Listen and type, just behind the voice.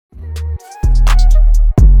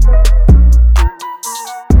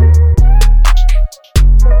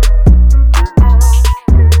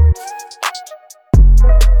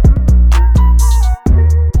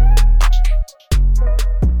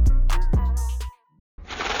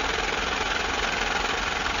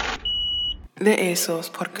The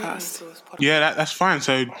EarSauce podcast. Yeah, that's fine.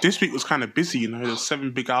 So this week was kind of busy, There's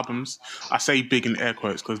 7 big albums. I say big in air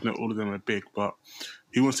quotes because not all of them are big, but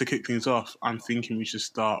who wants to kick things off? I'm thinking we should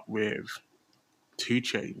start with 2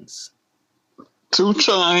 Chainz. 2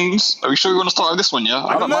 Chainz. Are you sure you want to start with this one, yeah?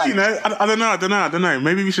 I don't know, I don't know.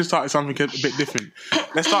 Maybe we should start with something a bit different.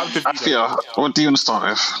 Let's start with the video. Afia, what do you want to start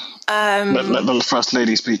with? Let the first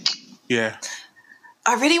lady speak. Yeah.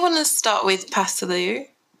 I really want to start with Pastelou.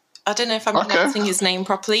 I don't know if I'm pronouncing his name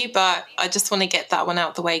properly, but I just want to get that one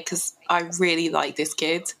out the way because I really like this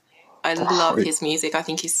kid. I love his music. I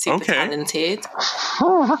think he's super talented.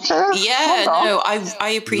 Oh, okay. Yeah, no, I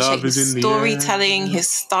appreciate his storytelling, his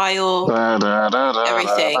style,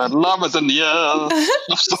 everything. Love is in the air.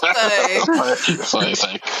 Sorry.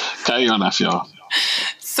 Carry on, Afia.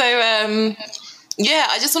 So, yeah,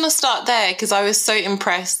 I just want to start there because I was so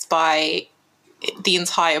impressed by the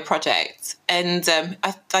entire project, and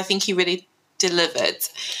I think he really delivered.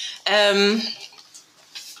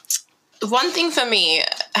 One thing for me,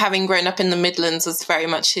 having grown up in the Midlands, was very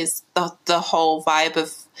much the whole vibe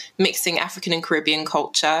of mixing African and Caribbean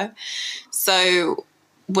culture. So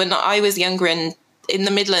when I was younger in the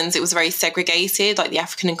Midlands, it was very segregated, like the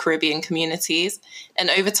African and Caribbean communities. And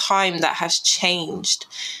over time, that has changed.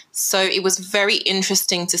 So it was very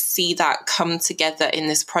interesting to see that come together in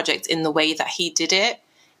this project in the way that he did it.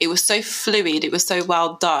 It was so fluid. It was so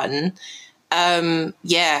well done. I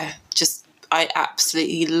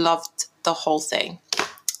absolutely loved the whole thing.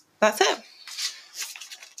 That's it.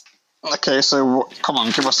 Okay, so come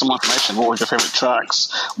on, give us some information. What were your favourite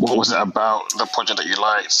tracks? What was it about the project that you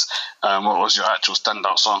liked? What was your actual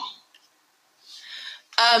standout song?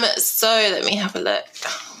 So let me have a look.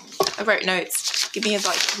 I wrote notes. Give me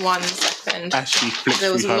 1 second. As she flipped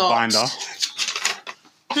through her binder.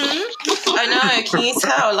 I know, can you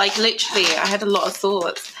tell? Literally, I had a lot of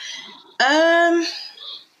thoughts.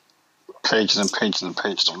 Pages and pages and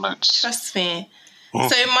pages of notes. Trust me. Oh.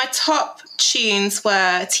 So my top tunes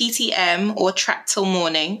were TTM or Track Till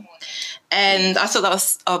Morning. And I thought that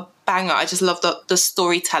was a banger. I just loved the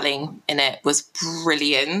storytelling in it was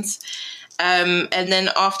brilliant. And then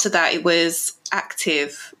after that, it was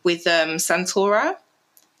Active with Santora.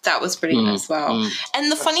 That was brilliant as well.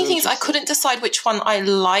 And the funny thing is, I couldn't decide which one I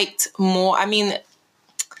liked more. I mean,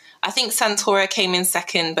 I think Santora came in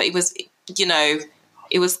second, but it was,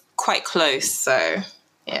 it was quite close. So,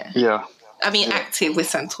 yeah. Yeah. I mean, Active with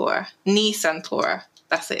Santora. Santora.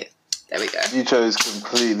 That's it. There we go. You chose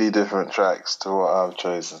completely different tracks to what I've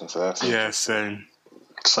chosen. So yeah, same.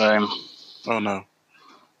 Oh, no.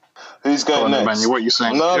 Who's going next? Emmanuel, what are you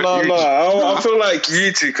saying? No. I feel like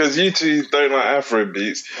you two, because you two don't like Afro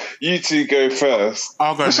beats. You two go first.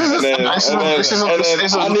 I'll go next.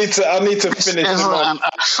 I need to finish him off.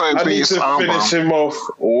 I need to finish him off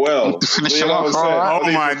well.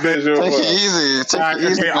 Oh my goodness. Take it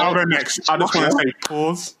easy. Okay, I'll go next. I just want to say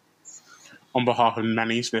pause on behalf of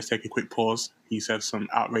Manny. So let's take a quick pause. He said some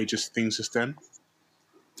outrageous things just then.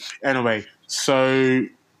 Anyway, so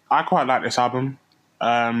I quite like this album.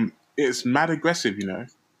 It's mad aggressive,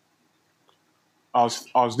 I was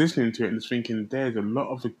listening to it and just thinking there's a lot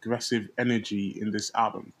of aggressive energy in this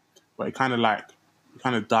album, but it kind of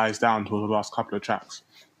dies down towards the last couple of tracks.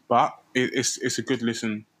 But it's a good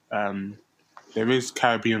listen. There is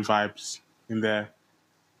Caribbean vibes in there,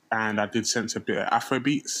 and I did sense a bit of Afro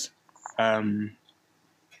beats. But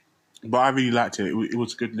I really liked it. It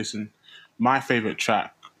was a good listen. My favorite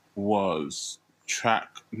track was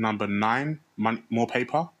track number 9, More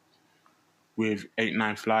Paper, with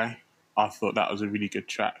 8-9 Fly. I thought that was a really good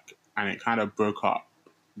track, and it kind of broke up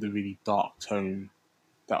the really dark tone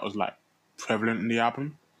that was prevalent in the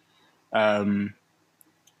album. I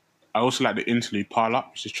also like the interlude Pile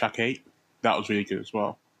Up, which is track 8. That was really good as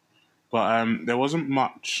well. But there wasn't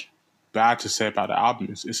much bad to say about the album.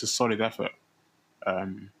 It's a solid effort. I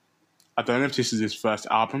don't know if this is his first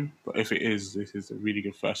album, but if it is, this is a really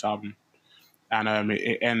good first album. And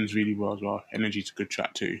it ends really well as well. Energy's a good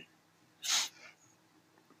track too.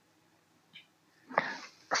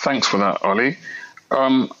 Thanks for that, Ollie.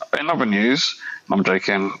 In other news, I'm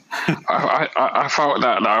joking. I felt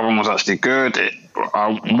that the album was actually good.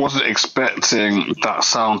 I wasn't expecting that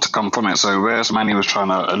sound to come from it. So whereas Manny was trying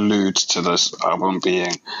to allude to this album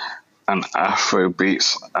being an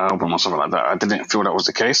Afrobeats album or something like that, I didn't feel that was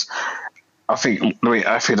the case. I think the way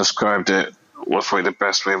Afia described it was probably the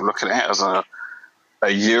best way of looking at it, as a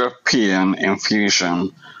European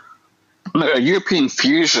infusion. A European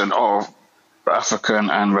fusion of African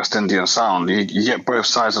and West Indian sound. You get both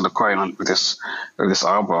sides of the coin with this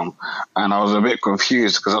album, and I was a bit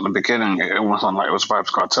confused because at the beginning it almost sounded like it was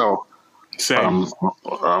Vybz Kartel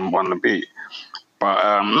on the beat.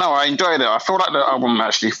 But no, I enjoyed it. I feel like the album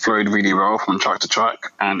actually flowed really well from track to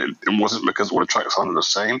track, and it wasn't because all the tracks sounded the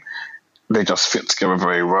same. They just fit together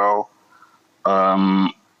very well.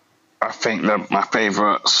 I think that my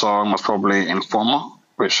favorite song was probably Informer,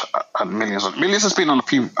 which had millions. Millions has been on a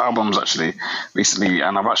few albums actually recently,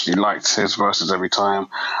 and I've actually liked his verses every time.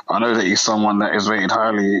 I know that he's someone that is rated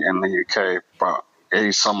highly in the UK, but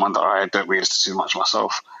he's someone that I don't really listen to much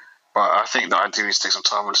myself. But I think that I do need to take some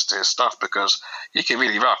time and listen to his stuff because he can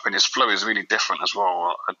really rap and his flow is really different as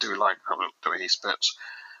well. I do like the way he spits.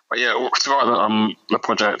 But yeah, throughout the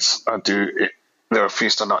project, there are a few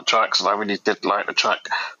standout tracks, and I really did like the track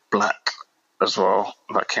Black as well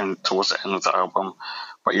that came towards the end of the album.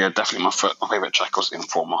 But yeah, definitely my favorite track was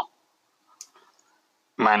Informer.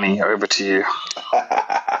 Manny, over to you.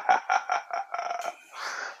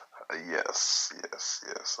 Yes.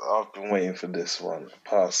 I've been waiting for this one.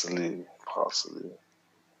 Parsley.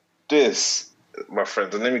 This, my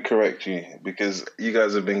friends, and let me correct you because you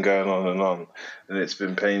guys have been going on, and it's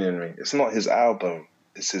been paining me. It's not his album.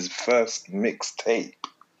 It's his first mixtape.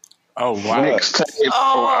 Oh, wow. Mixtape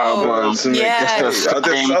or album. Yeah. I was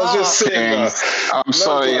just saying that. I'm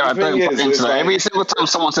sorry, I don't buy into that. Every single time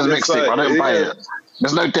someone says mixtape, I don't buy it.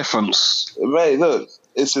 There's no difference. Mate, look,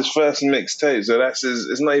 it's his first mixtape, so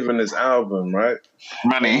it's not even his album, right?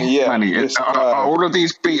 Manny, are all of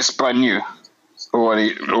these beats brand new? Or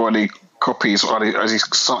are they copies, or is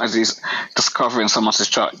he just covering someone else's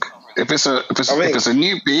track? If it's a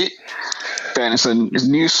new beat, then it's a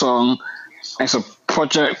new song. It's a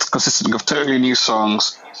project consisting of totally new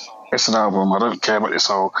songs. It's an album. I don't care about this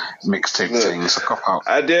whole mixtape thing. It's a cop out.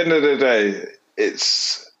 At the end of the day,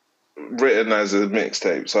 it's written as a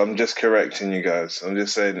mixtape, so I'm just correcting you guys. I'm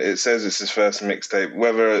just saying it says it's his first mixtape.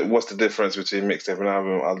 What's the difference between mixtape and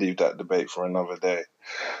album? I'll leave that debate for another day.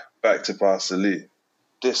 Back to Parsley.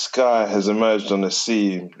 This guy has emerged on the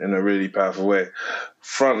scene in a really powerful way.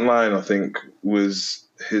 Frontline, I think, was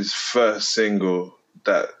his first single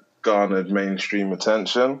that garnered mainstream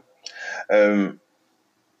attention. I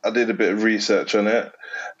did a bit of research on it.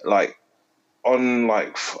 I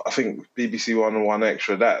think BBC One and One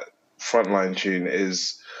Extra, that Frontline tune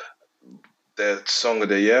is their song of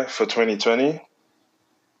the year for 2020,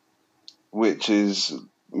 which is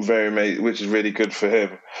really good for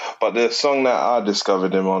him. But the song that I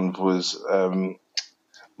discovered him on was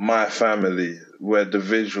My Family, where the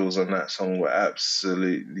visuals on that song were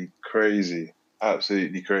absolutely crazy.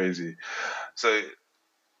 So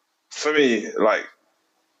for me,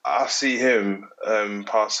 I see him,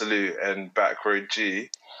 Parsley and Backroad G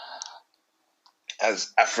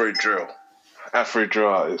as Afro drill. Afro drill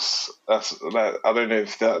artists. I don't know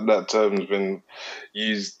if that term's been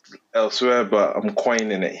used elsewhere, but I'm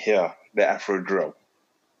coining it here. The Afro drill.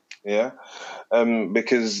 Yeah,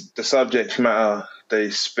 because the subject matter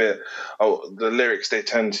they spit, the lyrics they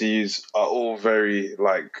tend to use are all very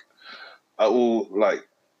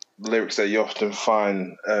lyrics that you often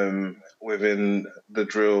find within the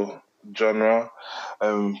drill genre,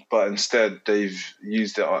 but instead they've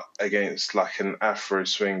used it against an Afro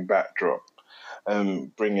swing backdrop,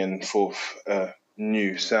 bringing forth a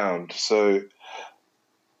new sound. So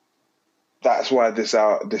that's why this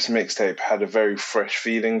mixtape had a very fresh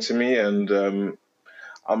feeling to me, and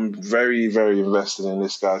I'm very, very invested in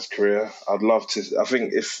this guy's career. I'd love to. I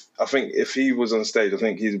think if he was on stage, I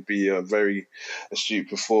think he'd be a very astute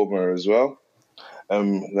performer as well.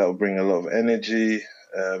 That would bring a lot of energy.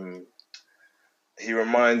 He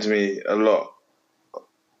reminds me a lot.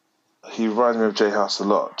 He reminds me of J House a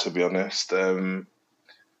lot, to be honest. Did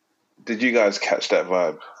you guys catch that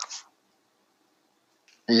vibe?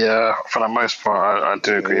 Yeah, for the most part, I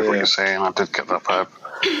do agree with what you're saying. I did get that vibe.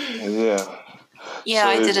 Yeah. Yeah,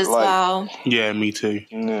 I did as well. Yeah, me too.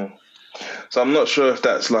 Yeah. So I'm not sure if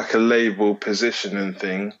that's a label positioning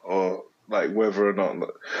thing or whether or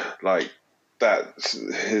not that's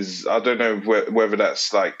his. I don't know whether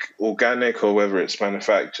that's organic or whether it's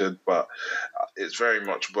manufactured, but it's very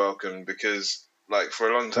much welcome because for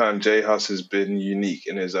a long time J Hus has been unique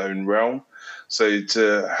in his own realm. So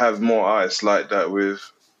to have more artists like that with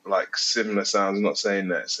similar sounds, not saying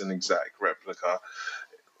that it's an exact replica.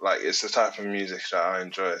 It's the type of music that I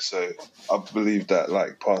enjoy. So I believe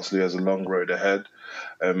that Parsley has a long road ahead.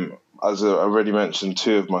 As I already mentioned,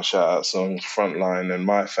 two of my shout-out songs, Frontline and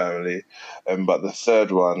My Family. But the third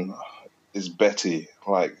one is Betty.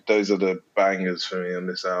 Those are the bangers for me on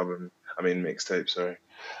this album. I mean, mixtape, sorry.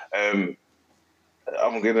 I'm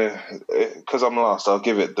going to, because I'm last, I'll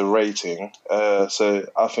give it the rating. So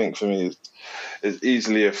I think for me, it's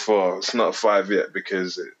easily a 4. It's not a 5 yet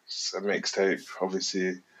because it's a mixtape,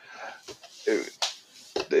 obviously.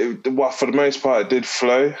 well, for the most part, it did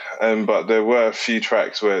flow, but there were a few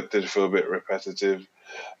tracks where it did feel a bit repetitive.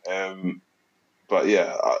 But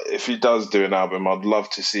yeah, if he does do an album, I'd love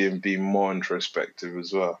to see him be more introspective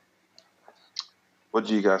as well. What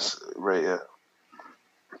do you guys rate it?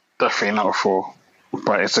 Definitely not a 4,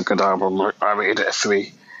 but it's a good album. I rated it a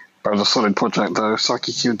 3. But it was a solid project, though.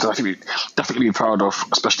 Saki Q definitely be proud of,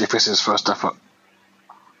 especially if it's his first effort.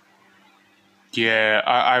 Yeah,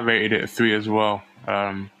 I rated it a 3 as well.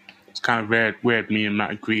 It's kind of weird me and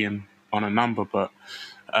Matt agreeing on a number, but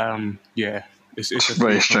yeah, it's a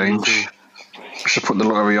very strange. We should put the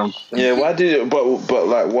lottery on. Yeah, why did it? But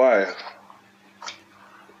like, why?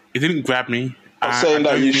 It didn't grab me. I'm saying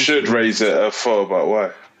that you should raise it a 4, but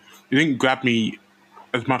why? It didn't grab me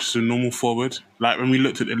as much as a normal forward. Like when we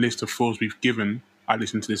looked at the list of 4s we've given, I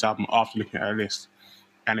listened to this album after looking at our list,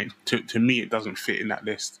 and to me it doesn't fit in that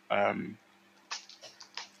list.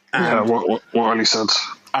 Yeah, what Ali said.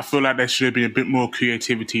 I feel like there should have been a bit more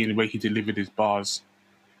creativity in the way he delivered his bars.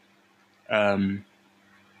 A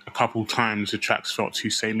couple times the tracks felt too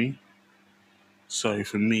samey. So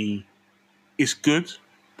for me, it's good,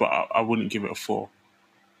 but I wouldn't give it a 4.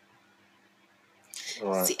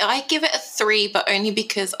 Right. See, I give it a 3, but only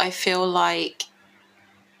because I feel like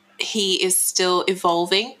he is still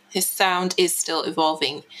evolving. His sound is still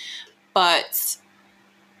evolving. But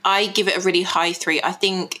I give it a really high 3. I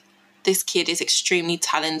think this kid is extremely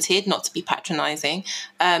talented, not to be patronizing.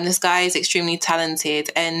 This guy is extremely talented,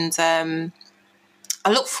 and I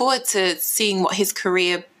look forward to seeing what his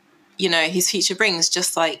career, his future brings,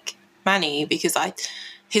 just like Manny, because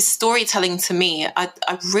his storytelling to me, I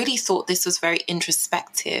really thought this was very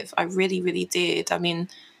introspective. I really, really did. I mean,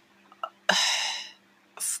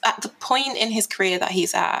 at the point in his career that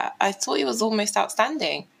he's at, I thought it was almost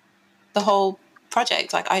outstanding. The whole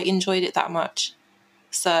project, like I enjoyed it that much.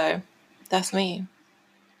 So that's me.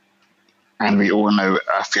 And we all know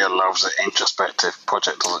Afia loves an introspective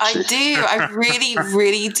project, doesn't she? I do. I really,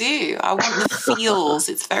 really do. I want the feels.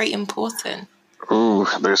 It's very important. Ooh,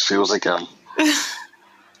 those feels again.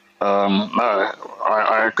 No,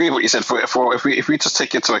 I agree with what you said. If we just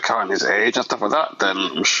take into account his age and stuff like that, then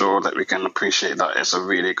I'm sure that we can appreciate that it's a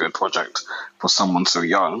really good project for someone so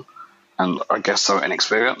young and I guess so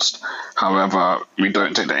inexperienced. However, we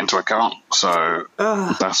don't take that into account, so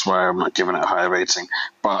that's why I'm not giving it a higher rating.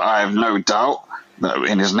 But I have no doubt that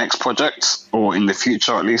in his next project, or in the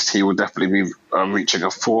future at least, he will definitely be reaching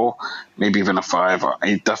a 4, maybe even a 5.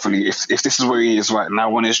 He definitely, if this is where he is right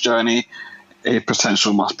now on his journey, his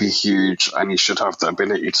potential must be huge, and he should have the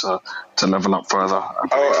ability to level up further.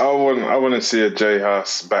 I want to see a J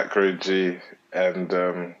House, Backroad G, and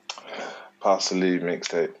Pastor Lee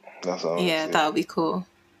mixtape. That's all. Yeah, that would be cool.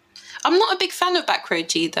 I'm not a big fan of Backroad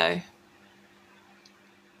G though.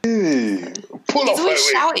 Pull He's off always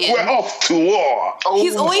shouting. We're off to war.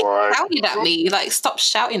 He's always shouting at me. Like, stop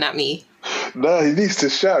shouting at me. No, he needs to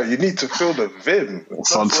shout. You need to feel the vim.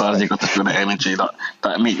 Sometimes you got to feel the energy,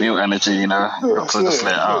 that meat meal energy, You got to just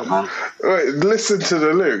let it out, man. Wait, listen to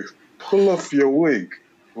the lyrics. Pull off your wig.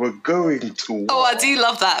 We're going to war. Oh, I do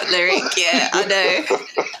love that lyric. Yeah, I know.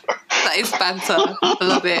 That is banter. I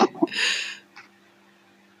love it.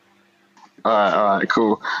 All right,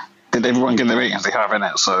 cool. Did everyone give the ratings they have in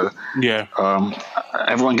it? So Yeah.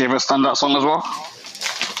 Everyone gave a standout song as well?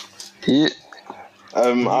 Yeah.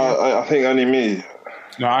 I think only me.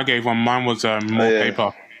 No, I gave one. Mine was More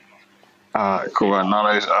Paper. Cool. And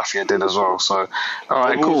Nalo's Afia did as well. So, all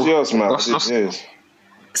right, What cool. was yours, man? Let's Yours?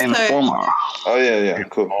 Informer. Oh, yeah,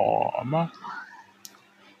 cool. Oh, man.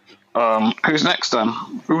 Who's next then?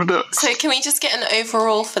 Who would do it? So can we just get an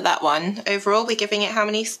overall for that one? Overall, we're giving it how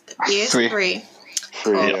many years? 3. 3.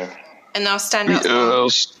 Cool. Yeah. And our standout song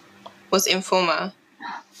Yes. was Informer.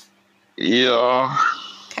 Yeah,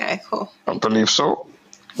 Okay, cool. I believe so.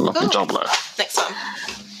 Lovely Cool. job there. Next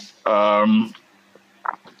one.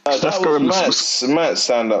 Let's That go was in Matt's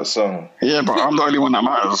stand-up song. Yeah, but I'm the only one that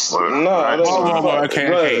matters. So. No, I don't Oh, okay.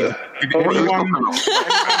 No. Did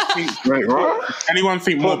anyone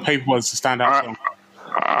think More Paper was the standout song?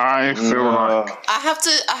 I feel like I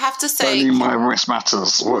have to say, only my wrist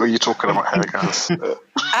matters. What are you talking about here, guys? I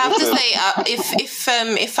have to say,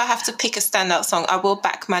 if I have to pick a standout song, I will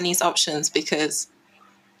back Manny's options because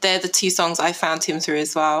they're the 2 songs I found him through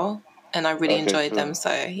as well, and I really enjoyed them.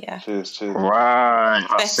 So yeah, Cheers. Right.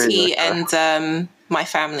 I see. Betty and My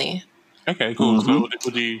Family. Okay, cool. So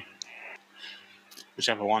we'll do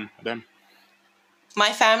whichever one of them.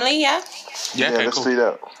 My Family, yeah. Yeah, okay, let's cool. do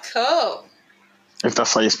that. Cool. If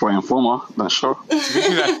that's how you spell Informer, then sure. This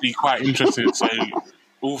is actually quite interesting. So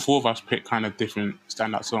all 4 of us picked kind of different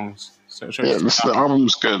standout songs. So Yeah, the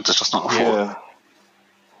album's good. It's just not a 4. Yeah.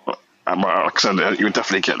 But like I said, you would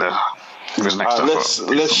definitely get there with his next effort.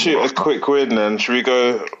 Let's shoot a quick win then. Should we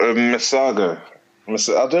go Masago? I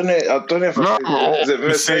don't know if is it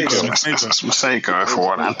Masago? It's Masago for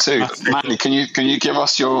 1 and 2. Manny, can you give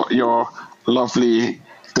us your lovely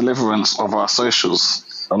deliverance of our socials?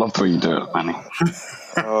 I love the way you do it, Manny.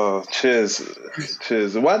 Oh, cheers.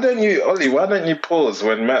 Why don't you pause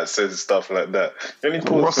when Matt says stuff like that? You only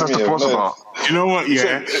pause. What's that to pause about? You know what?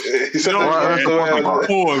 Yeah. He said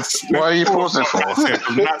Pause. What are you pausing for?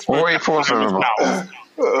 What are you pausing about?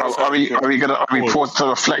 Are we paused to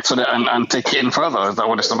reflect on it and take it in further? Is that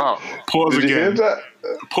what it's about? Pause Did again. you hear that?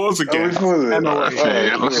 Pause again.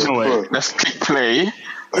 Okay, let's click play.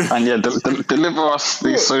 And deliver us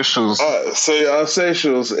these socials. So our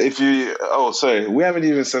socials, we haven't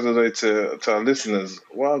even said hello to our listeners.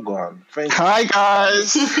 Well, go on. Thank you. Hi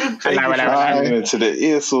guys. Thank you for tuning into the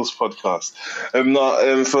EarSauce podcast.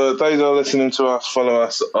 For those who are listening to us, follow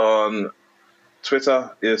us on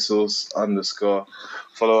Twitter, EarSauce_.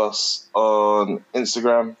 Follow us on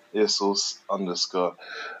Instagram, EarSauce_.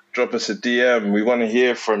 Drop us a DM. We want to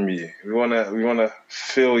hear from you. We want to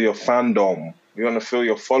feel your fandom. We want to feel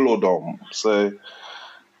your follow dom. So,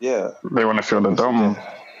 yeah. They want to feel the dom.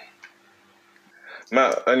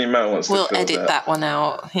 Only Matt wants to feel that. We'll edit that one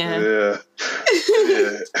out. Yeah.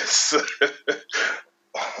 So,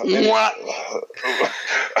 what?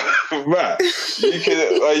 Matt,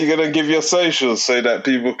 are you going to give your socials so that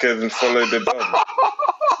people can follow the dom?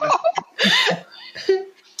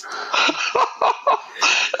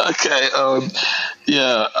 Okay.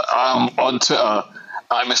 On Twitter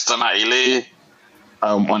at Mr. Matty Lee.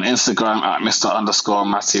 On Instagram at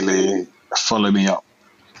Mr_Matty Lee. Follow me up.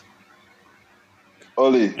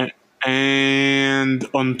 Ollie. And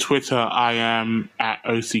on Twitter, I am at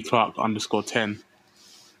OCClark_10.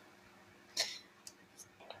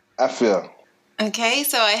 Afia. Okay,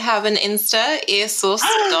 so I have an Insta, earsauce.afia.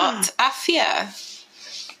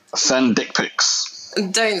 Send dick pics.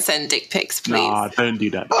 Don't send dick pics, please. Nah, don't do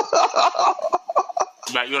that.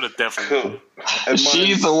 Like, you're the devil.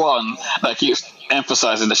 She's the one that keeps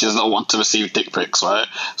emphasizing that she does not want to receive dick pics, right?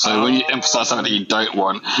 So when you emphasize something that you don't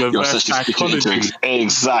want, you're essentially speaking into it.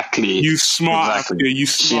 Exactly. You smart. Exactly. You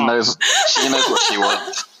smart. She knows what she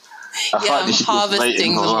wants. I'm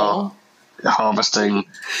harvesting them all. Harvesting.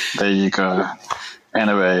 There you go.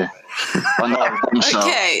 Anyway.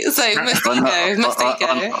 Okay, so Mustiko.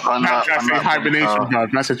 Try to say hibernation, bro.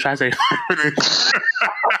 Try to say hibernation.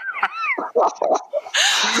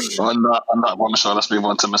 on that one show, let's move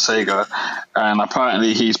on to Masego. And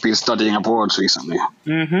apparently he's been studying abroad recently.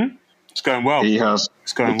 Mm-hmm. It's going well. He has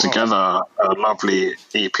put together a lovely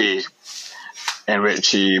EP in which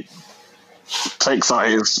he takes out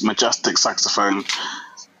his majestic saxophone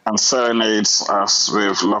and serenades us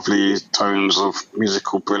with lovely tones of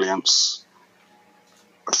musical brilliance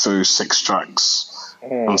through 6 tracks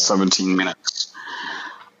and 17 minutes.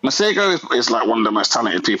 Masego is like one of the most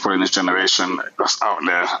talented people in his generation that's out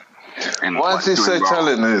there. Why is he so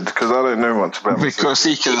talented? Because I don't know much about him. Because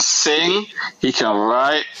he can sing, he can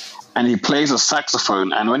write, and he plays a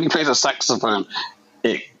saxophone. And when he plays a saxophone,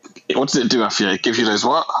 what does it do, Afia? It gives you those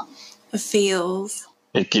what? Feels.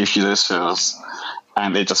 It gives you those feels.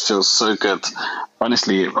 And it just feels so good.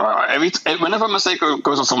 Honestly, whenever Masego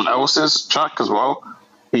goes on someone else's track as well,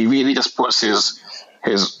 he really just puts his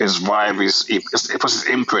vibe, he puts his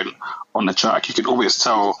imprint on the track. You can always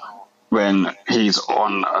tell when he's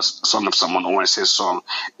on a song of someone or when it's his song.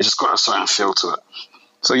 It's just got a certain feel to it.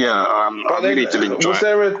 So yeah, I really did enjoy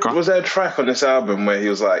it. Was there a track on this album where he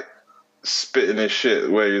was like spitting his shit,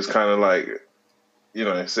 where he was kind of like,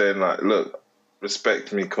 saying like, look,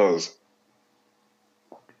 respect me cause?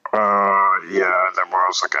 Yeah, there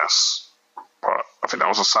was, I guess. But I think that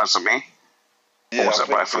was a Sides of Me. Yeah, or was it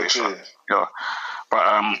by Felicia? Yeah. But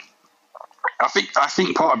I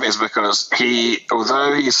think part of it is because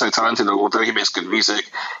although he's so talented, although he makes good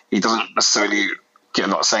music, he doesn't necessarily get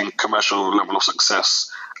that same commercial level of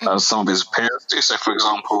success as some of his peers do. So, for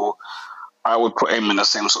example, I would put him in the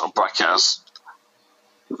same sort of bracket as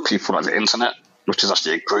people like the Internet, which is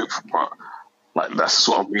actually a group, but like that's the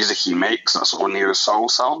sort of music he makes, that sort of neo soul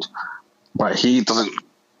sound. But he doesn't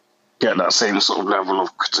get that same sort of level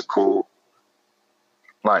of critical,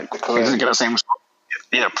 he doesn't get the same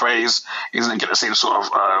praise. He doesn't get the same sort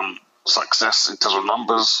of success in terms of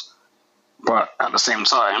numbers. But at the same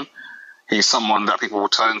time, he's someone that people will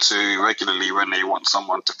turn to regularly when they want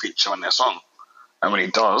someone to feature on their song. And when he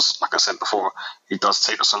does, like I said before, he does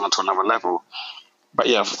take the song to another level. But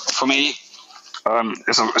yeah, for me,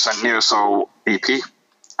 it's a neo soul EP,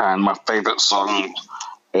 and my favorite song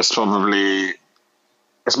is probably,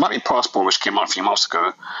 it might be Passport, which came out a few months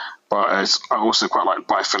ago, but I also quite like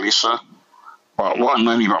By Felicia. But what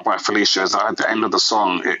annoyed me about By Felicia is that at the end of the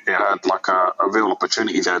song, it had like a real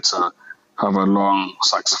opportunity there to have a long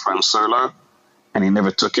saxophone solo, and he never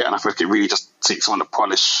took it. And I think it really just takes some of the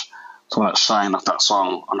polish, some of that shine off that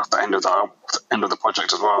song and off the end of the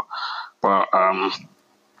project as well. But I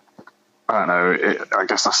don't know. I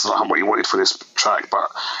guess that's not what he wanted for this track. But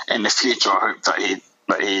in the future, I hope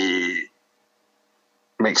that he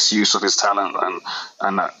makes use of his talent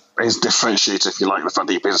and that his differentiator, if you like, the fact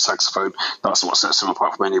that he plays a saxophone. That's what sets him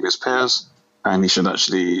apart from any of his peers. And he should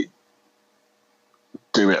actually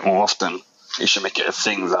do it more often. He should make it a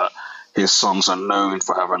thing that his songs are known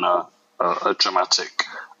for having a dramatic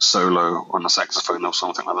solo on a saxophone or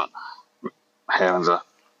something like that. Here and there.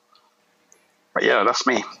 But yeah, that's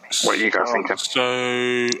me. What are you guys thinking?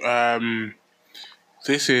 So,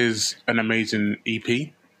 this is an amazing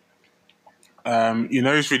EP.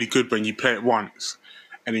 It's really good when you play it once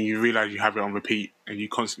and then you realise you have it on repeat and you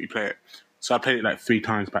constantly play it. So I played it like 3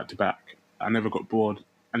 times back to back. I never got bored.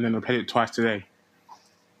 And then I played it twice today,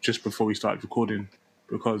 just before we started recording,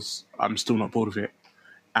 because I'm still not bored of it.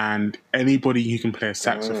 And anybody who can play a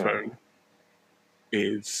saxophone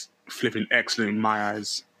is flipping excellent in my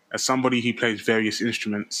eyes. As somebody who plays various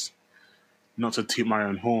instruments, not to toot my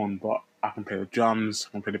own horn, but I can play the drums,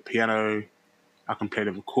 I can play the piano, I can play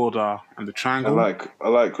the recorder and the triangle. I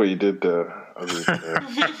like what you did there.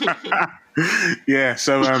 Yeah,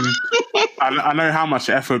 so I know how much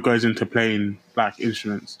effort goes into playing like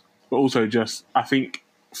instruments, but also just I think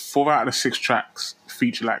 4 out of the 6 tracks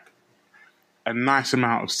feature like a nice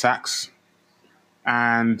amount of sax,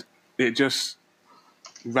 and it just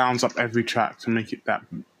rounds up every track to make it that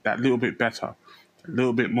little bit better, a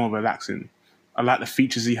little bit more relaxing. I like the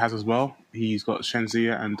features he has as well. He's got Chainz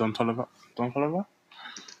and Don Toliver. Don Toliver?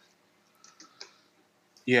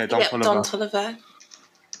 Yeah, Don Toliver. Don Toliver.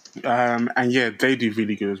 And yeah, they do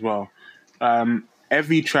really good as well.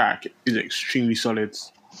 Every track is extremely solid,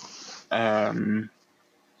 and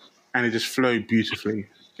it just flowed beautifully.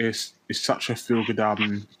 It's such a feel-good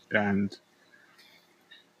album, and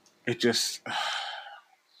it just...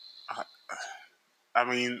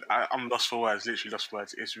 I'm lost for words, literally lost for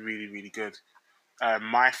words. It's really, really good.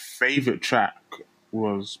 My favourite track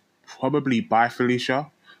was probably By Felicia,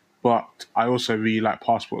 but I also really like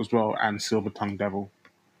Passport as well, and Silver Tongue Devil.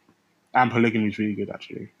 And Polygamy is really good,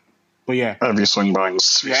 actually. But yeah. Every song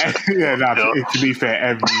bangs. Yeah, to be fair,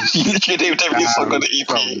 every... you named every song on the EP.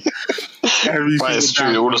 But it's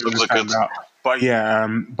true, all of them are good. But yeah,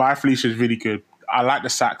 By Felicia is really good. I like the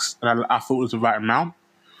sax, and I thought it was the right amount.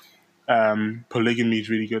 Polygamy is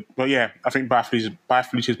really good. But yeah, I think By Felicia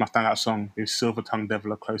is my standout song, with Silver Tongue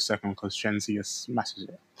Devil a close second, because Chainz smashes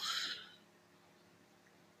it.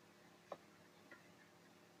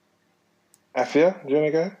 Afia, do you want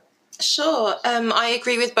to go? Sure. I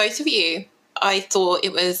agree with both of you. I thought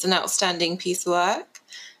it was an outstanding piece of work.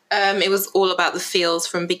 It was all about the feels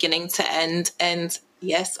from beginning to end, and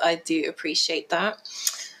yes, I do appreciate that.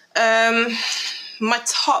 My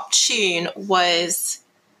top tune was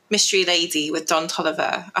Mystery Lady with Don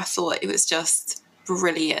Toliver. I thought it was just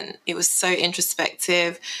brilliant. It was so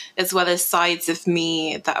introspective, as well as Sides of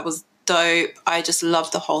Me. That was dope. I just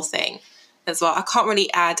loved the whole thing as well. I can't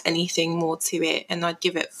really add anything more to it, and I'd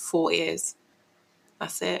give it 4 ears.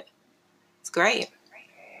 That's it. It's great.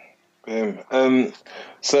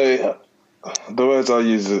 So the words I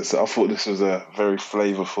use is I thought this was a very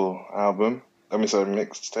flavorful album.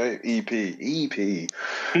 Mixtape, EP, EP.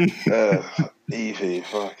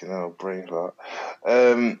 Fucking hell, brain fart.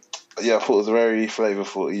 Yeah, I thought it was a very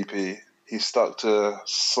flavorful EP. He stuck to a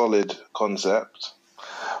solid concept,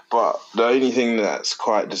 but the only thing that's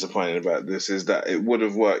quite disappointing about this is that it would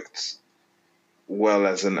have worked well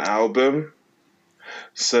as an album.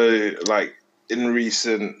 So, like in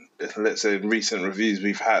recent reviews,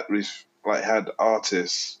 we've had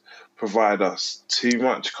artists provide us too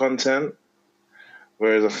much content.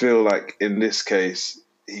 Whereas I feel like in this case,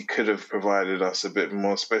 he could have provided us a bit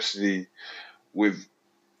more, especially with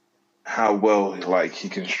how well he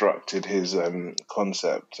constructed his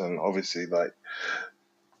concept, and obviously that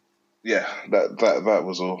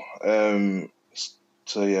was all.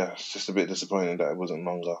 So yeah, it's just a bit disappointing that it wasn't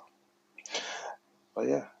longer. But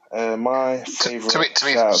yeah, my favorite.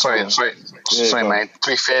 Sorry, mate. To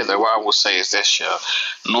be fair though, what I will say is this: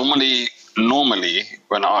 normally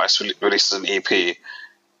when an artist releases an EP,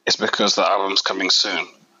 it's because the album's coming soon.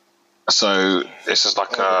 So this is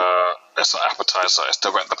like it's an appetizer. It's to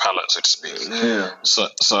whet the palate, so to speak. Yeah. So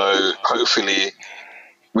hopefully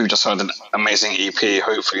we've just heard an amazing EP.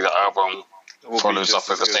 Hopefully the album follows up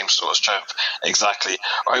with the same sort of strength. Exactly.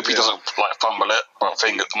 I hope he doesn't fumble it, but I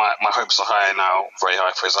think my hopes are high now, very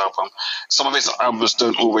high for his album. Some of his albums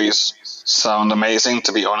don't always sound amazing,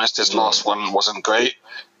 to be honest. His last one wasn't great,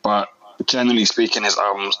 but generally speaking, his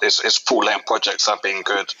albums, his full-length projects have been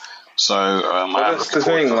good. So that's the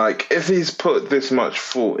thing. Like, if he's put this much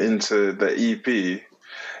thought into the EP,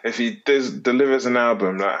 if he delivers an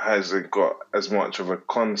album that hasn't got as much of a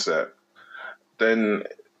concept, then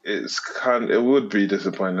it would be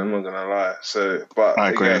disappointing. I'm not gonna lie. So, but I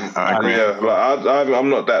agree. Yeah, like I'm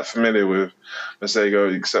not that familiar with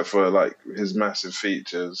Masego except for like his massive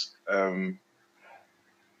features.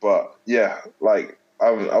 But yeah, like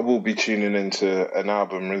I will be tuning into an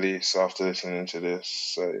album release after listening to this.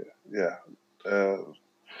 So yeah,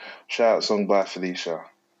 shout out song by Felicia.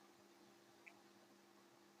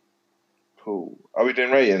 Cool. Are we doing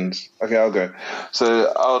ratings? Okay, I'll go.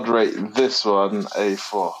 So I would rate this one a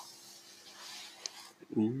 4.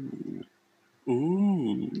 Ooh.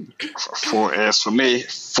 4 A's for me.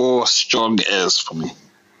 4 strong A's for me.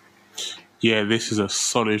 Yeah, this is a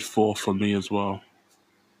solid 4 for me as well.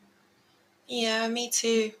 Yeah, me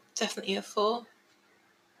too. Definitely a 4.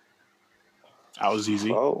 That was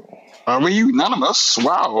easy. Oh. Are we unanimous?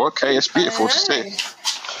 Wow, okay, it's beautiful to see.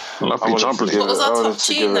 Lovely job, Lee. What was our top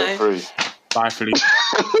tune, though? 3. Bye, Felicia.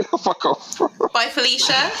 Fuck off. By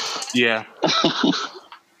Felicia? Yeah.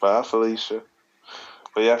 Bye, Felicia.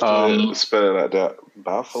 But you have to spell it like that.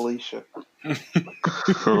 Bye, Felicia.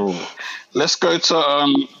 Cool. Let's go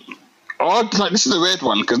to this is a weird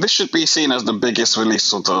one because this should be seen as the biggest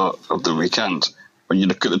release of the weekend when you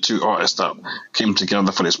look at the two artists that came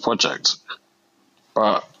together for this project.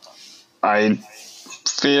 But I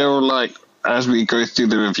feel like as we go through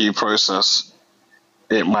the review process,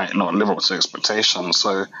 it might not live up to expectations.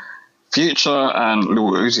 So Future and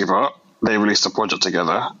Lil Uzi Vert, they released a project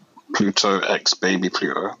together, Pluto X Baby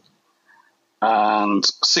Pluto, and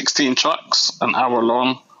 16 tracks, an hour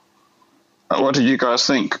long. What do you guys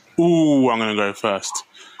think? Ooh, I'm going to go first.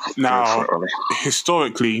 Now,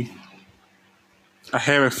 historically, I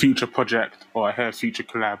hear a Future project or I hear a Future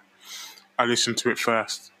collab, I listen to it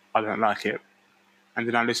first, I don't like it. And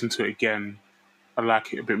then I listen to it again, I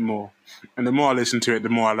like it a bit more. And the more I listen to it, the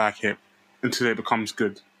more I like it, until it becomes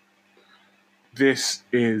good. This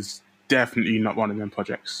is definitely not one of them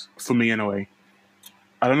projects, for me anyway.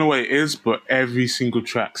 I don't know what it is, but every single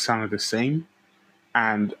track sounded the same.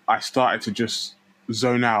 And I started to just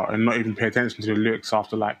zone out and not even pay attention to the lyrics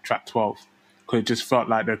after like track 12. Because it just felt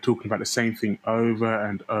like they're talking about the same thing over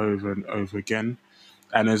and over and over again.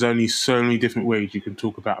 And there's only so many different ways you can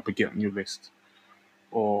talk about a baguette on your list.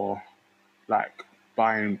 Or like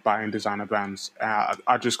buying designer brands.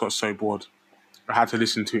 I just got so bored. I had to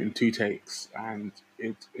listen to it in 2 takes. And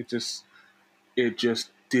it just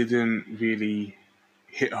didn't really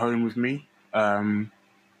hit home with me.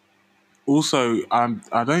 Also,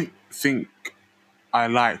 I don't think I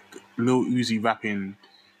like Lil Uzi rapping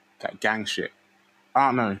that gang shit. I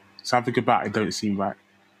don't know. Something about it don't seem right.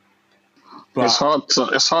 But it's hard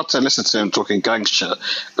to listen to him talking gang shit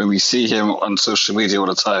when we see him on social media all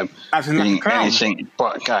the time being anything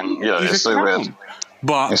but gang. Yeah, it's so weird.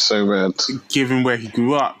 But it's so weird. Given where he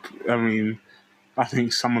grew up, I mean, I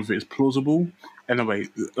think some of it is plausible. Anyway,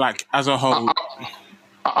 like as a whole.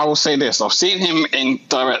 I will say this: I've seen him in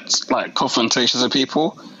direct confrontations with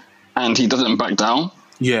people, and he doesn't back down.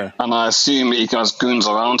 Yeah, and I assume he has goons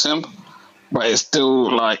around him, but it's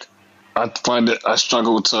still like I find it. I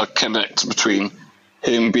struggle to connect between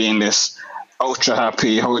him being this ultra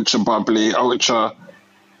happy, ultra bubbly, ultra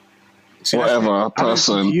whatever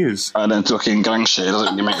person, and then talking gang shit. It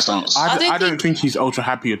doesn't really make sense. I don't think he's ultra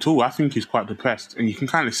happy at all. I think he's quite depressed, and you can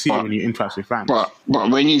kind of see it when you interact with fans. But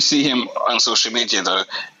when you see him on social media, though,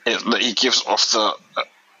 he gives off the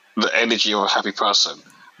energy of a happy person.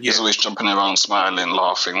 Yeah. He's always jumping around, smiling,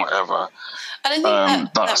 laughing, whatever. And I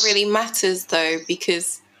think that really matters, though,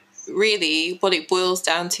 because really what it boils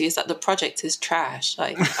down to is that the project is trash.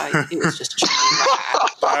 Like, it was just trash.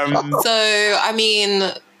 So, I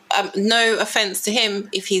mean, no offense to him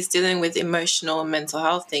if he's dealing with emotional and mental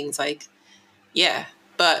health things, like, yeah.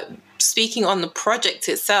 But speaking on the project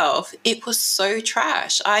itself, it was so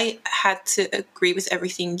trash. I had to agree with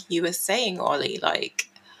everything you were saying, Ollie. Like,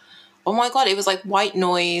 oh my God, it was like white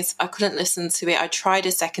noise. I couldn't listen to it. I tried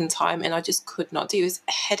a second time and I just could not do it. It was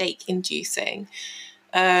headache inducing.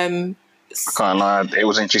 I can't lie, it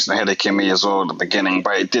was inducing a headache in me as well at the beginning,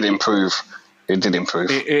 but it did improve.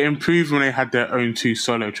 It improved when they had their own 2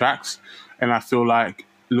 solo tracks, and I feel like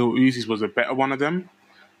Lil Uzi's was a better one of them.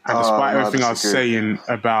 And despite everything I was saying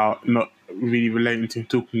about not really relating to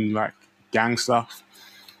talking like gang stuff,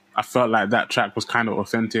 I felt like that track was kind of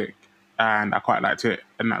authentic, and I quite liked it,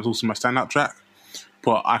 and that was also my standout track.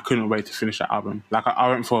 But I couldn't wait to finish that album. Like I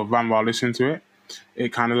went for a run while listening to it.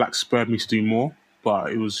 It kind of like spurred me to do more,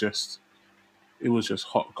 but it was just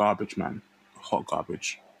hot garbage, man. Hot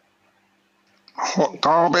garbage. Hot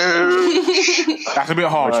garbage. That's a bit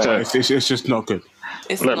harsh, Right. but it's just not good.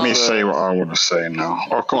 Let me say what I want to say now.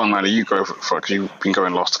 Oh, go on, Manny. You go for it, because you've been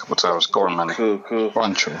going last couple of times. Go on, Manny. Cool.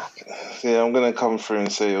 Bunch of. Yeah, I'm gonna come through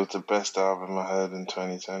and say it was the best album I heard in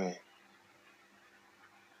 2020.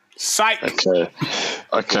 Psych. Okay.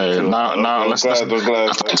 Cool. Now let's. I'm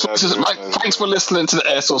glad. Thanks for listening to the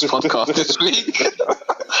EarSauce podcast this week.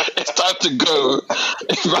 It's time to go.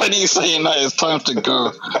 If Manny's saying that, it's time to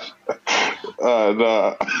go.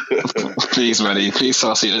 Nah. Please, Manny. Please,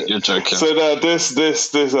 Sassy, you're joking. So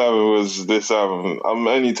this album was this album. I'm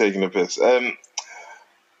only taking a piss.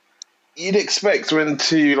 You'd expect when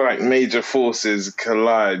two like major forces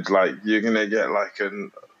collide, like you're gonna get like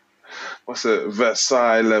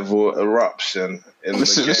Versailles level eruption in the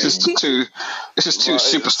game. This is two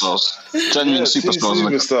superstars, genuine superstars. Two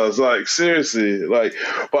superstars, like seriously, like,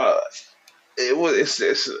 but it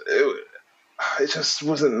just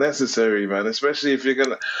wasn't necessary, man. Especially if you're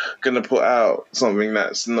gonna put out something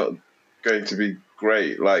that's not going to be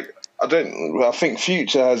great. Like I think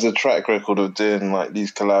Future has a track record of doing like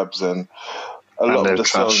these collabs and a lot of the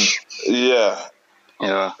songs. Yeah.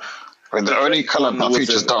 I mean, the only collab that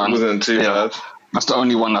Future's done wasn't too bad. That's the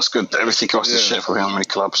only one that's good. Everything else is shit for him. Many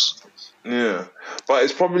clubs. Yeah, but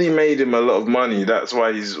it's probably made him a lot of money. That's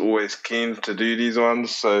why he's always keen to do these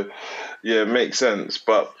ones. So yeah, it makes sense.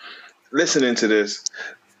 But listening to this,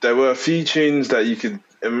 there were a few tunes that you could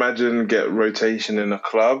imagine get rotation in a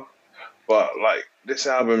club, but like this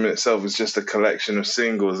album itself is just a collection of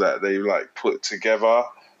singles that they like put together,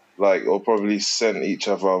 like, or probably sent each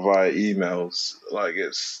other via emails. Like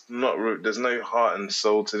it's not, there's no heart and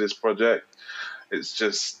soul to this project. It's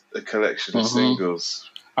just a collection of singles.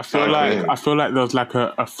 I feel like there was like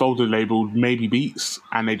a folder labeled Maybe Beats,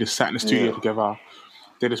 and they just sat in the studio together.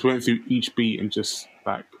 They just went through each beat and just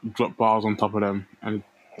like dropped bars on top of them and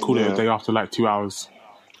called it a day after like 2 hours.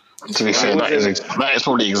 To be fair, that is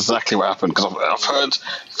probably exactly what happened, because I've heard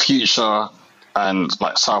Future and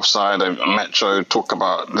like Southside and Metro talk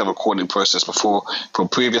about the recording process before for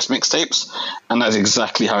previous mixtapes, and that's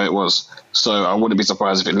exactly how it was. So I wouldn't be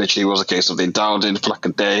surprised if it literally was a case of they dialed in for like a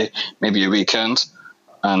day, maybe a weekend,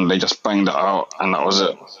 and they just banged it out, and that was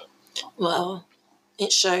it. Well,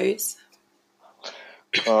 it shows.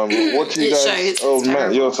 What do you guys? Shows. Oh,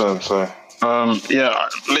 Matt, your turn. Sorry.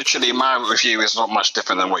 Literally, my review is not much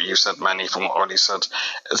different than what you said, Manny, from what Ollie said.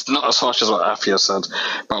 It's not as harsh as what Afia said,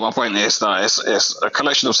 but my point is that it's a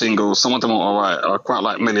collection of singles. Some of them are alright. I quite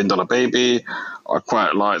like $1 Million Baby. I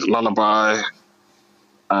quite like Lullaby,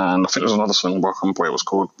 and I think there's another song, but I can't remember what it was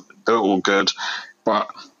called. They're all good, but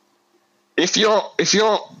if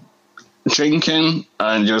you're drinking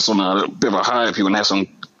and you're just on a bit of a hype, you want to have some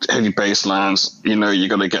heavy bass lines, you know you're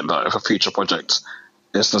gonna get that with a Future project.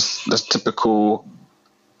 It's this typical,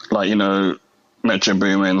 like, you know, Metro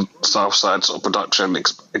Boomin, Southside sort of production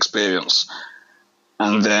experience.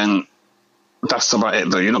 And then that's about it,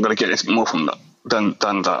 though. You're not going to get anything more from that than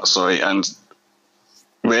that, sorry. And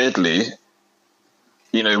weirdly,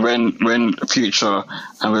 you know, when Future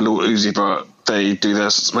and Lil Uzi Vert,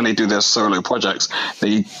 when they do their solo projects,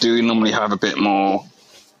 they do normally have a bit more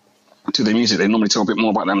to their music. They normally talk a bit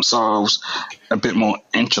more about themselves, a bit more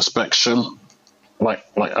introspection,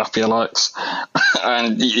 like Afia likes,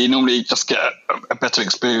 and you normally just get a better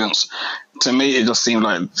experience. To me, it just seemed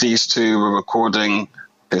like these two were recording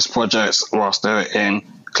this project whilst they were in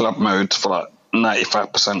club mode for like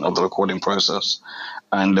 95% of the recording process,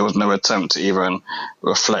 and there was no attempt to even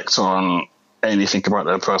reflect on anything about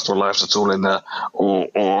their personal lives at all in there,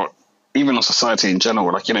 or even on society in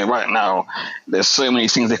general. Like, you know, right now, there's so many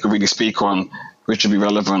things they could really speak on which would be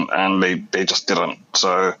relevant, and they just didn't.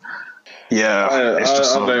 So, yeah.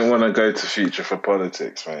 I don't want to go to Future for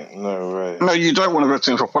politics, mate. No way. No, you don't want to go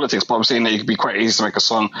to him for politics, but I'm saying that it could be quite easy to make a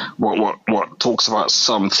song what talks about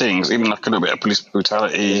some things, even like a little bit of police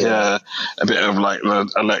brutality, a bit of like the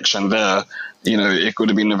election there. You know, it could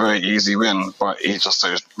have been a very easy win, but he just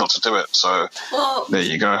chose not to do it. So, there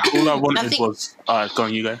you go. All I wanted was... All right, go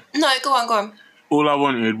on, you go. No, go on. All I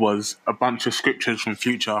wanted was a bunch of scriptures from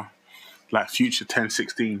Future, like Future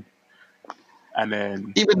 10:16. And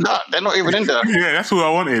then... Even that, they're not even in there. Yeah, that's all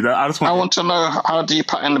I wanted. I want to know, how do you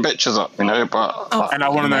pattern the bitches up, you know? But and I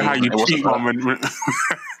want to know how you cheat one when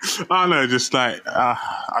I don't know, just like, I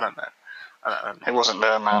don't know. It wasn't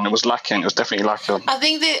there, man. It was lacking. It was definitely lacking. I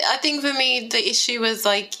think for me the issue was,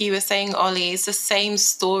 like you were saying, Ollie, it's the same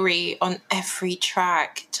story on every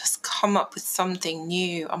track. Just come up with something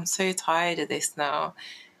new. I'm so tired of this now.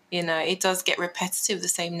 You know, it does get repetitive, the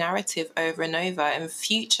same narrative over and over. And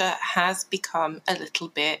Future has become a little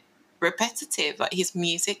bit repetitive. Like, his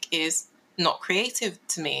music is not creative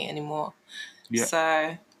to me anymore. Yeah.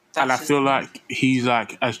 So, and I feel like he's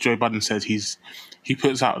like, as Joe Budden says, he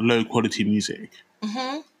puts out low quality music,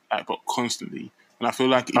 but constantly. And I feel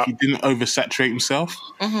like if he didn't oversaturate himself,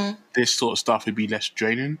 this sort of stuff would be less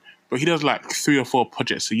draining. But he does like 3 or 4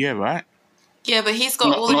 projects a year, right? Yeah, but he's got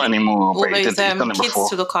not anymore, all those kids before.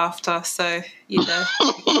 To look after, so you know,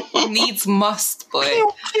 needs must, boy.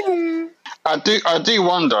 I do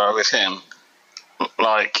wonder with him,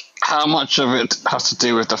 like, how much of it has to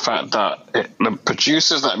do with the fact that the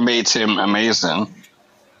producers that made him amazing,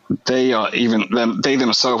 they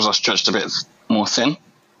themselves are stretched a bit more thin.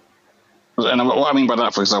 And what I mean by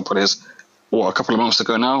that, for example, is a couple of months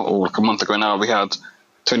ago now, or like a month ago now, we had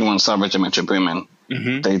 21 Savage and Metro Boomin.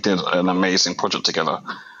 They did an amazing project together.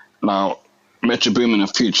 Now, Metro Boomin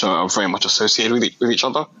and Future are very much associated with each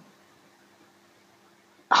other.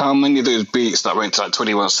 How many of those beats that went to that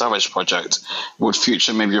 21 Savage project would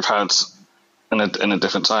Future maybe have had in a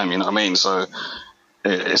different time? You know what I mean? So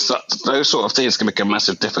it's that, those sort of things can make a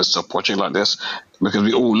massive difference to a project like this, because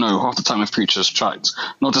we all know half the time if Future's tracked,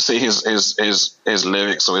 not to say his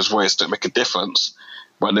lyrics or his voice don't make a difference,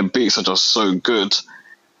 but the beats are just so good,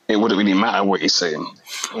 it wouldn't really matter what he's saying.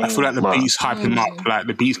 I feel like the beats hype him up, like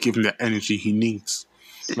the beats give him the energy he needs.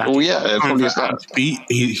 Like, it probably is that. Beat,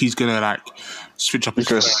 he's gonna like switch up his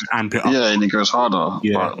phone and amp it up. Yeah, and he goes harder.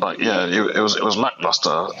 Yeah. But it was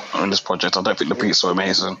lackluster in this project. I don't think the beats were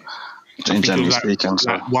amazing, generally speaking.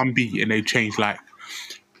 So. Like one beat, and they changed like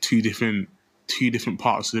two different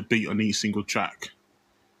parts of the beat on each single track.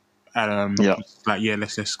 And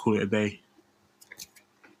let's call it a day.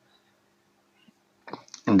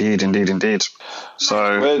 Indeed.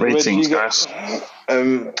 So ratings, guys.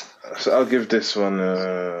 So I'll give this one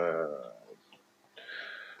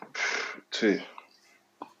 2.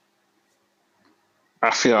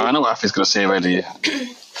 I know what Afi's going to say already,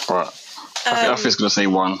 but Afi's going to say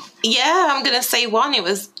 1. Yeah, I'm going to say 1. It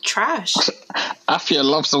was trash. Afia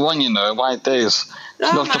loves the 1, you know, white days. She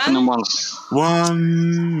loves dropping them ones.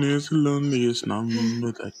 1 is the loneliest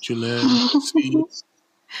number that you'll ever see.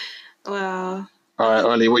 Well... All right,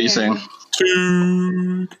 Ollie, what are you saying?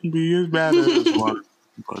 2 can be as bad as 1.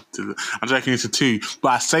 But I'm joking, it's a 2. But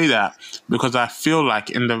I say that because I feel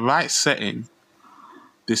like in the right setting,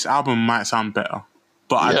 this album might sound better.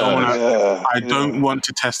 But I don't want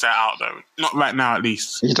to test that out though. Not right now, at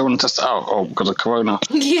least. You don't want to test it out? Oh, because of Corona.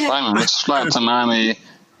 Yeah. Fine, man. Let's fly to Miami,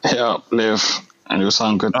 hit up, live, and it will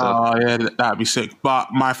sound good there. Oh, yeah, that'd be sick.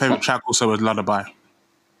 But my favourite track also was Lullaby.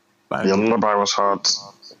 Lullaby was hard.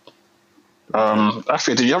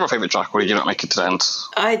 Afi, did you have a favourite track or did you not make it to the end?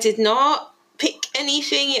 I did not pick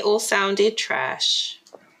anything. It all sounded trash.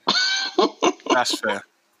 That's fair.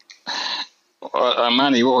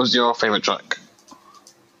 Manny, what was your favourite track?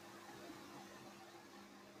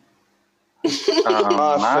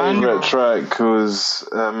 My favourite track was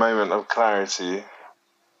Moment of Clarity.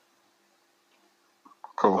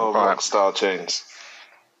 Cool. Of Rockstar Chainz.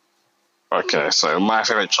 Okay, so my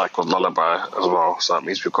favourite track was Lullaby as well, so that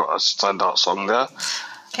means we've got a standout song there.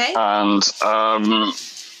 Okay. And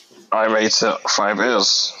I rate it 5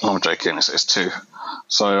 ears. No, I'm joking, it's 2.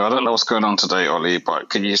 So I don't know what's going on today, Ollie, but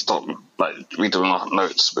can you stop reading my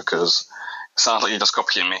notes, because it sounds like you're just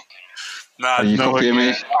copying me. Nah, Are you copying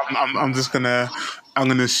me? I'm just gonna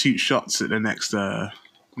shoot shots at the next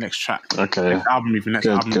track. Okay. Next album, even next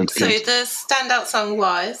album. Good. So the standout song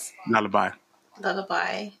was Lullaby.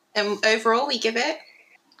 And overall, we give it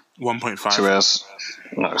 1.5. 2 ears.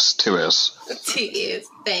 No, it's 2 ears. 2 ears.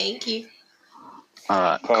 Thank you. All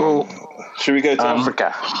right, cool. Should we go to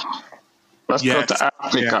Africa? Let's go to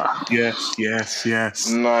Africa. Yes.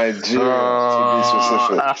 Nigeria, to be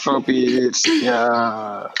specific. Afrobeats,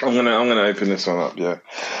 yeah. I'm gonna open this one up, yeah.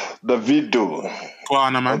 Davido. Go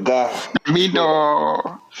on, man.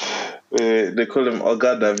 Davido. They call him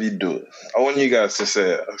Oga Davido. I want you guys to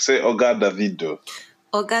say it. Say Oga Davido.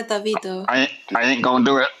 Oga Davido. I ain't gonna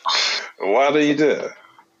do it. Why do you do it?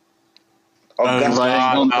 Oga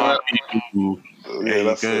Davido. Yeah,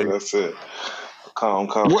 that's it. Calm.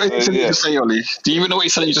 What did you say, Ollie? Do you even know what you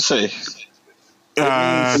said you just say? You could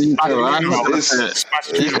have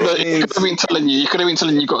been telling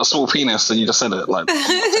you got a small penis, and you just said it. Like,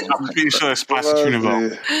 I'm pretty sure it's spicy tuna roll.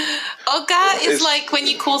 Oga is like when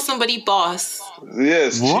you call somebody boss. Yeah,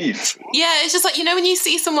 it's chief. Yeah, it's just like, when you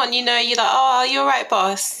see someone, you're like, oh, you're right,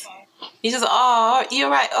 boss. He's just, oh, you're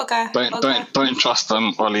right, okay. Don't trust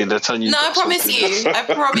them, Ollie. They're telling you. No, I promise you. I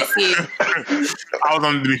promise you. I was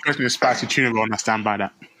under the impression it's spicy tuna roll, and I stand by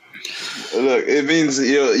that. Look, it means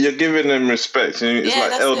you're giving them respect. It's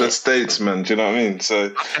like elder statesmen. Do you know what I mean?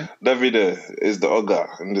 So Davide is the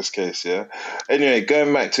Oga in this case. Yeah. Anyway,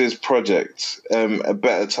 going back to his project, A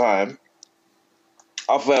Better Time.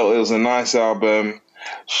 I felt it was a nice album,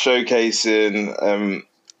 showcasing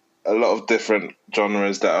a lot of different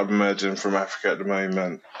genres that are emerging from Africa at the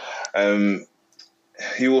moment.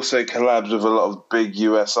 He also collabed with a lot of big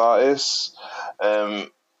US artists.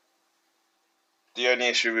 The only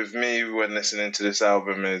issue with me when listening to this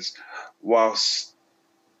album is, whilst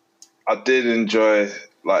I did enjoy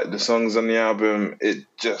like the songs on the album, it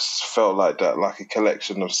just felt like that, like a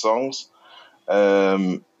collection of songs.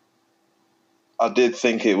 I did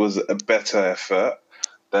think it was a better effort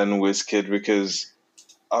than Wizkid, because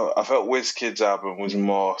I felt Wizkid's album was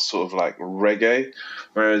more sort of like reggae,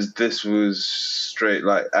 whereas this was straight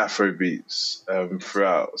like Afro beats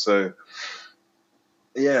throughout. So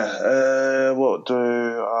yeah, what do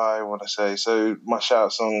I want to say? So my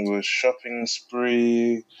shout song was Shopping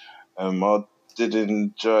Spree. I did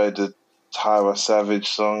enjoy the Tyra Savage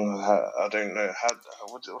song. I don't know.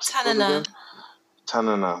 What's it called again?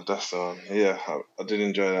 Tanana, that's the one. Yeah, I did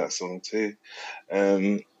enjoy that song too.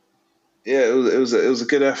 Yeah, it was a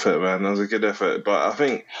good effort, man. It was a good effort. But I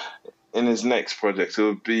think in his next project, it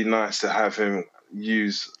would be nice to have him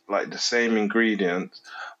use like the same ingredients,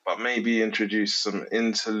 but maybe introduce some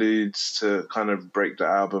interludes to kind of break the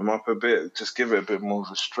album up a bit. Just give it a bit more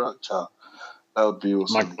of a structure. That would be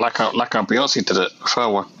awesome. Like how Beyonce did it. Fair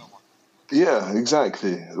one. Yeah,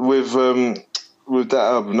 exactly. With that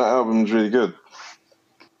album's really good.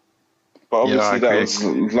 But obviously that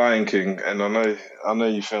was Lion King, and I know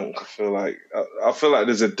you feel like I feel like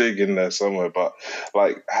there's a dig in there somewhere, but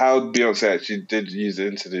like how Beyonce actually did use the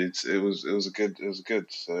interludes, it was good.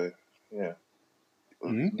 So yeah,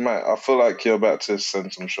 Matt, I feel like you're about to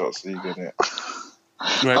send some shots. So you get it.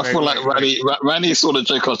 I feel like Randy saw the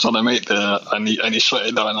joke I was trying to make there, and he shot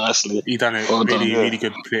it down nicely. He done it really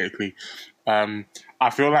good politically. I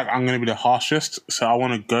feel like I'm going to be the harshest, so I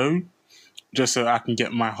want to go just so I can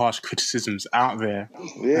get my harsh criticisms out there.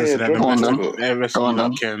 Yeah, so the rest of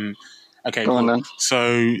you can. Okay, cool.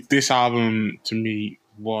 So this album to me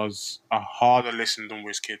was a harder listen than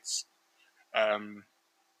Wizkid's.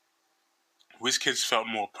 Wizkid's felt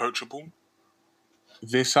more approachable.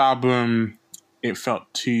 This album, it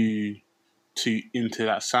felt too into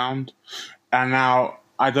that sound, and now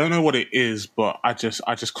I don't know what it is, but I just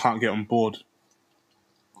can't get on board.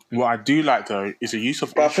 What I do like though is the use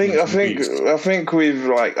of. But I think we've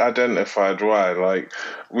like identified why. Like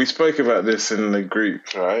we spoke about this in the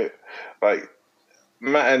group, right? Like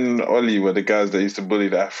Matt and Ollie were the guys that used to bully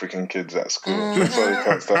the African kids at school. That's why they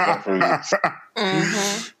can't stand up for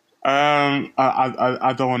it.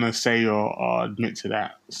 I don't want to say or admit to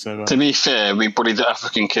that. So to be fair, we bullied the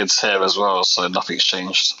African kids here as well, so nothing's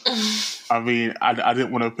changed. I mean, I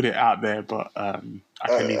didn't want to put it out there, but I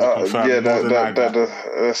can even confirm. Yeah,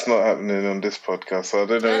 that's not happening on this podcast. So I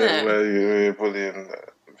don't know where you're bullying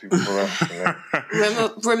people from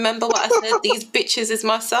Africa. Remember what I said? These bitches is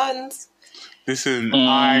my sons. Listen,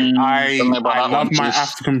 I love my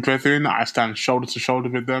African brethren. I stand shoulder to shoulder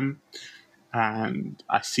with them, and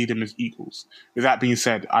I see them as equals. With that being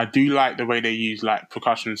said, I do like the way they use like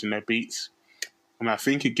percussions in their beats, and I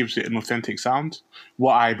think it gives it an authentic sound.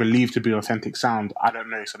 What I believe to be authentic sound, I don't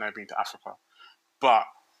know, so I've never been to Africa, but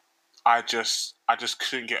I just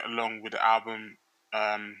couldn't get along with the album.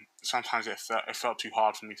 Sometimes it felt too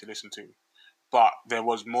hard for me to listen to, but there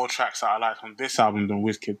was more tracks that I liked on this album than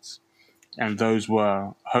Wizkid's, and those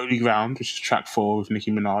were Holy Ground, which is track 4 with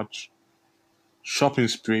Nicki Minaj, Shopping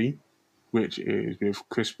Spree, which is with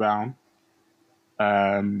Chris Brown,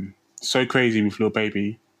 So Crazy with Lil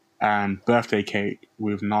Baby, and Birthday Cake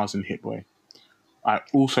with Nas and Hit Boy. I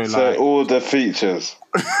also like all the features.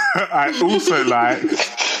 I also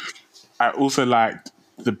liked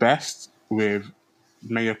The Best with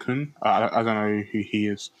Mayokun. I don't know who he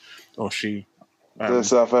is or she. The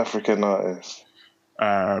South African artist.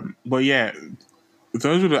 But yeah,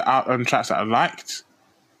 those were the tracks that I liked.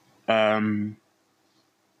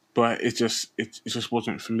 But it just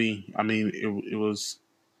wasn't for me. I mean, it was.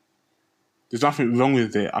 There's nothing wrong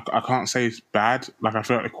with it. I can't say it's bad. Like I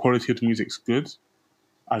feel like the quality of the music's good.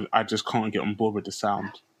 I just can't get on board with the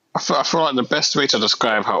sound. I feel like the best way to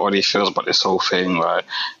describe how Ollie feels about this whole thing, right,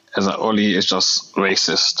 is that Ollie is just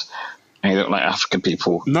racist and he don't like African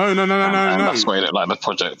people. No. That's why he don't like the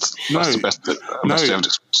project. That's the best way of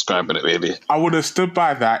describing it, really. I would have stood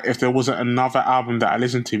by that if there wasn't another album that I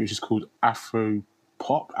listened to, which is called Afrobeats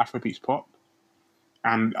Pop.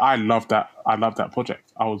 And I love that. I love that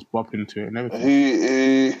project. I was bopping to it and everything.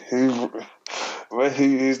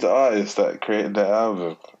 Who's the artist that created that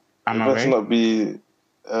album? It must not be...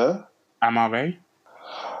 MRA?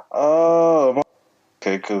 Oh,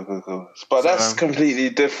 okay, cool. But that's completely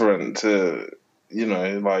different to,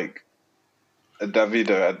 like a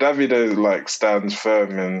Davido. Davido like stands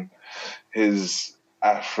firm in his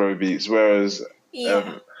Afrobeats, whereas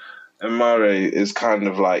Amare is kind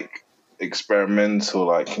of like experimental,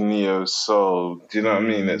 like neo soul. Do you know what I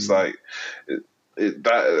mean? It's like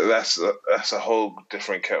that's a whole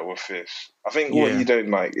different kettle of fish. I think what you don't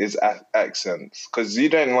like is accents, because you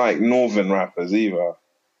don't like northern rappers either.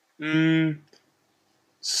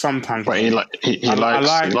 Sometimes, but he likes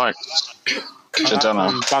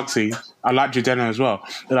Jadena. Bugsy. I like Jadena as well,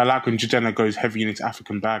 but I like when Jadena goes heavy in its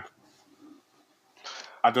African bag.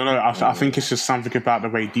 I don't know. I think it's just something about the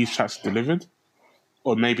way these tracks are delivered,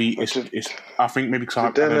 or maybe it's. I think maybe because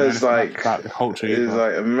I don't know anything about the culture. It's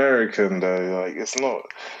like American though. Like it's not.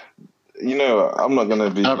 I'm not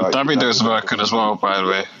gonna be. Davido's American as well, by the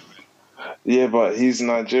way. Yeah, but he's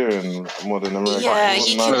Nigerian more than American. Yeah,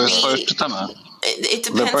 it depends.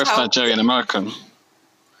 They're both Nigerian American.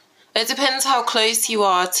 It depends how close you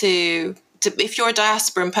are to. If you're a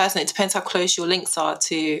diasporan person, it depends how close your links are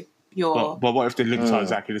to your. But what if the links are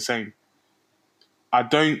exactly the same? I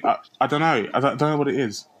don't know. I don't know what it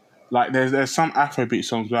is. Like there's some Afrobeat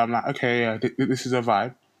songs where I'm like, okay, yeah, this is a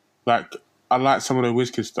vibe. Like I like some of the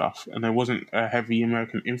WizKid stuff, and there wasn't a heavy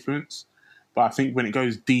American influence. But I think when it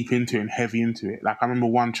goes deep into it and heavy into it, like I remember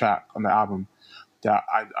one track on the album that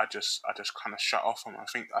I just kind of shut off on. I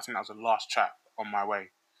think that was the last track on my way.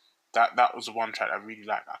 That was the one track I really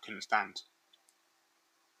liked. I couldn't stand.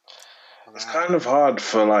 It's kind of hard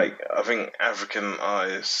for I think African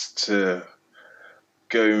artists to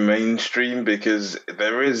go mainstream, because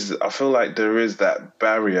I feel like there is that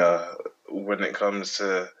barrier when it comes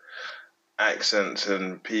to accents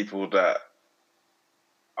and people that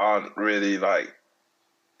aren't really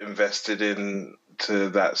invested into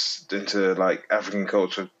African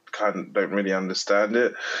culture, kind of don't really understand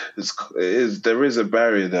it. There is a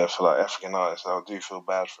barrier there for African artists. I do feel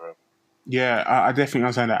bad for them. Yeah, I definitely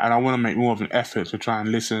understand that, and I want to make more of an effort to try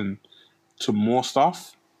and listen to more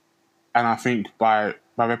stuff. And I think by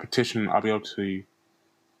repetition, I'll be able to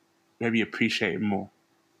maybe appreciate it more.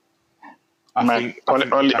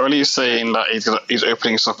 Ollie's saying that he's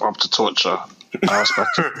opening himself up to torture. I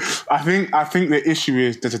respect it. I think the issue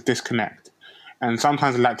is there's a disconnect, and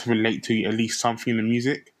sometimes I like to relate to at least something in the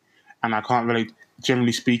music, and I can't relate.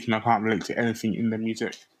 Generally speaking, I can't relate to anything in the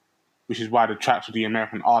music, which is why the tracks with the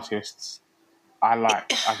American artists I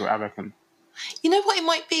reckon. You know what it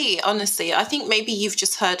might be, honestly? I think maybe you've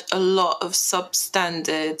just heard a lot of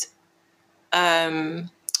substandard,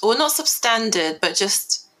 or not substandard, but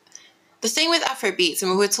just the thing with Afrobeats,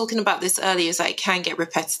 and we were talking about this earlier, is that it can get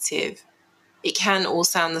repetitive. It can all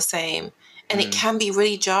sound the same, and it can be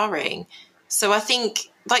really jarring. So I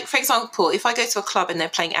think, for example, if I go to a club and they're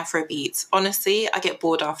playing Afrobeats, honestly, I get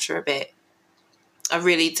bored after a bit. I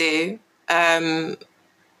really do. And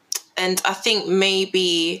I think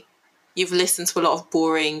maybe you've listened to a lot of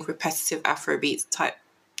boring, repetitive Afrobeats type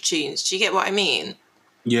tunes. Do you get what I mean?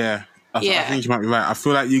 Yeah. I think you might be right. I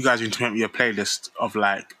feel like you guys need to make me a playlist of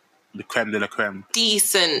the creme de la creme.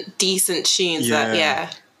 Decent tunes.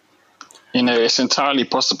 Yeah. It's entirely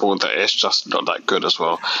possible that it's just not that good as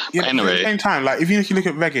well. Yeah, but anyway, at the same time, if you look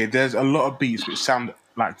at reggae, there's a lot of beats which sound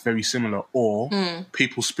very similar, or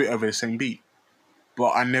people spit over the same beat.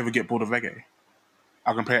 But I never get bored of reggae.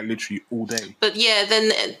 I can play it literally all day. But yeah,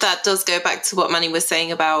 then that does go back to what Manny was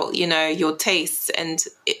saying about, your tastes, and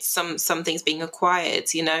it's some things being acquired,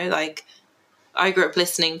 I grew up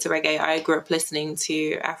listening to reggae. I grew up listening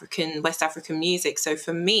to West African music. So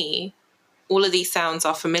for me, all of these sounds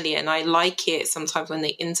are familiar, and I like it sometimes when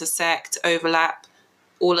they intersect, overlap,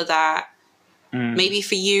 all of that. Maybe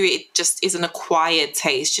for you, it just is an acquired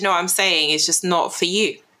taste. You know what I'm saying? It's just not for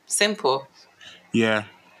you. Simple. Yeah.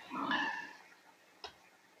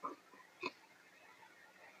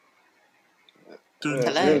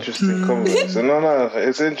 It's an interesting conversation. No,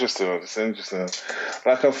 it's interesting.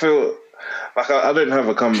 I feel I don't have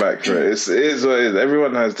a comeback for it. It is what it is.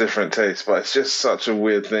 Everyone has different tastes, but it's just such a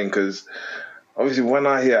weird thing, because obviously when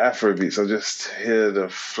I hear Afrobeats, I just hear the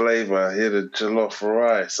flavor. I hear the jollof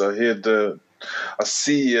rice. I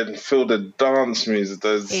see and feel the dance music,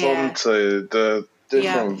 the zonto, the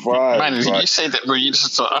different vibes. Man, you say that when you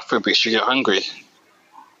listen to Afrobeats, you get hungry.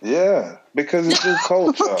 Yeah, because it's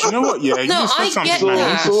all culture. You know what? Yeah, you just said something,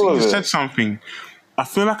 man. You just said something. I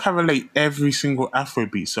feel like I relate every single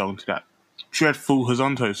Afrobeat song to that dreadful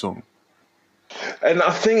Horizonto song. And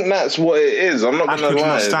I think that's what it is. I'm not going to lie.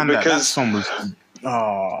 Understand because that song was...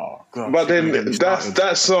 Oh, God. But then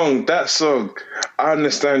that song, I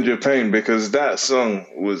understand your pain because that song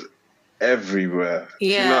was everywhere.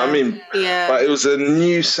 Yeah. You know what I mean? Yeah. But it was a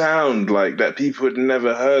new sound like that people had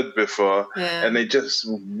never heard before, and they just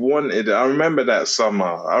wanted it. I remember that summer.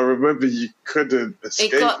 I remember you couldn't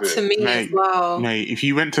escape it. It got to me as well. Mate, if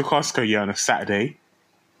you went to Costco on a Saturday,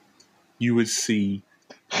 you would see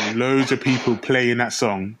loads of people playing that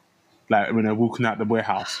song, like when they're walking out the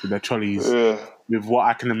warehouse with their trolleys, with what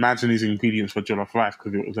I can imagine is ingredients for jollof rice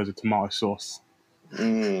because it was as a tomato sauce.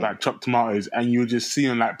 Like chopped tomatoes, and you would just see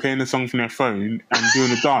them like playing the song from their phone and doing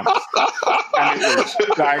the dance. And it was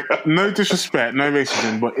like, no disrespect, no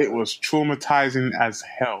racism, but it was traumatizing as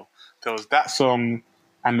hell. There was that song,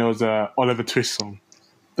 and there was a Oliver Twist song.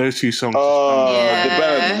 Those two songs. The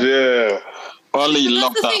band, yeah. Ollie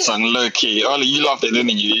loved that song, low key. Ollie, you loved it,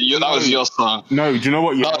 didn't you? That was your song. No, do you know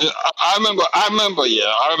what? Yeah, I remember.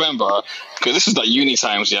 Because this is like uni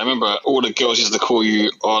times. Yeah, I remember all the girls used to call you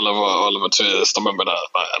Oliver Twist. I remember that.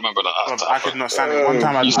 I could not stand it. One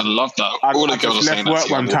time I used to love that. All the girls were saying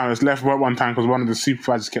that. I just left work one time because one of the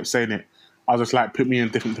supervisors kept saying it. I was just like, put me in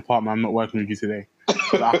a different department. I'm not working with you today.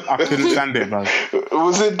 I couldn't stand it, bro.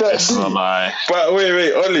 Was it that? It's a lie. But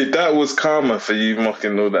wait, Ollie, that was karma for you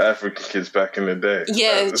mocking all the African kids back in the day.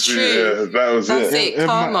 Yeah, true. Yeah, That's it.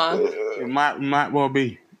 Karma. It might well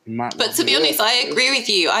be. But to be honest, I agree with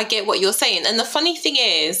you. I get what you're saying. And the funny thing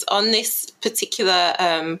is, on this particular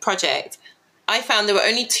project, I found there were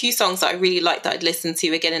only 2 songs that I really liked that I'd listen to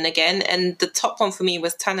again and again. And the top one for me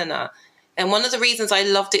was Tanana. And one of the reasons I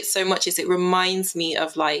loved it so much is it reminds me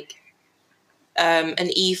of like an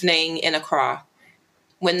evening in Accra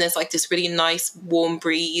when there's like this really nice warm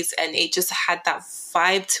breeze, and it just had that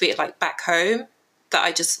vibe to it like back home that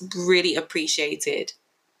I just really appreciated.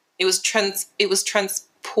 It was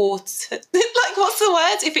transported. Like, what's the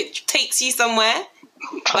word? If it takes you somewhere,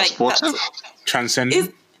 transportive,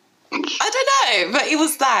 transcendent. I don't know, but it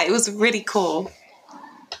was that. It was really cool.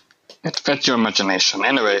 It fed your imagination.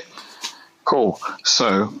 Anyway, cool.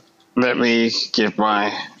 So let me give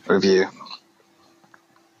my review.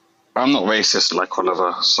 I'm not racist like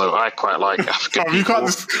Oliver, so I quite like African people. You can't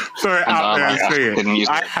just throw it out there and say it.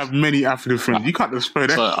 I have many African friends. You can't just throw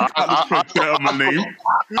that. On my name.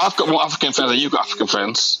 I've got more African friends than you've got African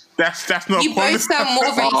friends. That's not. You both sound more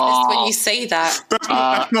racist when you say that. That's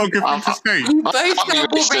not a good thing to say. You both sound more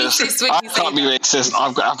racist when you say that. I can't be racist.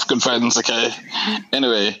 I've got African friends. Okay.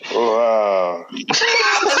 Anyway. Wow. Do you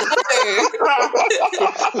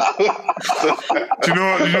know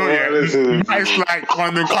what? Yeah, it's like one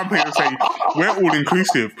of them companies that say we're all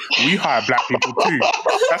inclusive. We hire black people too.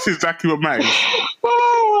 That's exactly what matters.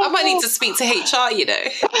 I might need to speak to HR. You know.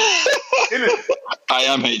 I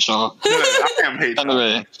am HR. I am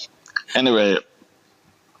HR. Anyway,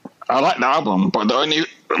 I like the album, but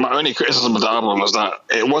my only criticism of the album was that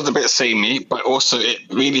it was a bit samey, but also it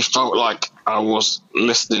really felt like I was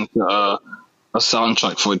listening to a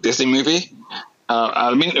soundtrack for a Disney movie.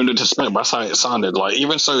 I mean, in disrespect, but that's how it sounded. Like,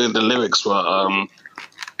 even so, the lyrics were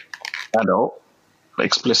adult,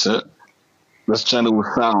 explicit. The general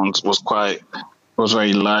sound was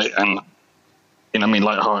very light and,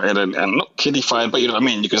 light-hearted and not kiddified, but you know what I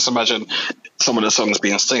mean? You can just imagine some of the songs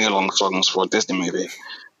being sing-along songs for a Disney movie.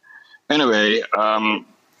 Anyway,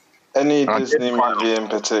 any Disney movie in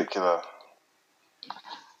particular?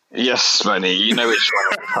 Yes, Benny, you know which one.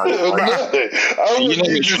 I want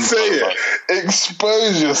you to say it.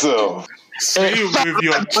 Expose yourself. Say it with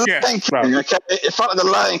your chest, bro. Okay? It felt like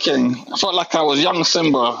The Lion King. I felt like I was young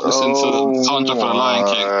Simba listening to the soundtrack for The Lion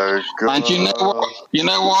King. God. And you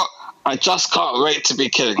know what? I just can't wait to be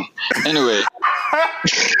king. Anyway.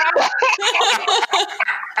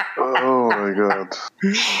 Oh my God.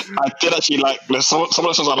 I did actually like some of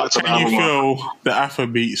the songs I liked on the album. Can you feel the Afro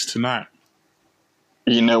beats tonight?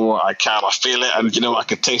 You know what? I can. I feel it, and you know what? I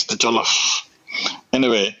can taste the jollof.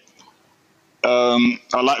 Anyway, I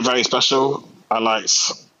like Very Special. I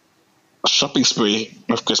liked Shopping Spree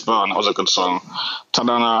with Chris Brown. That was a good song.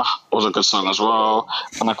 Tanana was a good song as well.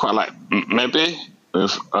 And I quite like Maybe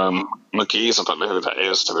with Mookies. I don't know who that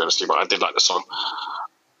is, to be honest with you, but I did like the song.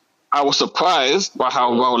 I was surprised by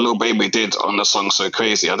how well Lil Baby did on the song So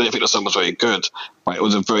Crazy. I didn't think the song was very good, but it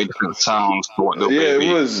was a very different sound for what Lil Baby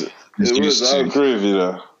it was. used I to. agree with you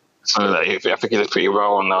though. So I think he did pretty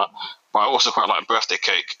well on that. But I also quite like Birthday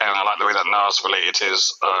Cake, and I like the way that Nas related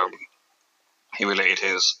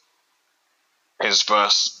his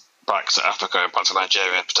verse back to Africa, back to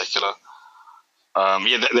Nigeria in particular.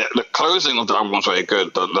 The closing of the album was very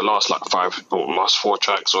good. The last last 4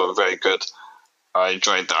 tracks were very good. I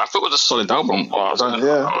enjoyed that. I thought it was a solid album. Whereas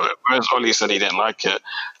Ollie said he didn't like it.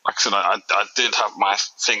 Like I said, I did have my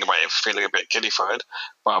thing about it feeling a bit kiddified,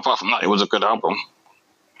 but apart from that, it was a good album.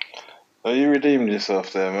 Oh, you redeemed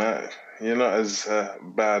yourself there, Matt. You're not as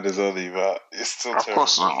bad as Ollie, but it's still terrible. Of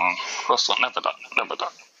course not, man. Of course not. Never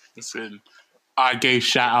done. Listen, I gave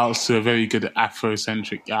shout outs to a very good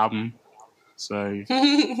Afrocentric album. So I'm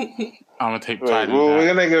gonna take pride in that.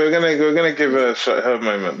 We're gonna give her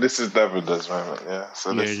moment. This is Davida's moment, yeah.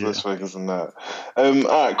 So let's focus on that. All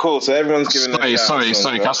right, cool. So everyone's giving. Sorry.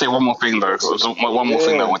 Can I say one more thing though? One more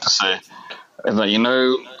thing that I want to say is that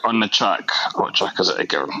on the track, what track is it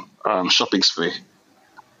again? Shopping Spree.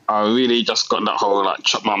 I really just got that whole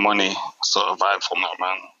chop my money sort of vibe from that,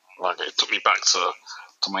 man. Like it took me back to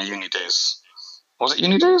my uni days. Was it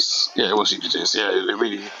uni days? Yeah, it was uni days. Yeah, it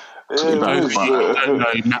really.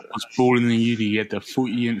 Matt was balling in uni. He had the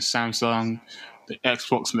 40-inch Samsung, the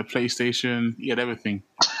Xbox, and the PlayStation. He had everything.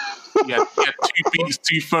 He had 2 beats,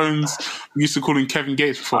 2 phones. We used to call him Kevin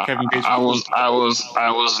Gates before Kevin Gates. I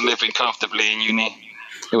was living comfortably in uni.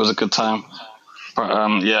 It was a good time, but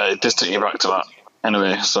it just took me back to that.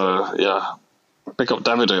 Anyway, so yeah, pick up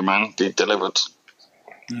Davido, man. He delivered.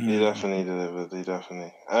 He definitely delivered.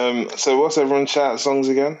 So what's everyone's shout songs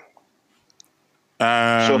again?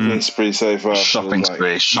 Shopping spree so far. Shopping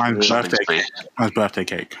spree. Mine's Birthday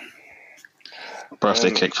Cake.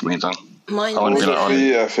 Birthday Cake for me, then. Mine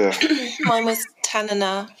was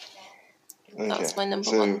Tanana. That's my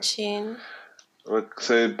number 1 tune.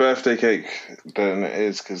 So Birthday Cake, then it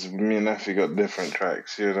is, because me and Nafi got different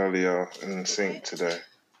tracks. You and Ollie are in sync today.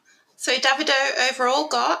 So Davido overall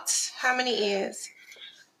got how many ears?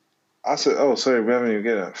 I said, sorry, we haven't even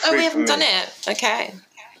get it. We haven't done it. Okay.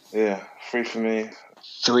 Yeah, 3 for me.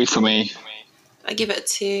 3 for me. I give it a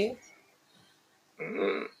 2.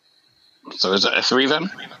 So is it a 3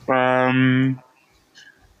 then?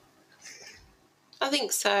 I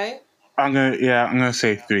think so. I'm gonna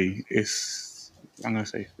say 3. I'm gonna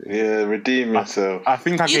say 3. Yeah, redeem yourself. I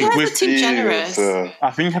think I you guys are too generous.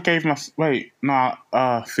 I think I gave 3. Yeah,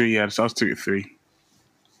 so I was 2 at 3.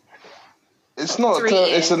 It's not.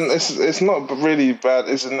 It's not really bad.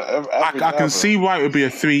 It's an. I can see why it would be a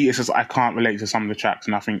 3. It's just I can't relate to some of the tracks,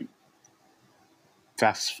 and I think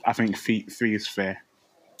 3 is fair.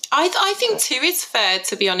 I think 2 is fair,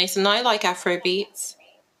 to be honest, and I like Afro beats,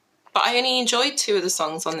 but I only enjoyed 2 of the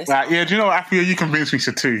songs on this. Yeah, do you know what? I feel you convinced me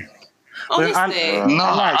to 2. Honestly, I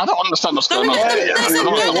don't understand what's going on. Don't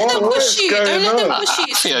let them push you. Don't let them push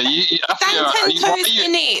you.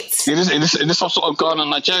 In it. Is this some sort of Ghana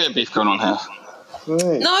and Nigeria beef going on here?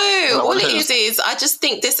 No, all it is I just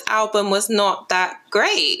think this album was not that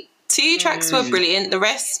great. 2 tracks were brilliant. The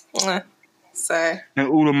rest, so. And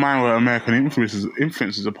all of mine were American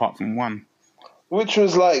influences apart from 1. Which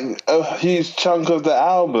was like a huge chunk of the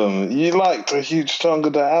album. You liked a huge chunk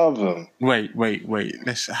of the album. Wait.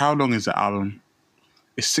 How long is the album?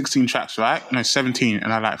 It's 16 tracks, right? No, 17,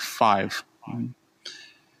 and I like 5.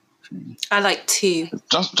 I like 2.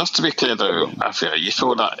 Just to be clear though, Afia, you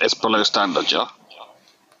feel that it's below standard, yeah?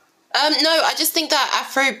 No, I just think that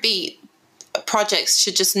Afrobeat projects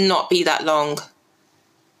should just not be that long.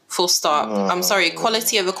 Full stop. I'm sorry,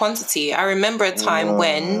 quality over quantity. I remember a time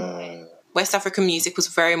when West African music was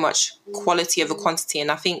very much quality over quantity, and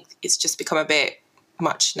I think it's just become a bit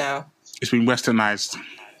much now. It's been westernized.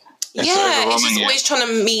 It's just always trying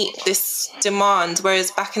to meet this demand,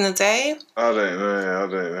 whereas back in the day... I don't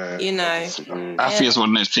know. You know. Afi is one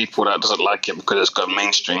of those people that doesn't like it because it's gone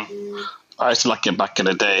mainstream. I used to like it back in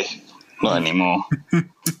the day, not anymore.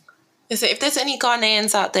 Listen, if there's any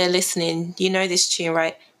Ghanaians out there listening, you know this tune,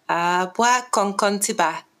 right? Bois con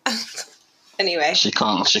contiba. Anyway. She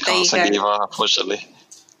can't sing either, unfortunately.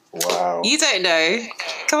 Wow. You don't know.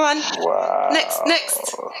 Come on. Wow. Next.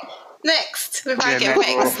 Before I get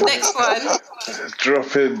vexed. Next one.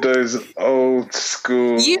 Drop in those old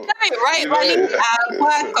school. You know it, right?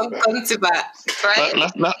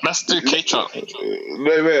 Let's do K-Trap.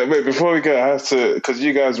 Wait. Before we go, I have to, because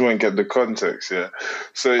you guys won't get the context, yeah?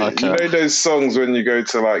 So, okay. You know those songs when you go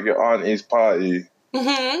to like your auntie's party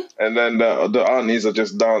Mm-hmm. And then the aunties are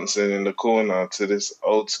just dancing in the corner to this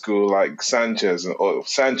old school like Sanchez, or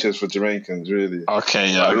Sanchez for Jamaicans, really.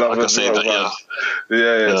 Okay, yeah, Like I can Lovers see Rock that. Yeah, vibes.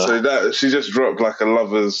 Yeah. yeah. So that she just dropped like a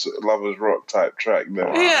lovers rock type track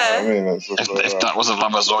there. Yeah. I mean, that's just If that was a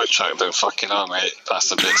Lovers Rock track, then fucking hell, mate, that's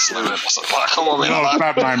a bit slow. Like, come on, You're a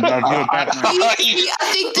bad man, bruv. You're a bad man. I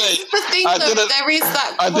think this is the thing, though. There is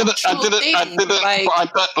that cultural thing.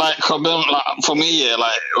 For me, yeah,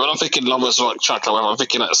 like when I'm thinking Lovers Rock track, like when I'm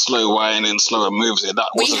thinking like slow whining, slower moves, yeah,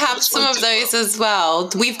 that we wasn't have some of those as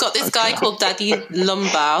well. We've got this guy called Daddy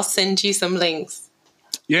Lumba. I'll send you some links.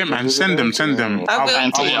 Yeah, man. Send them.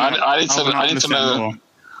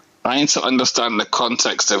 I need to understand the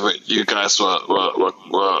context of it you guys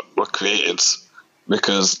were created,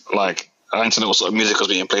 because like I need to know what sort of music was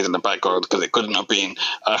being played in the background, because it couldn't have been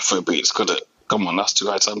Afro beats, could it? Come on, that's too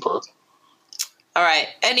high tempo. All right.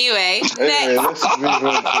 Anyway, next. Let's move on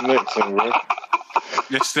to the next one, bro.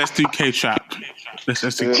 Let's do K-Trap. Let's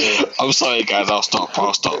do. Yeah. I'm sorry, guys. I'll stop.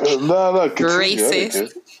 No, continue.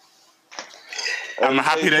 Racist. I'm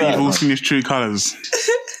happy that you've all seen his true colours.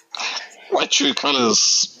 My true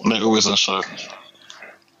colours, they're always on show. All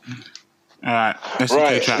right, let's do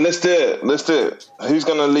Right, K-Trap. let's do it. Who's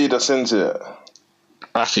gonna lead us into it?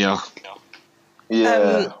 Afia.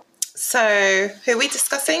 Yeah. So, who are we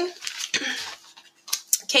discussing?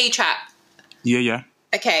 K-Trap. Yeah.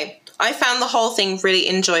 Okay. I found the whole thing really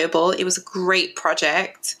enjoyable. It was a great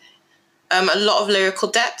project. A lot of lyrical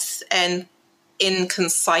depth and in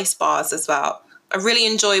concise bars as well. I really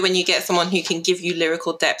enjoy when you get someone who can give you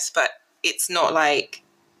lyrical depth, but it's not like,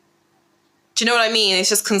 do you know what I mean? It's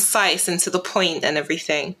just concise and to the point and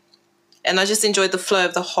everything. And I just enjoyed the flow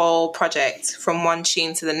of the whole project from one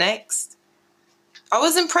tune to the next. I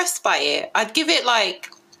was impressed by it. I'd give it like,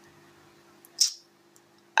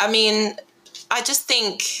 I just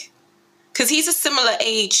think, because he's a similar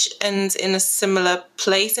age and in a similar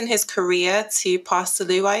place in his career to Pastor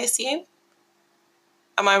Lou, I assume.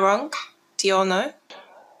 Am I wrong? Do you all know?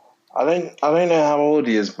 I don't know how old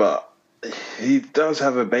he is, but he does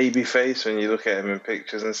have a baby face when you look at him in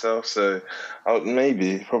pictures and stuff. So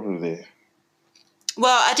probably.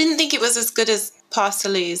 Well, I didn't think it was as good as Pastor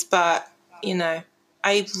Lou's, but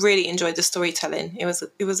I really enjoyed the storytelling. It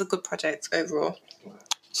was a good project overall.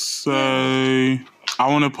 So I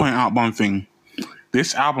want to point out one thing.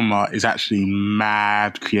 This album art is actually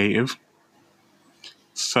mad creative.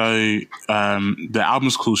 So the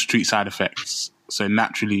album's called Street Side Effects. So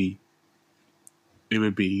naturally, it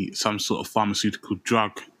would be some sort of pharmaceutical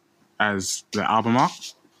drug as the album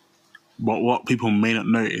art. But what people may not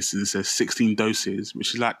notice is there's 16 doses,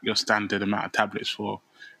 which is like your standard amount of tablets for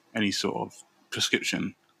any sort of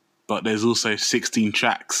prescription. But there's also 16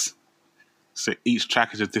 tracks. So each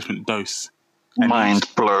track is a different dose. Mind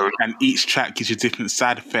blown. And each track gives you a different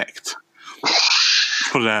side effect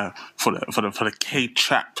for the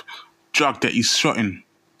K-Trap drug that he's shotting.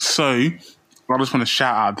 So I just want to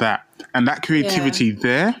shout out that. And that creativity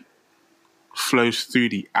there flows through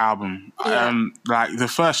the album. Yeah. Like the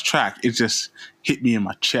first track, it just hit me in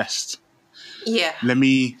my chest. Yeah. Let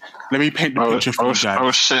me paint the picture for you guys.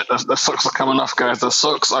 Oh shit, the socks are coming off, guys. The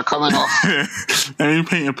socks are coming off. Let me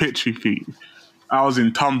paint a picture for you. I was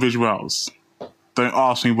in Tunbridge Wells. Don't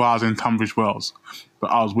ask me why I was in Tunbridge Wells,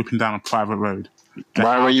 but I was whipping down a private road.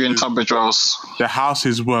 Why were you in Tunbridge Wells? The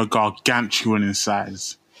houses were gargantuan in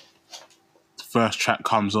size. The first track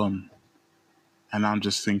comes on, and I'm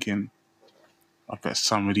just thinking, I bet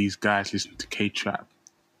some of these guys listen to K-Trap.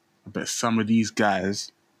 I bet some of these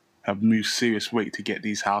guys have moved serious weight to get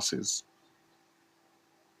these houses.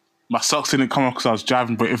 My socks didn't come off because I was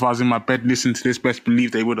driving, but if I was in my bed listening to this, best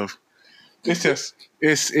believe they would have.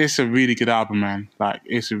 It's a really good album, man. Like,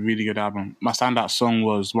 it's a really good album. My standout song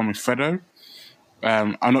was one with Fredo.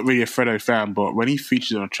 I'm not really a Fredo fan, but when he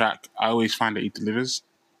features on a track, I always find that he delivers.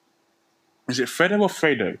 Is it Fredo or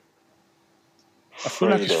Fredo? I feel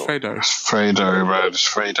like it's Fredo. It's Fredo, bro. It's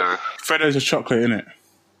Fredo. Fredo's a chocolate, innit?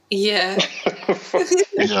 Yeah.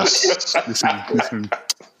 Yes.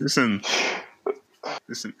 Listen.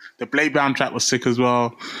 The Blade Bound track was sick as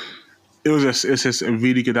well. It's just a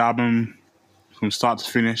really good album from start to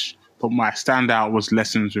finish. But my standout was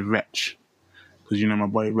Lessons with Wretch. Because my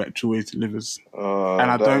boy Wretch always delivers.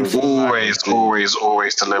 And I don't feel always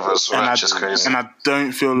delivers. Wretch is crazy. And I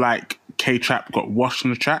don't feel like K-Trap got washed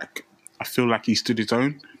on the track. I feel like he stood his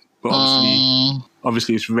own. But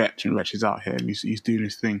obviously it's Wretch, and Wretch is out here and he's doing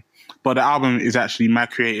his thing. But the album is actually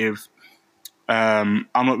mad creative. I'm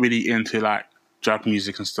not really into like drug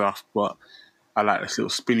music and stuff, but I like this little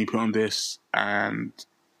spin he put on this, and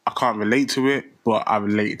I can't relate to it, but I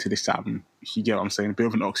relate to this album. If you get what I'm saying, a bit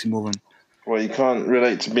of an oxymoron. Well, you can't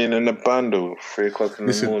relate to being in a bundle 3 o'clock in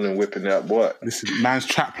the morning whipping it up work. Listen, man's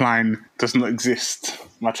trap line does not exist.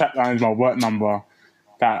 My trap line is my work number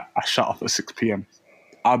that I shut off at 6 p.m.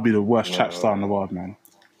 I'll be the worst trap star in the world, man.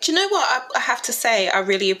 Do you know what I have to say I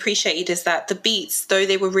really appreciated is that the beats, though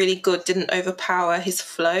they were really good, didn't overpower his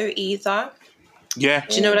flow either. Yeah.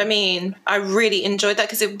 Do you know what I mean? I really enjoyed that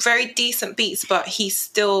because they're very decent beats, but his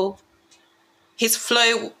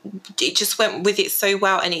flow, it just went with it so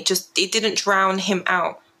well, and it didn't drown him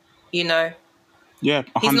out, you know? Yeah,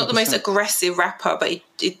 100%. He's not the most aggressive rapper, but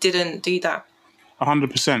it didn't do that.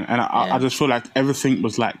 100%. And I just feel like everything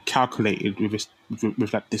was like calculated with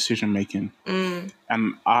that decision making. And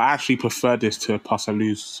I actually prefer this to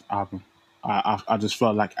Passalu's album. I just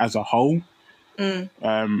felt like as a whole,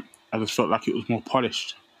 I just felt like it was more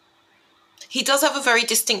polished. He does have a very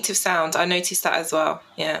distinctive sound. I noticed that as well.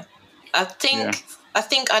 Yeah. I think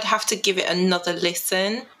I'd have to give it another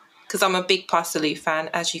listen because I'm a big Passalu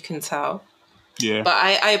fan, as you can tell. Yeah. But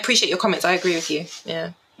I appreciate your comments. I agree with you.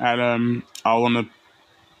 Yeah. And I want to...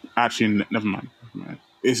 Actually, never mind.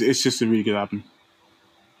 It's just a really good album.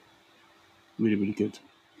 Really, really good.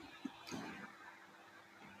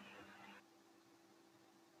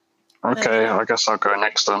 Okay, I guess I'll go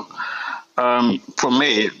next then. For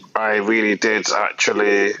me, I really did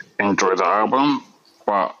actually enjoy the album,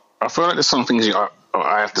 but I feel like there's some things I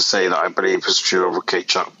have to say that I believe is true of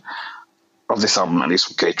K-Chop, of this album, at least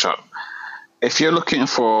with K-Chop. If you're looking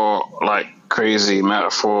for like crazy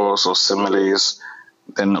metaphors or similes,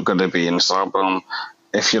 they're not going to be in this album.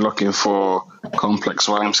 If you're looking for complex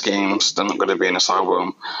rhyme schemes, they're not going to be in this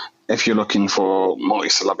album. If you're looking for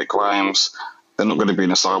multisyllabic rhymes, they're not going to be in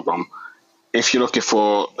this album. If you're looking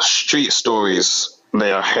for street stories,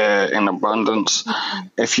 they are here in abundance.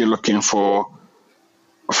 If you're looking for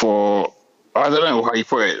I don't know how you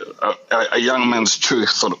put it, a young man's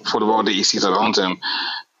truth for the world that he sees around him,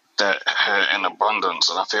 they're here in abundance.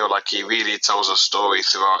 And I feel like he really tells a story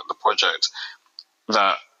throughout the project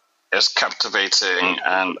that is captivating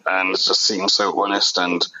and just seems so honest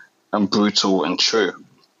and brutal and true.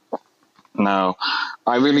 Now,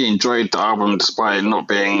 I really enjoyed the album despite it not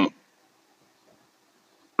being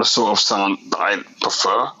the sort of sound that I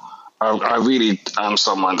prefer. I really am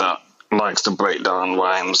someone that likes to break down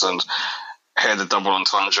rhymes and hear the double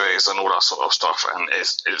entendres and all that sort of stuff, and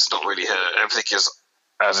it's not really here. Everything is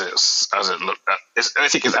everything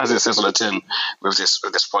is as it says on the tin with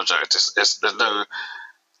this project.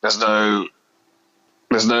 There's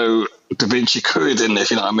no Da Vinci Code in there, if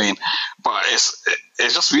you know what I mean. But it's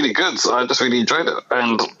just really good. So I just really enjoyed it.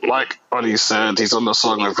 And like Ollie said, he's on the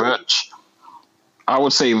song with Rich. I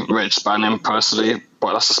would say Rich ban him personally,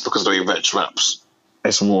 but that's just because the way Rich raps.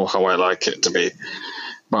 It's more how I like it to be.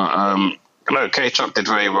 But K-Chop did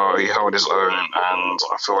very well. He held his own, and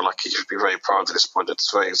I feel like he should be very proud of this project.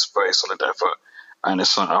 It's very solid effort, and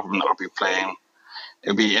it's an album that I'll be playing.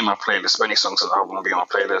 It'll be in my playlist. Many songs of the album will be on my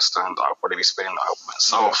playlist, and I'll probably be spinning the album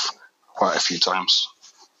itself quite a few times.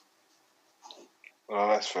 Oh,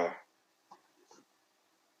 that's fair.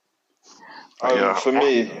 For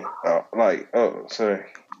me, sorry.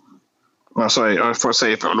 No, sorry. I thought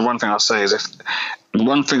say the one thing I'll say is the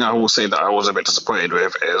one thing I will say that I was a bit disappointed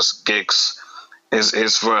with is Giggs.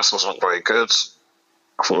 His verse was not very good.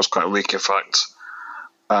 I thought it was quite weak, in fact.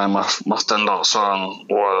 My standout song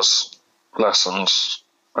was Lessons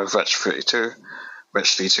by Vert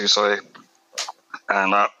 32, sorry.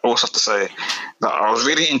 And I also have to say that I was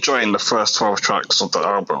really enjoying the first 12 tracks of the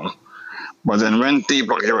album. But then when D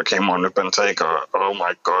Block Hero came on with Bentayga, oh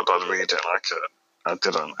my god, I really didn't like it. I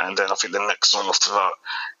didn't. And then I think the next song after that,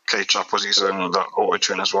 K-Chop was using the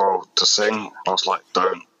auto-tune as well to sing. I was like,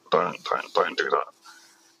 don't do that.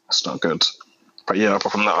 It's not good. But yeah,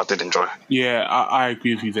 apart from that, I did enjoy. Yeah, I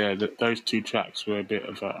agree with you there. That those two tracks were a bit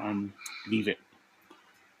of a leave it.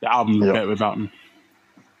 The album was better without them.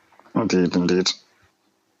 Indeed.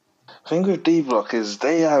 The thing with D Block is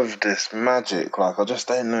they have this magic. Like, I just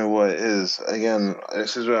don't know what it is. Again,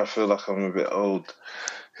 this is where I feel like I'm a bit old.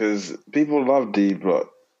 Because people love D Block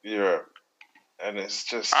Europe. And it's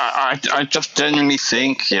just... I just genuinely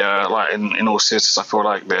think, like in all seriousness, I feel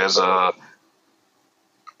like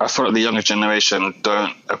I feel like the younger generation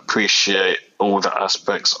don't appreciate all the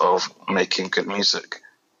aspects of making good music.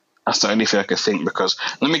 That's the only thing I could think, because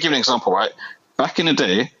let me give you an example, right? Back in the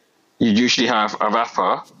day, you'd usually have a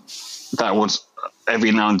rapper that would every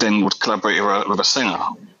now and then would collaborate with a singer,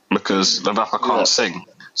 because the rapper can't sing.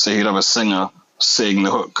 So you'd have a singer sing the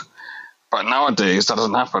hook. But nowadays, that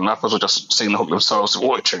doesn't happen. Rappers will just sing the hook themselves with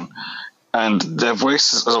auto-tune. And their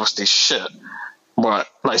voice is obviously shit. But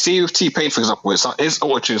like, see with T-Pain, for example, his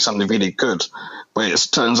auto-tune sounded really good, but it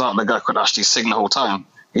turns out the guy could actually sing the whole time.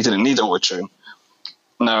 He didn't need auto-tune.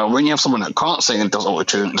 Now, when you have someone that can't sing and does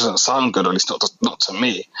auto-tune, it doesn't sound good, at least not to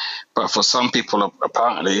me. But for some people,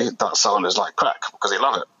 apparently, that sound is like crack because they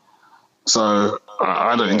love it. So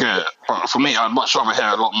I don't get it. But for me, I'd much rather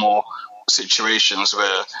hear a lot more situations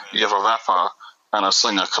where you have a rapper and a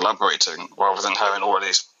singer collaborating rather than having all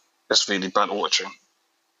this really bad auto-tune.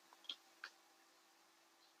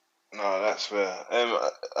 No, that's fair.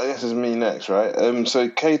 I guess it's me next, right? So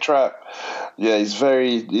K-Trap, yeah, he's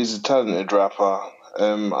a talented rapper.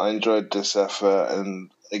 I enjoyed this effort,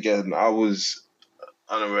 and again, I was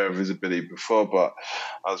unaware of his ability before, but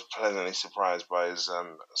I was pleasantly surprised by his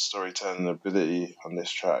storytelling ability on this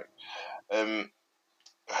track.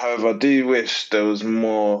 However, I do wish there was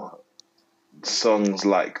more songs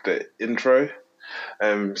like the intro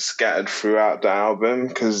scattered throughout the album,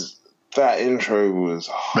 because that intro was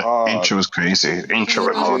hard. The intro was crazy. The intro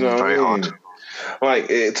went hard, very hard. Like,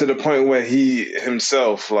 to the point where he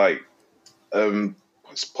himself, like,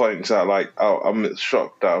 points out, like, oh, I'm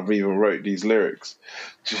shocked that I've even wrote these lyrics.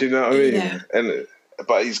 Do you know what I mean? Yeah.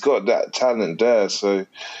 But he's got that talent there, so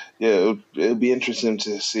yeah, it'll be interesting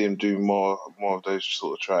to see him do more of those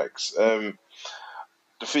sort of tracks. The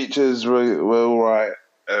features were all right.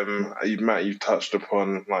 Matt, you touched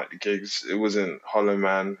upon like the gigs. It wasn't Hollow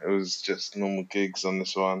Man. It was just normal gigs on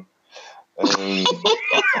this one. Why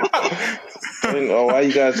are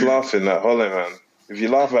you guys laughing at Hollow Man? If you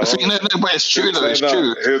laugh at no, but it's true though. It's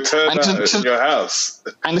true. He'll turn up in your house.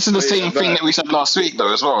 And this is the same thing that we said last week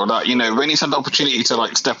though as well. That, you know, when he's had the opportunity to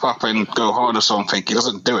like step up and go hard or something, he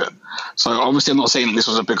doesn't do it. So obviously I'm not saying that this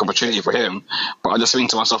was a big opportunity for him, but I just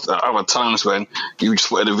think to myself that there were times when you just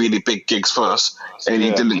wanted the really big gigs first and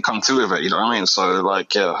he didn't come through with it, you know what I mean? So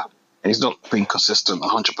like, yeah, he's not being consistent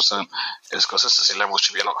 100%. His consistency level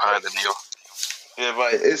should be a lot higher than yours. Yeah,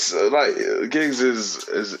 but it's like Giggs is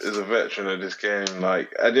a veteran of this game.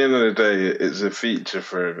 Like, at the end of the day, it's a feature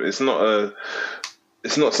for him. It's not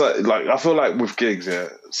like, I feel like with Giggs,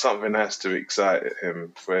 something has to excite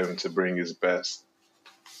him for him to bring his best.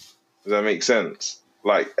 Does that make sense?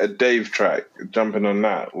 Like a Dave track, jumping on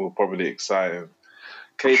that will probably excite him.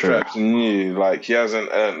 K-Trap's new, like he hasn't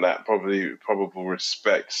earned that probable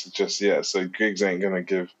respect just yet. So Giggs ain't gonna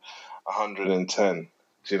give 110.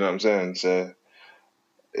 Do you know what I'm saying? So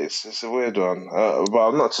it's a weird one. But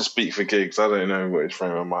I'm not to speak for Giggs. I don't know what his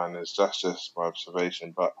frame of mind is. That's just my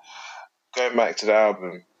observation. But going back to the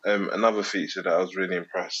album, another feature that I was really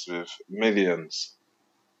impressed with, Millions.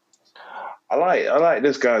 I like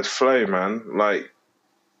this guy's flow, man. Like,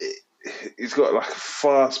 he's got like a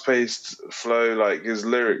fast-paced flow. Like, his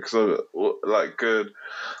lyrics are like good.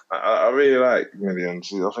 I really like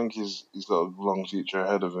Millions. I think he's got a long future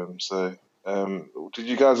ahead of him. So, did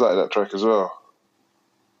you guys like that track as well?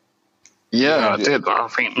 Yeah, I did. I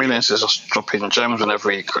think Millions is just dropping gems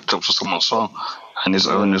whenever he drops someone's song, and his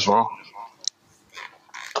own as well.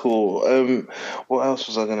 Cool. What else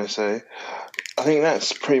was I going to say? I think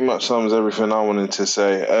that's pretty much sums everything I wanted to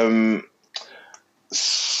say.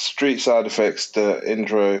 Street Side Effects, the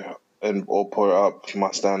intro or Pour It Up,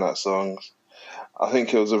 my standout songs. I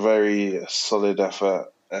think it was a very solid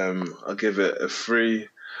effort. I'll give it a 3,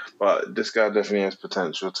 but this guy definitely has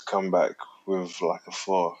potential to come back with like a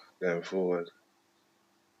 4 going forward.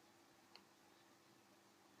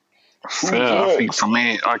 Yeah, I think for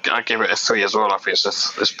me, I give it a 3 as well. I think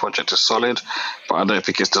this project is solid, but I don't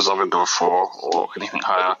think it's deserving of a 4 or anything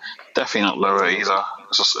higher. Definitely not lower either.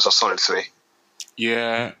 It's a solid 3.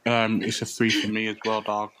 Yeah, it's a 3 for me as well,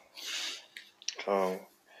 dog. Oh.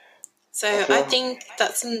 So I think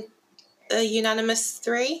that's a unanimous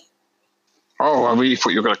 3. Oh, I really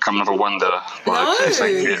thought you were going to come number 1 there. No. Okay,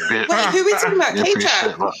 Wait, who are we talking about?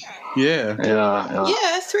 K-Trap? Yeah,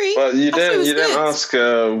 3. But you didn't ask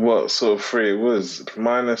what sort of 3 it was,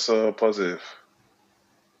 minus or positive?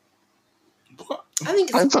 I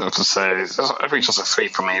think I don't know what to say. I think it's just a 3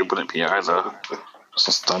 for me. It wouldn't be either. It's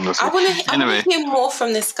just standard. I want to hear more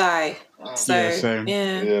from this guy. So, yeah, same.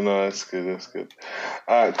 Yeah, no, that's good.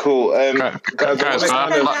 All right, cool. Guys,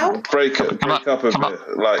 break up a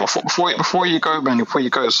bit. Like, before you go, man,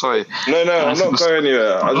 sorry. No, I'm not going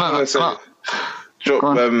anywhere. I was going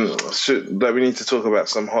to say, that we need to talk about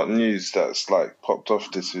some hot news that's like popped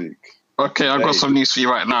off this week. Okay, I've got some news for you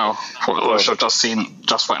right now, which I've just seen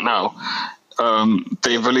just right now.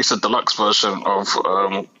 They've released a deluxe version of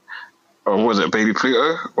what was it, Baby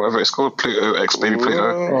Pluto? Whatever it's called, Pluto X Baby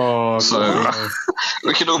Pluto. So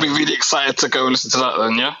we can all be really excited to go and listen to that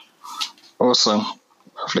then, yeah? Awesome.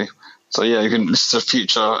 Lovely. So yeah, you can listen to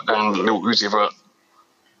Future and Lil Uzi Vert.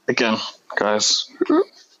 Again, guys.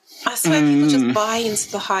 I swear people just buy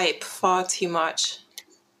into the hype far too much.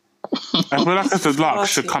 I feel like the deluxe Far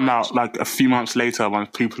should too come much. out like a few months later when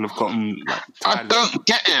people have gotten like I tired. don't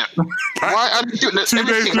get it. Why are you doing 2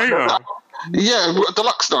 days later. Yeah,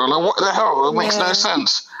 deluxe though. Like, what the hell? It makes no Yeah.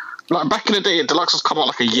 sense. Like back in the day, deluxe has come out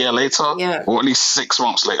like a year later, Yeah. or at least 6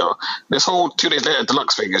 months later. This whole 2 days later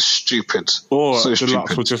deluxe thing is stupid. Or so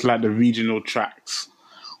deluxe stupid. was just like the regional tracks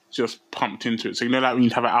just pumped into it. So you know, like when you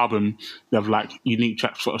have an album, you have like unique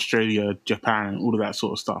tracks for Australia, Japan, all of that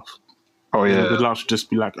sort of stuff. Oh And yeah. the deluxe would just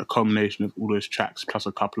be like a combination of all those tracks plus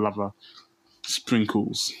a couple other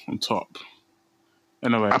sprinkles on top.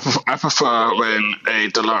 Anyway, I prefer when a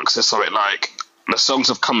deluxe is something like the songs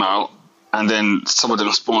have come out and then some of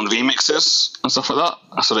them spawn remixes and stuff like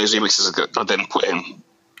that. So those remixes are then put in to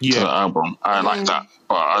the yeah, album. I like that.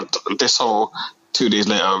 But this whole 2 days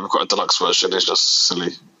later we've got a deluxe version is just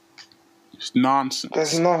silly. it's nonsense.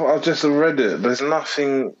 There's no. I just read it. There's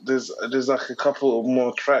nothing. There's like a couple of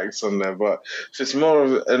more tracks on there, but if it's more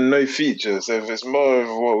of no features, if it's more of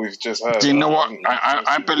what we've just heard. Do you know what?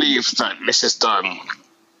 I believe that this is done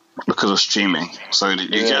because of streaming. So you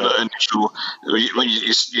get an initial when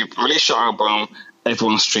you release your album,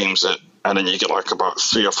 everyone streams it, and then you get like about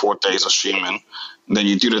 3 or 4 days of streaming. And then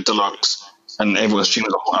you do the deluxe, and everyone streams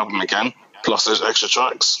the whole album again, plus those extra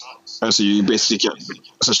tracks. And so you basically get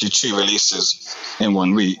essentially 2 releases in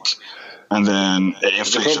 1 week, and then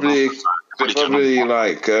They probably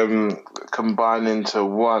like combine into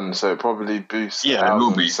one, so it probably boosts the it will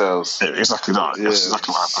album be sales. exactly that. Yeah, That's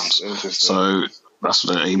exactly what happens. Interesting. So that's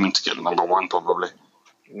what they're aiming to get number 1 probably.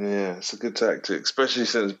 Yeah, it's a good tactic, especially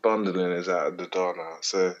since bundling is out of the door now.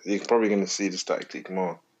 So you're probably going to see this tactic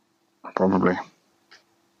more. Probably.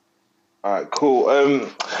 All right, cool.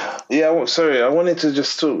 Sorry, I wanted to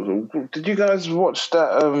just talk. Did you guys watch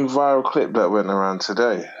that viral clip that went around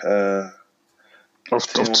today? Of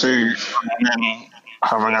 2 men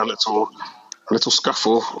having a little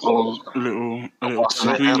scuffle or A little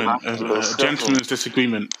disagreement, a gentleman's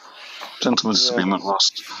disagreement. gentleman's disagreement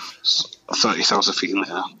lost 30,000 feet in the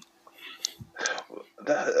air.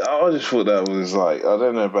 I just thought that was like, I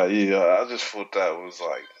don't know about you, I just thought that was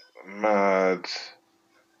like mad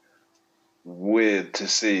weird to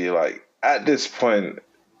see. Like at this point,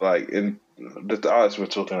 like in the artists we're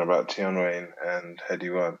talking about, Tion Wayne and Heady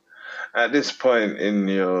One, at this point in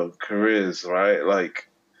your careers, right? Like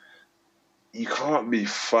you can't be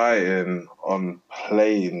fighting on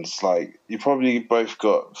planes. Like you probably both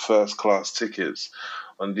got first class tickets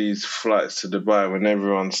on these flights to Dubai when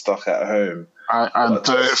everyone's stuck at home. I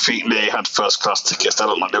don't think they had first class tickets. They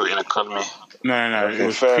look like they were in economy. No, Okay, it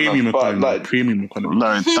was fair premium enough, but, economy. like- Premium economy.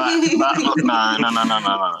 No,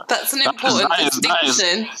 no. That's an important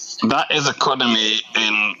distinction. That is economy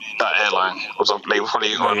in that airline. They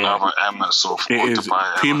probably got another Emirates or It is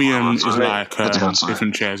Dubai. premium is like Sorry.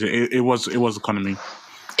 different chairs. It was economy.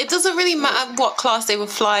 It doesn't really matter what class they were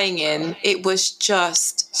flying in. It was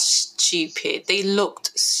just stupid. They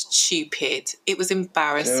looked stupid. It was You know what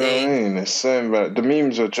I embarrassing. mean? It's so embarrassing. The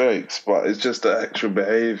memes are jokes, but it's just the actual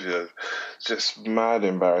behaviour. It's just mad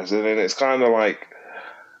embarrassing. And it's kind of like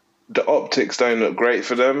the optics don't look great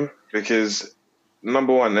for them because,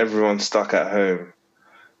 number one, everyone's stuck at home.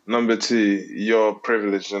 Number two, you're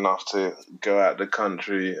privileged enough to go out the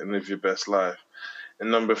country and live your best life. And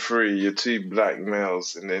number three, you're 2 black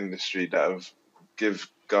males in the industry that have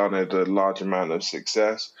garnered a large amount of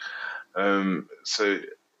success.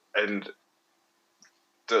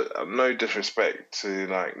 No disrespect to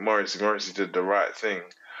like Morrissey. Morrissey did the right thing,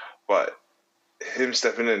 but him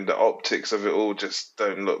stepping in, the optics of it all just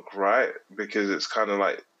don't look right because it's kind of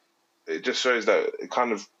like it just shows that it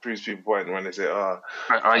kind of proves people's point when they say, Are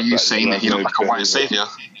you saying that he looked like a white saviour?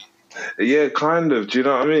 yeah, kind of. Do you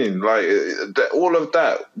know what I mean? Like all of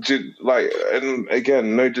that. And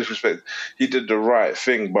again, no disrespect. He did the right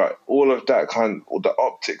thing, but all of that the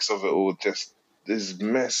optics of it all just is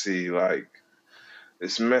messy. Like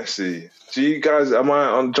it's messy. Do you guys? Am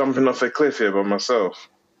I jumping off a cliff here by myself?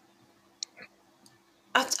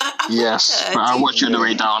 I Yes, wonder, but I watch you on the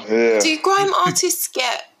way down. Yeah. do grime artists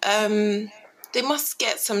get? They must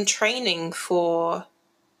get some training for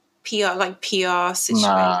PR situation.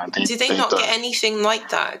 Nah, do they they not don't. get anything like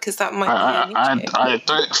that? Because that might be an issue. I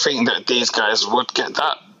don't think that these guys would get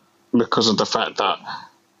that because of the fact that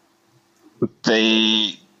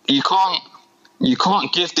you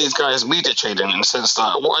can't give these guys media training in the sense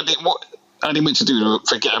that what are they meant to do?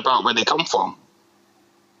 Forget about where they come from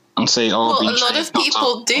and say, Well, being a lot trained of not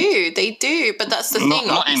people do. They do, but that's the Not- thing.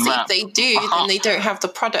 not in Obviously, rap. if they do, then they don't have the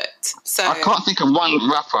product. So I can't think of one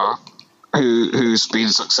rapper who's been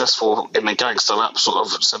successful in a gangster rap sort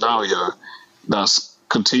of scenario that's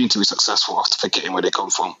continued to be successful after forgetting where they come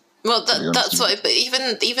from. Well, that's what. But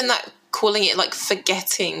even that, calling it like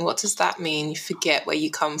forgetting, what does that mean? You forget where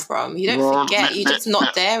you come from. You don't forget. You're just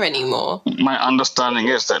not there anymore. My understanding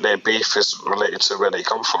is that their beef is related to where they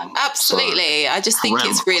come from. Absolutely. So, I just think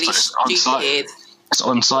it's really stupid. It's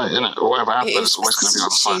on site, isn't it? Whatever happens, it's always going to be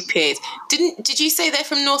on site. Stupid. Did you say they're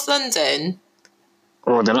from North London?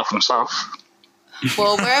 Oh, they're not from South.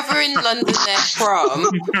 Well, wherever in London they're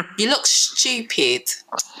from, you look stupid.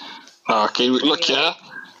 Okay, look here.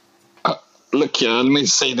 Let me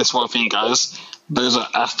say this one thing, guys. Those are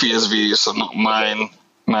Afia's views, so not mine.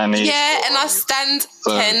 Yeah, and I stand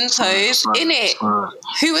 10 toes in it.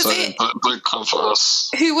 Who was it? Don't come for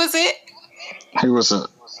us. Who was it? Who was it?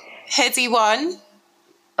 Heady one.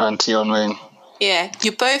 And Tion Wayne. Yeah,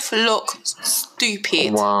 you both look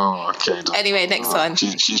stupid. Wow, okay. Anyway, next one.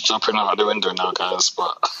 She's jumping out the window now, guys,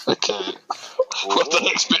 but okay. What's the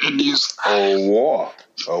next bit of news? Oh,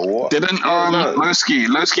 what? Didn't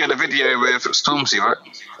Lowski had a video with Stormzy, right?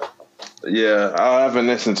 Yeah, I haven't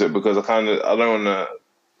listened to it because I don't want to.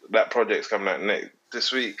 That project's coming out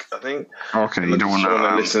this week, I think. Okay, you don't want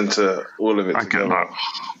to listen to all of it. I get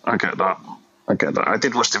that. I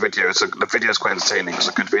did watch the video. The video's quite entertaining. It's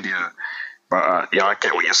a good video. But yeah, I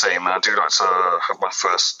get what you're saying, man. I do like to have my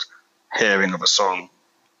first hearing of a song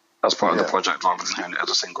as part of the project rather than hearing it as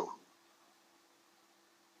a single.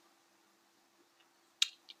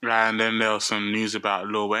 And then there was some news about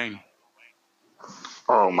Lil Wayne.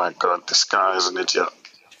 Oh my God, this guy is an idiot.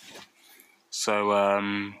 So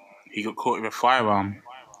he got caught with a firearm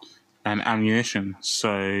and ammunition.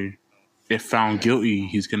 So if found guilty,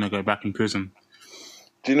 he's going to go back in prison.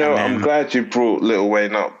 Do you know, I'm glad you brought Lil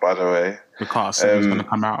Wayne up, by the way. The car said he's going to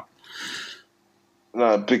come out.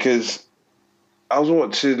 No, because I was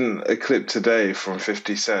watching a clip today from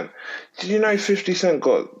 50 Cent. Did you know 50 Cent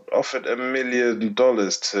got offered $1 million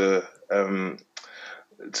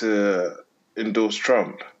to endorse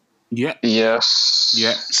Trump? Yeah. Yes.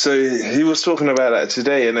 Yeah. So he was talking about that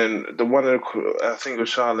today, and then I think it was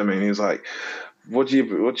Charlemagne. He was like, "What do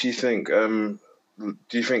you think? Do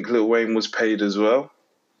you think Lil Wayne was paid as well?"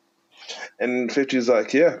 And 50 was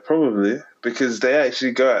like, "Yeah, probably," because they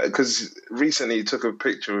actually go out, because recently he took a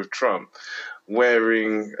picture of Trump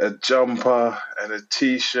wearing a jumper and a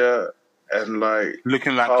t-shirt and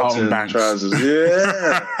looking like Carlton Banks trousers.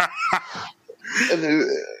 Yeah.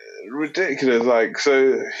 Ridiculous.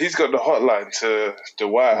 So he's got the hotline to the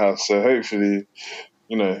White House, so hopefully,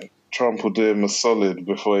 Trump will do him a solid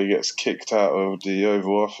before he gets kicked out of the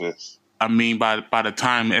Oval Office. I mean, by the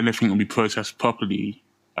time anything will be processed properly,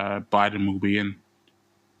 Biden will be in.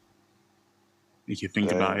 If you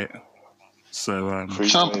think about it. So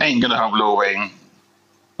Trump ain't gonna help Lil Wayne.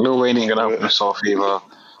 Lil Wayne ain't gonna help himself either.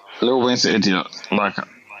 Lil Wayne's an idiot. Like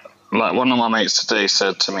one of my mates today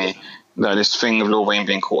said to me that this thing of Lil Wayne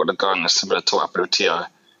being caught with a gun is similar to what happened with T.I.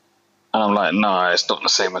 And I'm like, no, it's not the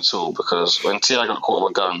same at all, because when T.I. got caught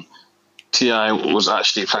with a gun, T.I. was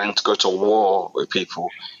actually planning to go to war with people.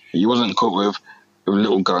 He wasn't caught with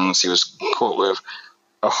little guns. He was caught with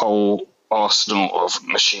a whole arsenal of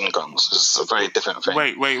machine guns. It's a very different thing.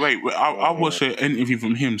 Wait. I watched an interview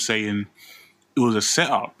from him saying it was a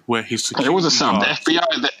setup where his security It was a setup.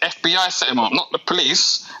 The FBI set him up, not the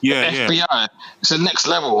police. Yeah, the FBI. It's the next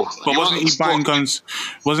level. But wasn't he buying guns?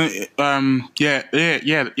 Wasn't it?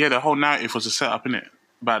 Yeah. The whole narrative was a setup, innit?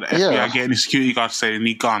 About the FBI getting the security guard to say they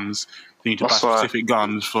need guns. They need to buy specific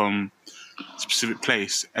guns from a specific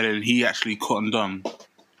place, and then he actually cottoned on,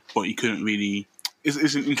 but he couldn't really. It's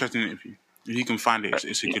an interesting interview. If you can find it,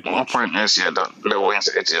 it's a good one. My point is, that Lil Wayne's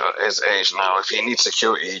an idiot at his age now. If he needs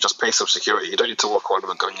security, you just pay some security. You don't need to walk around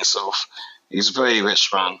with a gun yourself. He's a very rich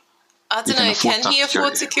man. I don't know. Can he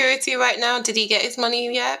afford security right now? Did he get his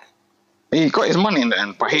money yet? He got his money in the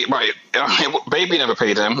end, but Baby never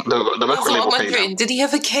paid him. The record label paid him. Did he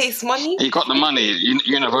ever get his money? He got the money.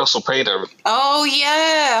 Universal paid him. Oh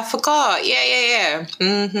yeah, I forgot. Yeah.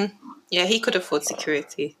 Mm-hmm. Yeah, he could afford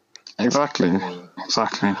security. Exactly.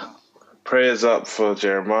 Prayers up for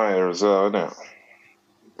Jeremiah as well, isn't it?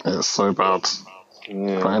 It's so bad.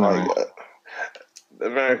 Yeah, anyway.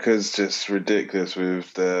 America's just ridiculous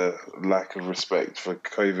with the lack of respect for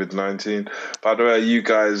COVID-19. By the way, you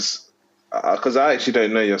guys, because I actually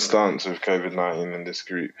don't know your stance with COVID-19 in this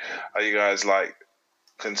group, are you guys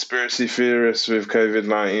conspiracy theorists with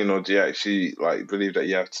COVID-19, or do you actually believe that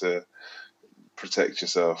you have to protect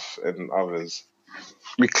yourself and others?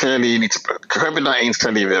 We clearly need to. COVID-19 is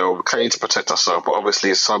clearly real. We clearly need to protect ourselves, but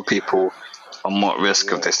obviously some people are more at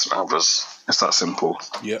risk of this than others. It's that simple.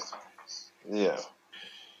 Yep. Yeah.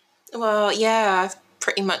 Well, yeah, I've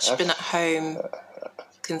pretty much been at home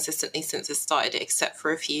consistently since I started it, except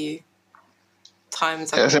for a few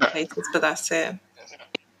times I've been places, but that's it.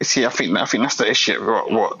 See, I think that's the issue.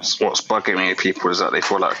 What's bugging me with people is that they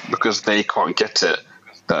feel like because they can't get it,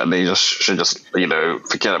 that they should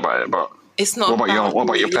forget about it. But it's not. What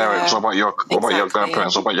about your parents? Yeah, What about your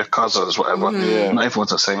grandparents? What about your cousins? Whatever. Yeah. Not everyone's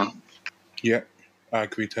the same. Yeah, I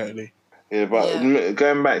agree totally. Yeah, but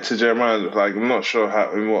going back to Jeremiah, like I'm not sure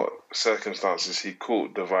in what circumstances he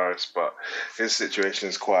caught the virus, but his situation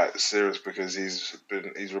is quite serious because he's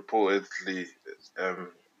reportedly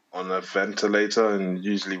on a ventilator, and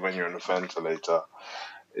usually when you're on a ventilator,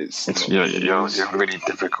 it's you're really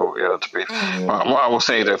difficult, to be. But what I will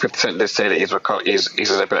say though, 50% did say that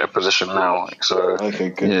he's in a better position now. So okay,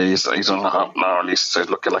 good. Yeah, he's on the up now. At least so it's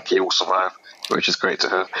looking like he will survive, which is great to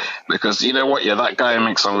hear. Because you know what, that guy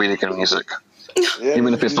makes some really good music. Yeah,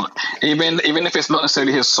 even if it's not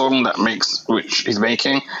necessarily his song which he's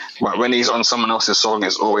making, but when he's on someone else's song,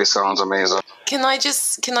 it always sounds amazing. Can I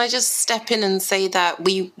just step in and say that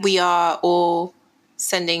we are all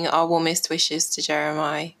sending our warmest wishes to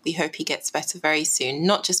Jeremiah. We hope he gets better very soon,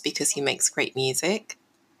 not just because he makes great music,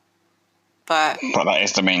 but that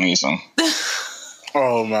is the main reason.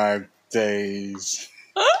 Oh my days.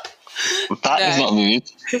 That is not rude.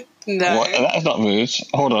 No. What? That is not rude.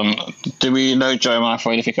 Hold on. Do we know Jeremiah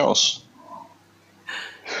for anything else?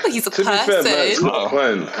 Well, he's a to person. Be fair, Matt's got a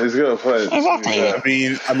point. He's got a point.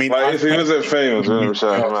 Exactly. I mean, like, if he wasn't famous, we would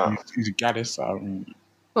shout him out. He's a gaddis.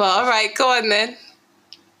 Well, all right, go on then.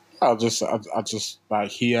 I just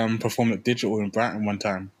like he performed at Digital in Brighton one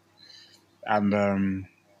time, and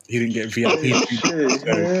he didn't get VIP.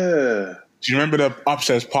 Yeah. Do you remember the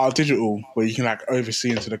upstairs part of Digital where you can like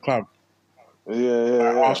oversee into the club?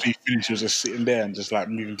 Yeah. After he finished, he was just sitting there and just like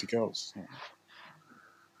moving to girls.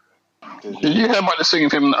 Did you hear about this thing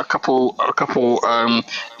with him a couple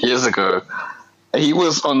years ago? He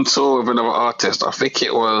was on tour with another artist. I think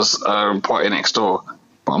it was Party Next Door,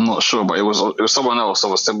 but I'm not sure. But it was someone else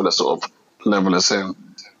of a similar sort of level as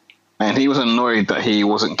him, and he was annoyed that he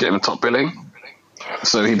wasn't getting top billing.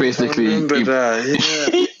 So he basically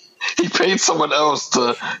he paid someone else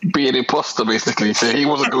to be an imposter, basically. So he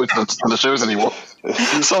wasn't going to the shows anymore.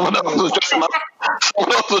 Someone else was dressing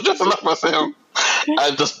up as him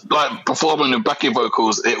and just like performing with backing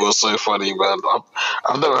vocals. It was so funny, man.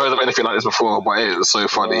 I've never heard of anything like this before, but it was so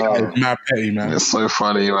funny. It's mad petty, man. It's so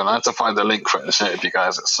funny, man. I had to find the link for it and share it with you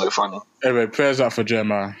guys. It's so funny. Anyway, prayers up for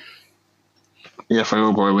Jeremiah. Yeah, for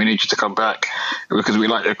real, boy. We need you to come back because we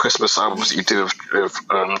like your Christmas albums that you do with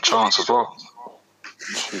Chainz as well.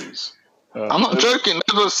 Jeez. I'm not joking.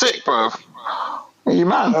 Those were sick, bro. Are you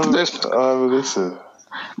mad? Listen.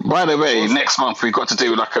 By the way, next month we've got to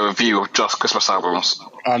do like a review of just Christmas albums.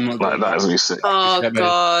 That is really sick. Oh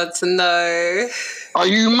God, no. Are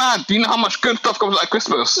you mad? Do you know how much good stuff comes out of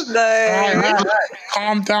Christmas? No.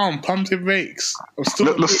 Calm down, pump your brakes.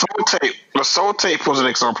 The Soul Tape was an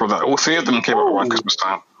example of that. All three of them came out around Christmas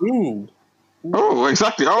time. Ooh. Oh,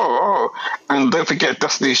 exactly. Oh. And don't forget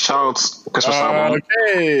Destiny's Child's Christmas album.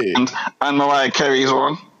 Okay. And Mariah Carey's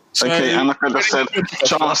one. Okay, and like I just said,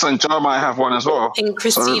 Chainz and Jeremiah have one as well. And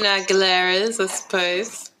Christina Aguilera's, I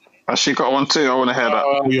suppose. Has she got one too? I want to hear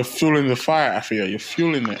that. You're fueling the fire, Afia. You're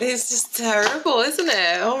fueling it. It's just terrible, isn't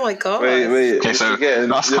it? Oh my God. Wait. Okay, so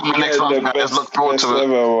that's coming next month, guys. Look forward to it.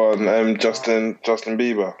 Ever one, Justin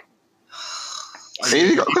Bieber.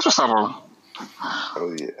 He got a Christmas album.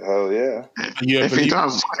 Hell yeah. If he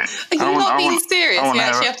does. Are you not being serious? You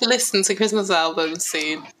actually have to listen to Christmas albums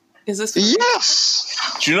soon. Is this?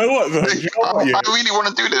 Yes. Do you know what? Though? I really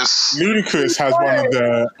want to do this. Ludacris has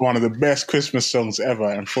one of the best Christmas songs ever,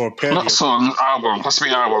 and for a period. Not song, album. Must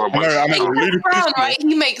be album. I know. Ludacris Brown, right?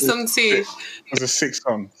 He makes them too. It was a sick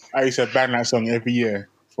song. I used to bang that song every year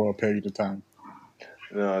for a period of time.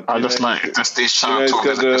 No, I just like these child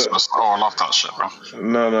talking at Christmas. Oh, I love that shit, bro.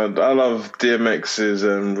 No, I love DMX's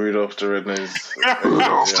Rudolph the Red-Nosed.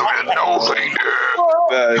 Rudolph the Red-Nosed reindeer.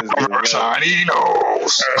 Shiny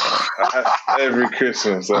nose. Every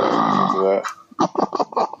Christmas I listen to that.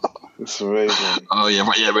 It's amazing. Oh yeah,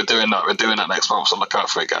 but yeah, we're doing that. We're doing that next month. So look out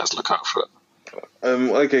for it, guys. Look out for it.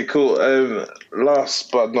 Okay, cool.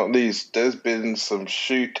 Last but not least, there's been some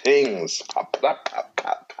shootings. Pop, pop, pop,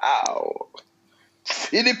 pop, pow.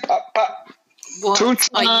 Fitty pop pop. What are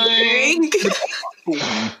you doing?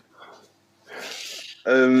 I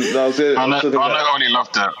know Ollie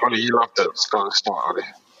loved it. Ollie, you loved it. Let's go. Let's start, Ollie.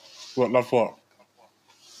 What? Love what?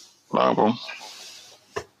 The album.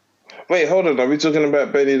 Wait, hold on. Are we talking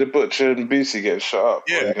about Benny the Butcher and Boosie getting shot up?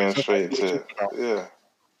 Yeah. Going straight to it. Yeah.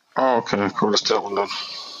 Oh, okay. Cool. Let's do that one then.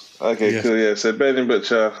 Okay, Yes. cool. Yeah, so Benny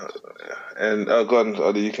Butcher and go on.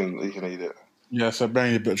 Ollie, you can eat it. Yeah, so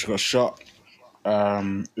Benny the Butcher got shot.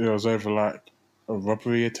 It was over like a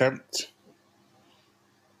robbery attempt,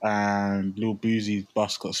 and Lil Boozy's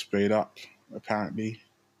bus got sprayed up, apparently.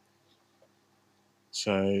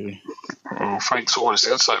 So Oh, thanks for all this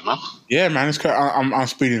insight, man. yeah, man, it's quite, I'm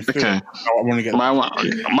speeding through. Okay. I want to get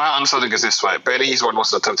My understanding is this way. Benny's one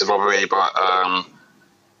was an attempted robbery, but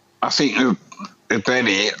I think with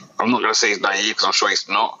Benny, I'm not going to say he's naive because I'm sure he's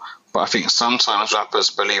not, but I think sometimes rappers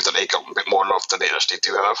believe that they got a bit more love than they actually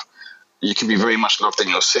do have. You can be very much loved in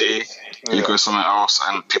your city, you go somewhere else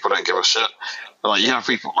and people don't give a shit. Like you have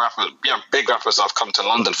big rappers that have come to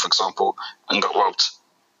London, for example, and got robbed.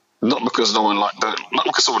 Not because not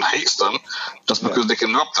because someone hates them, just because they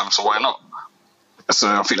can rob them, so why not? So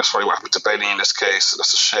I think that's probably what happened to Benny in this case.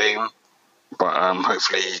 That's a shame, but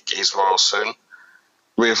hopefully he's well soon.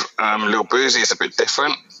 With Lil Boozy, it's a bit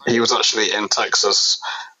different. He was actually in Texas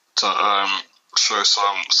to show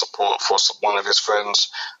some support for one of his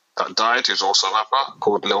friends that died, who's also a rapper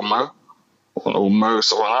called Lil Mo, or Mo,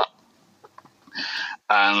 something like that.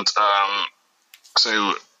 And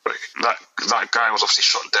so that guy was obviously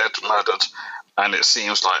shot dead, murdered, and it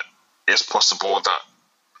seems like it's possible that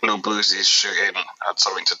Lil Boozy's shooting had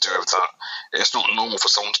something to do with that. It's not normal for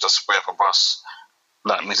someone to just spray up a bus.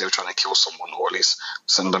 That means they were trying to kill someone or at least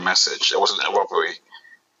send a message. It wasn't a robbery.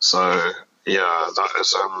 So yeah,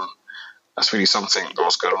 that's really something that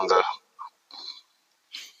was going on there.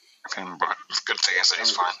 But the good thing is that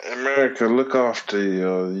he's fine. America, look after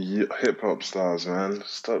your hip hop stars, man.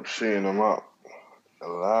 Stop shooting them up.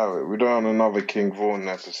 Allow it. We don't want another King Vaughn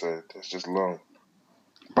episode. It's just long.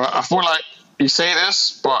 But I feel like you say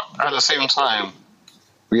this, but at the same time,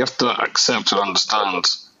 we have to accept and understand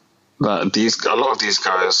that a lot of these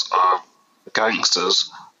guys are gangsters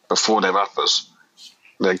before they're rappers.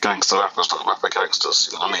 They're gangster rappers, not rapper gangsters.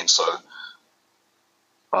 You know what I mean? So,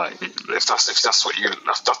 like, if that's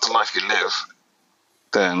the life you live,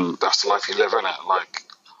 then that's the life you live, innit? Like,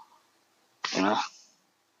 you know.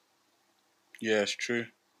 Yeah, it's true.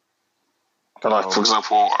 Like, for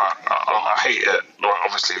example, I hate it. Like,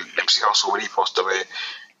 obviously, Nipsey Hussle, when he passed away,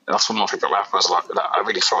 that's one of my favourite rappers. Like, I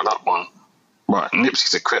really felt that one. But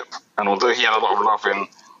Nipsey's a Crip, and although he had a lot of love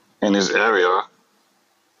in his area,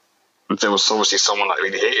 there was obviously someone that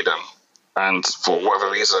really hated him. And for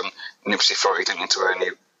whatever reason, Nipsey felt he didn't need to wear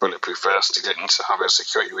any bulletproof vest. He didn't need to have a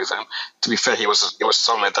security with him. To be fair, it was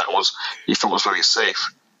somewhere that he felt was very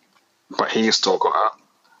safe. But he still got out.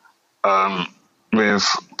 With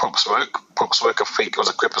Pop Smoke, I think was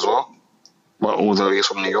a Crip as well. But although he's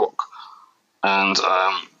from New York, and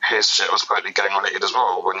his shit was apparently gang related as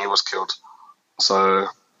well when he was killed. So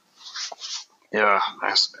yeah,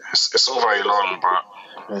 it's all very long, but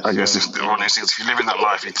I guess if you live in that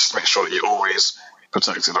life, you just make sure that you're always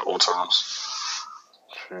protected at all times.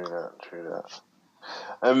 True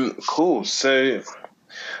that. Cool. So,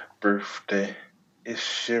 birthday.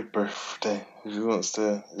 It's your birthday. Who wants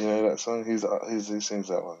to, that song? Who sings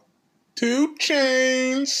that one? 2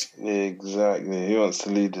 Chainz. Yeah, exactly. Who wants to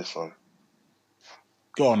lead this one?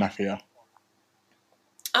 Go on, Afia.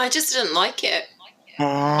 I just didn't like it.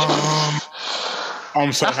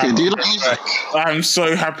 I'm so happy. Do you like music? I'm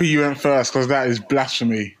so happy you went first because that is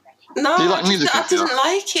blasphemy. No, Do you like music, I didn't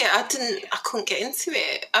like it. I couldn't get into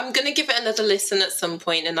it. I'm gonna give it another listen at some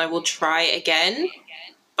point, and I will try again.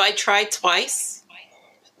 But I tried twice.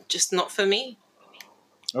 Just not for me.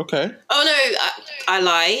 Okay. Oh no, I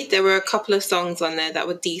lied. There were a couple of songs on there that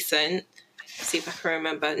were decent. Let's see if I can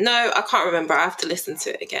remember. No, I can't remember. I have to listen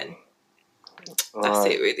to it again. That's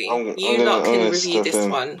it, really. You lot can review this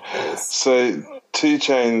one. So, 2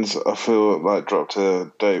 Chainz, I feel like dropped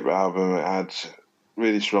a dope album. It had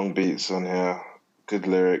really strong beats on here, good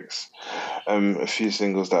lyrics. A few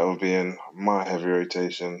singles that will be in my heavy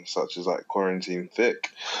rotation, such as like Quarantine Thick.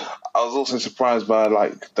 I was also surprised by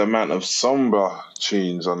like the amount of somber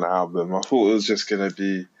tunes on the album. I thought it was just gonna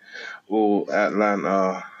be all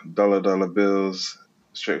Atlanta, dollar bills,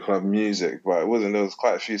 strip club music, but it wasn't. There was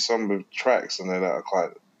quite a few somber tracks on there that I quite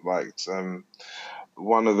liked.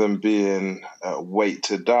 One of them being Wait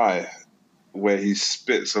to Die, where he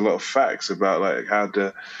spits a lot of facts about like how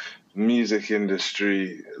the music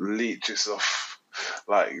industry leeches off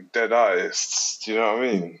like dead artists. Do you know what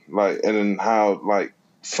I mean? Like, and then how like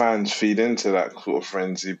fans feed into that sort of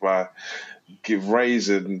frenzy by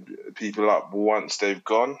raising people up once they've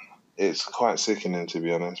gone. It's quite sickening, to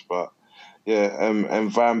be honest. But yeah,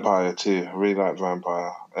 and Vampire too. I really like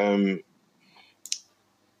Vampire.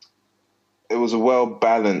 It was a well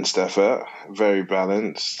balanced effort, very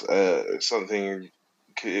balanced. Something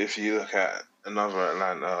if you look at another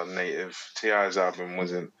Atlanta native, T.I.'s album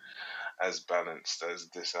wasn't as balanced as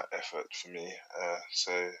this effort for me.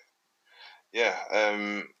 So yeah,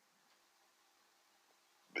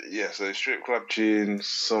 but yeah. So strip club tunes,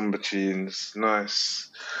 somber tunes, nice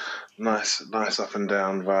up and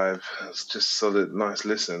down vibe. It's just solid, nice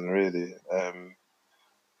listen, really.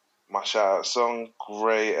 My shout out song,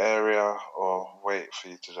 Grey Area or Wait for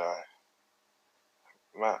You to Die.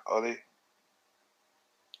 Matt, Ollie?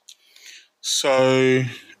 So,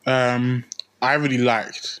 I really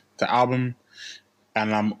liked the album,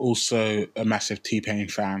 and I'm also a massive T-Pain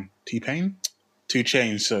fan. T-Pain? 2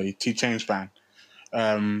 Chainz, sorry. 2 Chainz fan.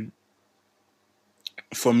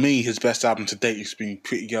 For me, his best album to date has been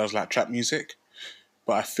Pretty Girls Like Trap Music,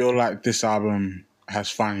 but I feel like this album has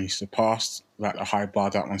finally surpassed like the high bar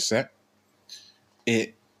that one set.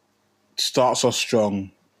 It starts off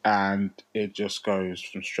strong, and it just goes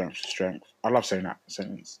from strength to strength. I love saying that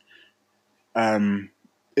sentence.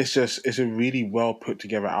 It's a really well put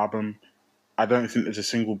together album. I don't think there's a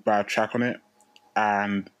single bad track on it,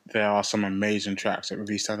 and there are some amazing tracks that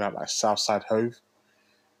really stand out, like Southside Hove.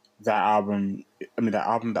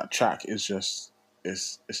 That track is just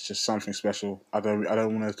it's just something special. I don't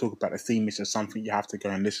want to talk about the theme. It's just something you have to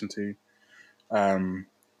go and listen to.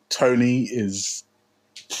 Tony is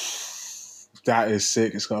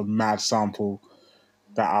sick. It's got a mad sample.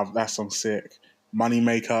 That song's sick.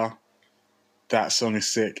 Moneymaker, that song is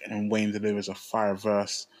sick, and Wayne delivers a fire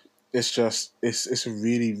verse. It's a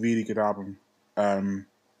really, really good album.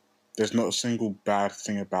 There's not a single bad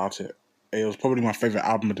thing about it. It was probably my favorite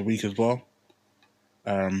album of the week as well.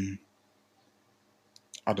 I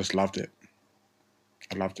just loved it.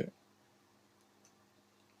 I loved it.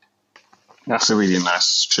 That's a really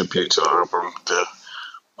nice tribute to the album, there,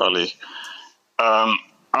 Ollie.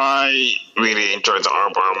 I really enjoyed the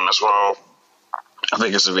album as well. I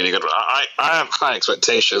think it's a really good one. I have high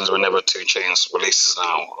expectations whenever 2 Chainz releases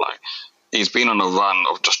now. Like, he's been on a run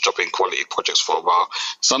of just dropping quality projects for a while.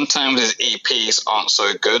 Sometimes his EPs aren't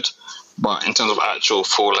so good, but in terms of actual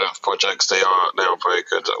full-length projects, they are very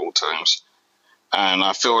good at all times. And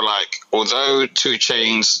I feel like although 2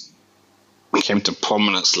 Chainz came to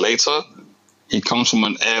prominence later, he comes from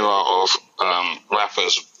an era of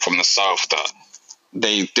rappers from the South that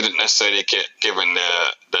they didn't necessarily get given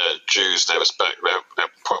their dues, their respect, their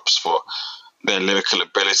props for their lyrical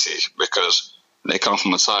ability, because they come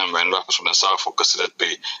from a time when rappers from the South were considered to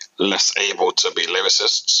be less able to be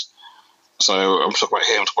lyricists. So I'm talking about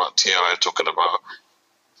him, talking about T.I., talking about,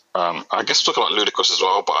 I guess talking about Ludacris as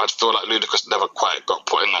well, but I feel like Ludacris never quite got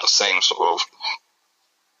put in that same sort of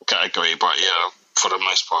category. But yeah, for the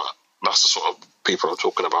most part, that's the sort of people I'm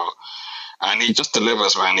talking about. And he just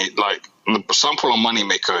delivers, man. The sample on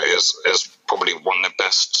Moneymaker is probably one of the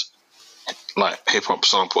best like hip hop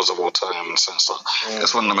samples of all time, in the sense that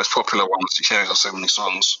it's one of the most popular ones he hears on so many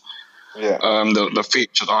songs. Yeah. The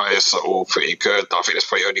featured artists are all pretty good. I think there's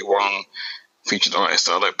probably only one featured artist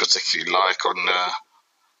that I don't particularly like on there.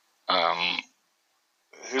 I'm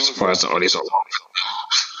surprised that Ollie's not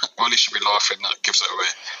laughing. Ollie should be laughing. That gives it away.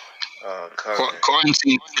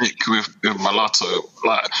 Quarantine Chick with Mulatto.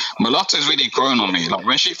 Like, Mulatto's really grown on me. Like,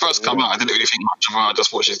 when she first came out, I didn't really think much of her. I just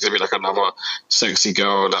thought she's gonna be like another sexy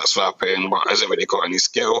girl that's rapping, but hasn't really got any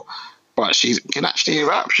skill. But she can actually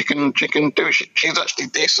rap. She can do it. She's actually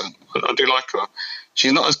decent. I do like her.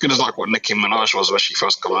 She's not as good as like what Nicki Minaj was when she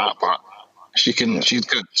first came out, but she can. She's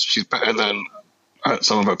good. She's better than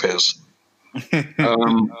some of her peers.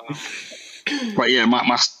 But yeah,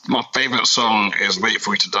 my favorite song is "Wait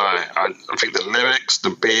for You to Die." I think the lyrics, the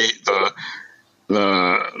beat, the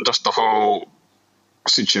just the whole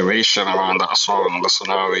situation around that song, the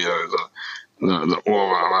scenario, the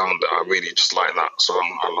aura around it. I really just like that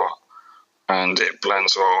song a lot, and it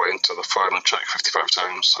blends well into the final track 55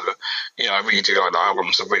 times. So yeah, I really do like the album.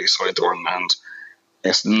 It's a really solid one, and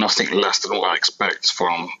it's nothing less than what I expect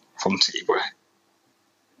from T-Boy.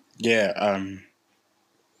 Yeah,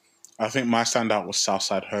 I think my standout was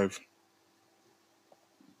Southside Hove.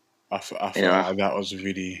 I feel like that was a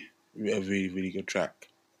really, really good track.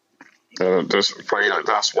 There's probably like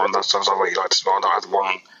that's one of the songs I really liked as well. That had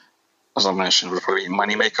one, as I mentioned, was probably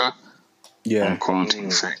Moneymaker. Yeah. And Quarantine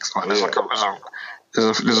Fix. Like, there's a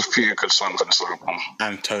few good songs on this album.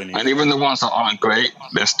 And Tony. And even the ones that aren't great,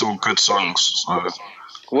 they're still good songs. So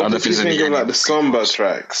what did you think of like the somber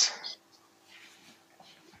tracks?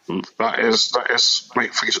 That is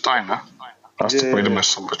Wait for You to Die, no? That's probably the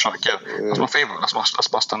most somber track, That's my favourite. That's my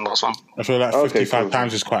standout song. I feel like 55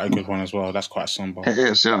 times is quite a good one as well. That's quite somber. It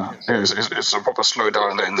is, yeah. It is. It's a proper slow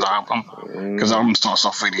down at the end of the album. Because the album starts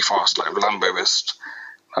off really fast, like Lambo-ist.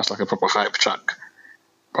 That's like a proper hype track.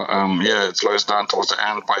 But yeah, it slows down towards the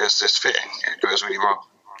end, but it's just fitting. It goes really well.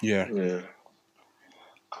 Yeah. Yeah.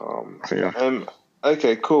 So, yeah.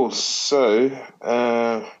 Okay, cool. So,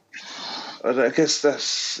 I guess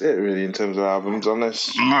that's it really in terms of albums,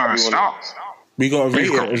 unless No, stop. We got to rate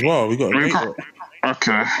it as well. We got to rate it.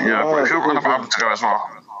 Okay, yeah, but who got another album to go as well?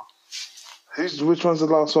 Which one's the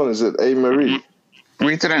last one? Is it A. Marie?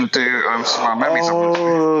 We didn't do some memories of it.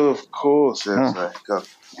 Oh, of course. Yes, Yeah. Go.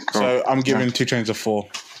 So I'm giving 2 Chainz a 4.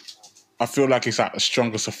 I feel like it's like the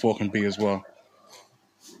strongest a 4 can be as well.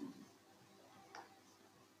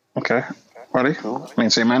 Okay. Ready? Cool. I mean,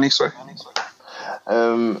 say Manny, sorry.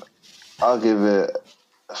 I'll give it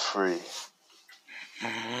a 3.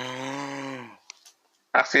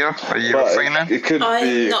 Afia, are you feeling? It could I'm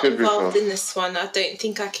be. not It could involved be in this one. I don't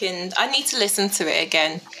think I can. I need to listen to it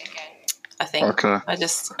again. I think. Okay. I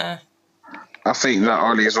just. I think that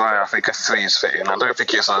Ollie is right. I think a 3 is fitting. I don't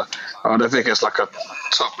think it's like a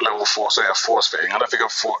top level 4. So a 4 is fitting. I don't think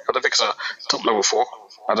it's a top level 4.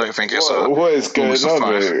 I don't think it's what is going almost a on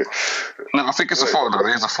 5. here? No, I think it's a 4 though.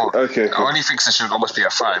 It is a 4. Okay. Ollie thinks it should almost be a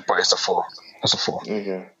 5, but it's a 4. It's a 4.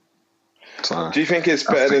 Okay. So, Do you think it's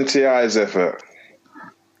better than T.I.'s effort?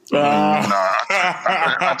 no,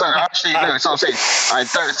 I don't actually. No, it's not what I'm saying. I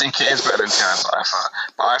don't think it is better than T.I.'s effort,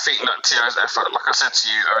 but I think that T.I.'s effort, like I said to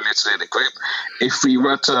you earlier today in the group, if we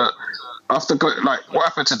were to what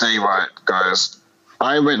happened today, right, guys?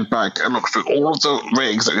 I went back and looked through all of the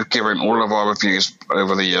ratings that we've given all of our reviews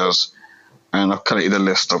over the years, and I've collated a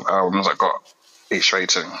list of albums that got each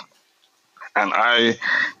rating. And I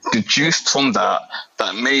deduced from that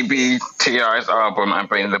maybe T.I.'s album and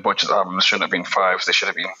Benny the Butcher's album shouldn't have been 5s, they should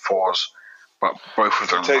have been 4s. But both of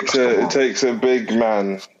them. It takes a big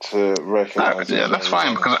man to recognise. Yeah, that's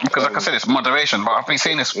fine because like I said, it's moderation. But I've been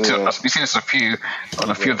saying this. I've been saying this a few of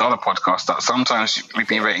the other podcasts that sometimes we've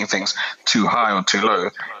been rating things too high or too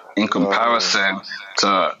low in comparison to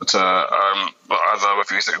other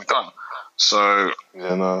reviews that we've done. So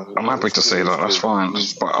I'm happy to say that. That's fine.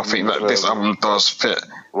 But I think that this album does fit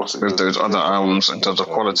with those other albums in terms of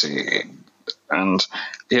quality. And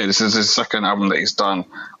yeah, this is his second album that he's done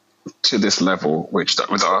to this level, with the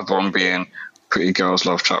other one being Pretty Girls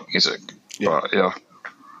Love Trap Music. Yeah.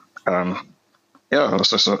 But it's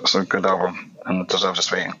just a good album and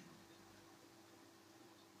deserves a rating.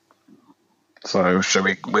 So should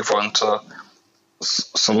we move on to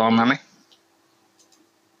Salam Mami?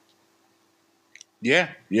 Yeah,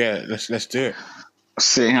 let's do it.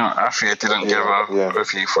 Seeing how Afia didn't give a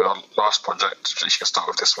review for the last project, she can start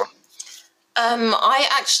with this one. I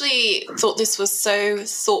actually thought this was so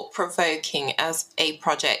thought-provoking as a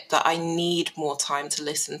project that I need more time to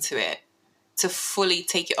listen to it, to fully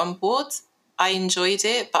take it on board. I enjoyed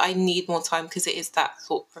it, but I need more time because it is that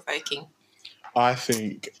thought-provoking. I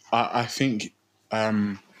think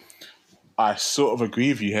I sort of agree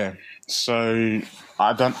with you here. So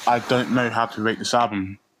I don't know how to rate this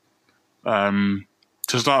album. To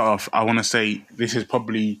start off, I want to say this is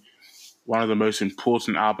probably one of the most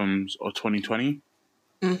important albums of 2020.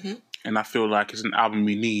 Mm-hmm. And I feel like it's an album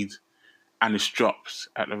we need and it's dropped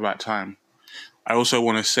at the right time. I also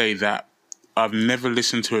want to say that I've never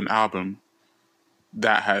listened to an album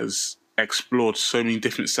that has explored so many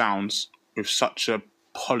different sounds with such a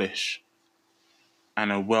polish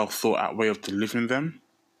and a well thought out way of delivering them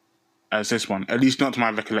as this one, at least not to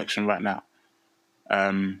my recollection right now.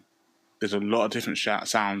 There's a lot of different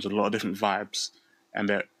sounds, a lot of different vibes, and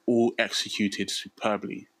they're all executed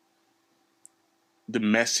superbly. The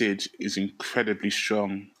message is incredibly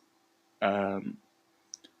strong.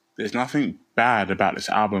 There's nothing bad about this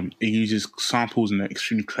album. It uses samples in an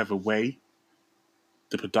extremely clever way.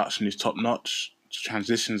 The production is top-notch. The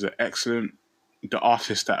transitions are excellent. The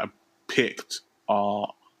artists that are picked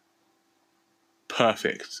are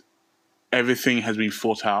perfect. Everything has been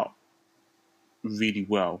thought out really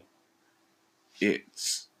well.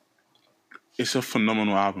 It's a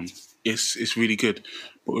phenomenal album. It's really good.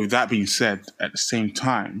 But with that being said, at the same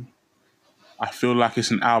time, I feel like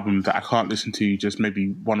it's an album that I can't listen to just maybe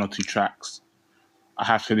 1 or 2 tracks. I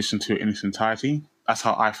have to listen to it in its entirety. That's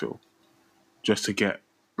how I feel, just to get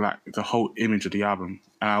like the whole image of the album.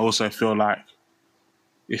 And I also feel like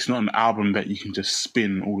it's not an album that you can just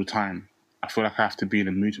spin all the time. I feel like I have to be in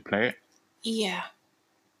the mood to play it. Yeah.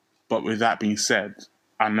 But with that being said,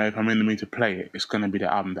 I know if I'm in the mood to play it, it's going to be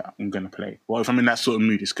the album that I'm going to play. Well, if I'm in that sort of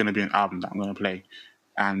mood, it's going to be an album that I'm going to play.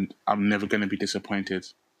 And I'm never going to be disappointed.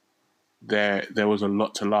 There was a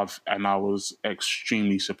lot to love, and I was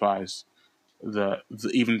extremely surprised.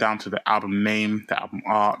 Even down to the album name, the album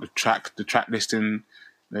art, the track listing,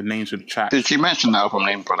 the names of the tracks. Did you mention the album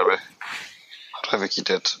name, by the way? don't think he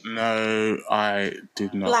did. No, I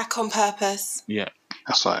did not. Black on Purpose. Yeah.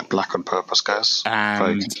 That's right, Black on Purpose, guys.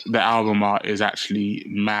 And the album art is actually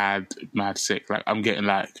mad sick. Like, I'm getting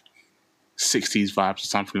like 60s vibes or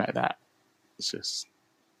something like that.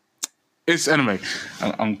 It's anyway.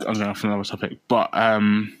 I'm going off another topic, but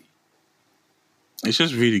it's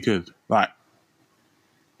just really good. Like,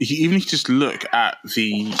 even if you just look at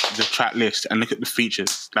the track list and look at the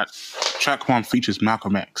features, like track 1 features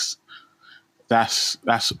Malcolm X. That's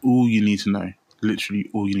all you need to know. Literally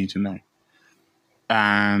all you need to know.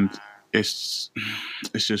 And it's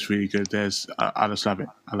just really good. I just love it.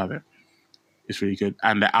 I love it. It's really good.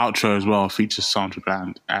 And the outro as well features Sandra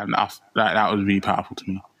Bland, and that was really powerful to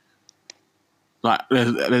me. Like,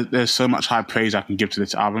 there's so much high praise I can give to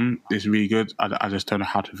this album. It's really good. I just don't know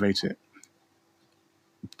how to rate it.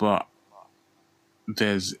 But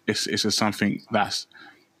it's just something that's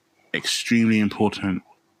extremely important.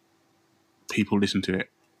 People listen to it,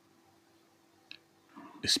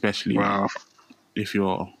 especially if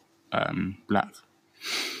you're black.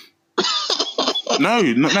 No,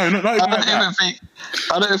 I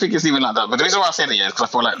don't think it's even like that. But the reason why I say that is because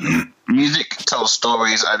I feel like music tells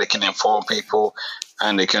stories and it can inform people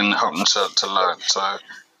and it can help them to learn. So I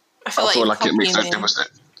feel like it makes a difference.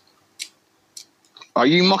 Are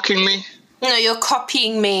you mocking me? No, you're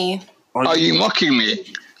copying me. Are you mocking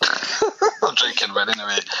me? I'm joking, but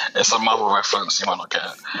anyway, it's a Marvel reference. You might not get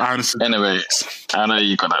it. I understand. Anyway, I know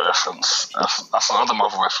you got that reference. That's another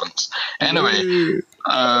Marvel reference. Anyway,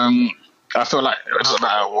 I feel like it doesn't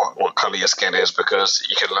matter what colour your skin is because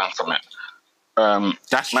you can learn from it.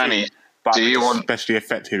 That's Manny, true, but do you want... especially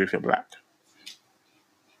effective if you're black?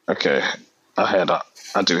 Okay, I hear that.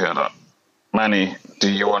 I do hear that. Manny, do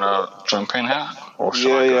you want to jump in here? Or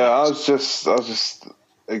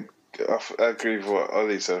I agree with what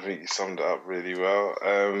Ollie said. I think he summed it up really well.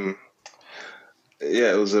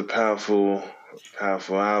 It was a powerful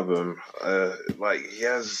album. Like, he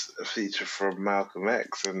has a feature from Malcolm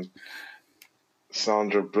X and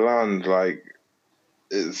Sandra Bland. Like,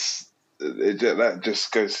 that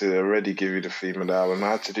just goes to already give you the theme of the album.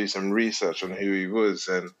 I had to do some research on who he was,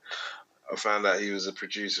 and I found out he was a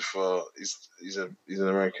producer for. He's an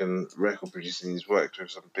American record producer, and he's worked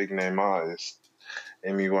with some big name artists.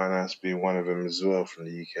 Amy Winehouse being one of them as well from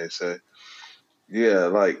the UK. So, yeah,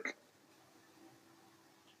 like,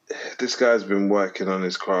 this guy's been working on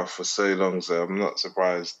his craft for so long, so I'm not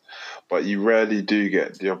surprised. But you rarely do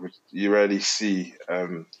get you rarely see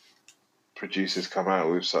producers come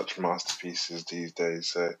out with such masterpieces these days.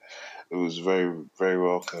 So it was very, very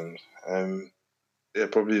welcomed.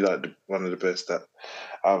 Probably like one of the best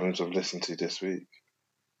albums I've listened to this week.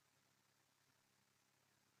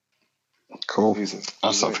 Cool.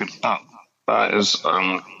 That's something that is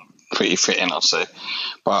pretty fitting, I'd say.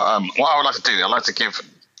 But what I would like to do, I'd like to give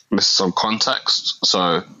this some context.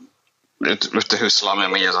 So, with the Who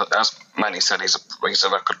Salam Me, as Manny said, he's a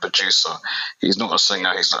record producer. He's not a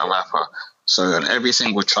singer. He's not a rapper. So, on every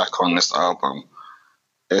single track on this album,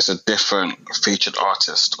 there's a different featured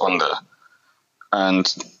artist on there. And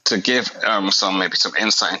to give some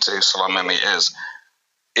insight into who Salam Me is,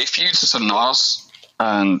 if you listen to Nas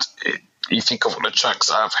and you think of the tracks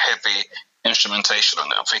that have heavy instrumentation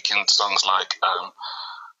on it, I'm thinking songs like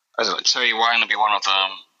Cherry Wine would be one of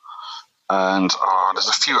them, and there's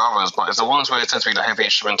a few others, but it's the ones where it tends to be the heavy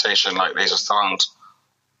instrumentation, like they just sound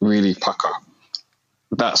really pucker.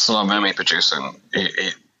 That's Salam Me producing.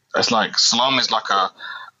 It's like Salam is like I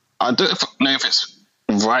don't know if it's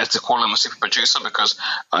right to call him a super producer because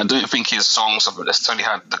I don't think his songs have necessarily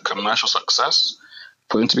had the commercial success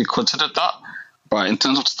for him to be considered that. But in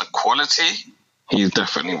terms of the quality, he's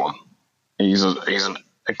definitely one. He's an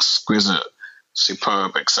exquisite,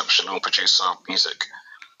 superb, exceptional producer of music.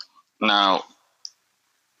 Now,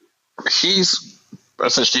 he's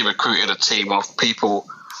essentially recruited a team of people,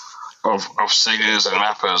 of singers and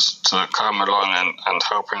rappers to come along and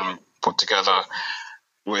help him put together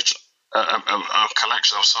which a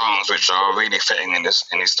collection of songs which are really fitting in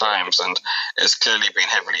these times, and it's clearly been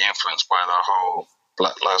heavily influenced by the whole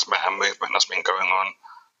Black Lives Matter movement that's been going on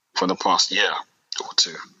for the past year or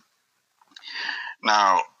two.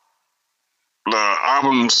 Now, the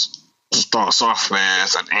album starts off with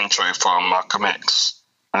an intro from Malcolm X,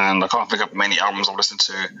 and I can't think of many albums I've listened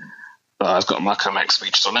to that has got Malcolm X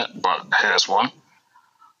features on it, but here's one.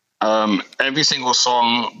 Every single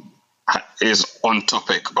song is on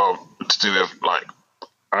topic of to do with like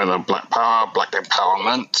either Black Power, Black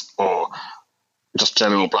Empowerment, or just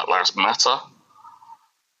general Black Lives Matter.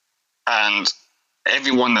 And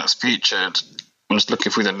everyone that's featured, I'm just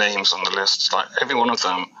looking through the names on the list, like every one of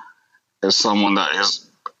them is someone that is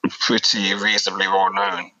pretty reasonably well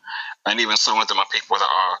known, and even some of them are people that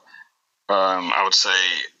are, I would say,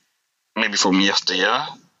 maybe from yesteryear.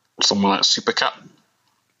 Someone like Supercat.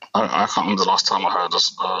 I can't remember the last time I heard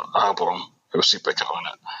this album with Supercat on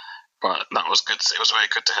it, but that was good. It was very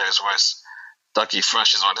good to hear his voice. Dougie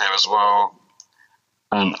Fresh is on here as well,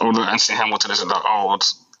 and although Anthony Hamilton isn't that old,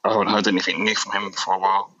 I haven't heard anything new from him for a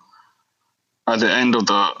while. At the end of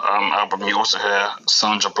the album, you also hear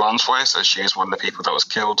Sandra Bland's voice, as she is one of the people that was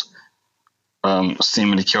killed,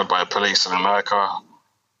 seemingly killed by the police in America.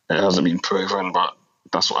 It hasn't been proven, but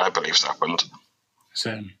that's what I believe has happened.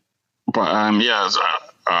 Same. But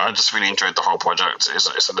I just really enjoyed the whole project.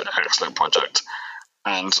 It's an excellent project,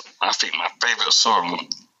 and I think my favorite song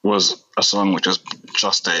was a song which is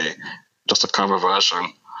just a cover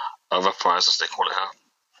version of Reprise, as they call it here,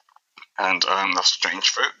 and that's Strange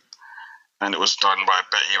Fruit, and it was done by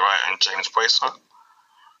Betty Wright and James Bracer.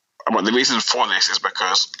 But the reason for this is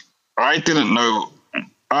because I didn't know.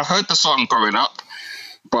 I heard the song growing up,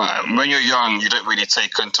 but when you're young, you don't really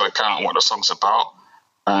take into account what the song's about.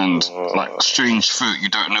 And like Strange Fruit, you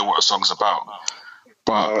don't know what the song's about.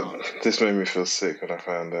 But this made me feel sick when I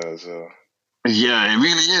found out as well. Yeah, it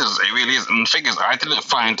really is. It really is. And the thing is, I didn't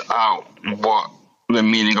find out what the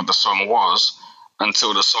meaning of the song was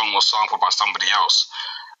until the song was sampled by somebody else.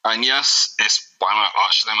 And yes, it's by my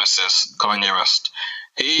arch nemesis, Kanye West.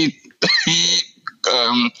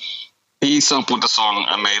 He sampled the song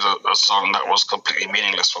and made a song that was completely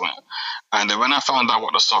meaningless from it. And then when I found out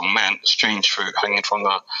what the song meant, Strange Fruit, hanging from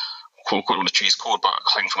the, quote unquote, what the tree's called, but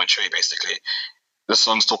hanging from a tree, basically, the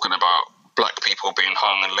song's talking about black people being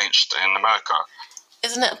hung and lynched in America.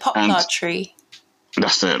 Isn't it a poplar tree?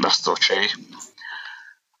 That's the tree.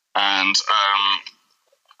 And,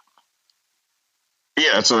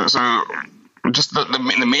 so just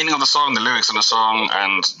the meaning of the song, the lyrics of the song,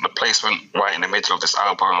 and the placement right in the middle of this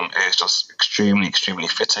album is just extremely, extremely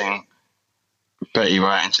fitting. Betty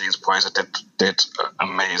Wright and James Bracer did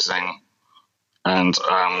amazing, and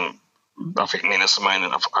I think Nina Simone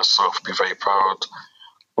and herself would be very proud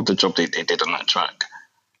of the job they did on that track.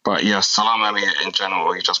 But yes, Salam Ali in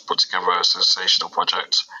general, he just put together a sensational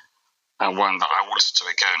project, and one that I will listen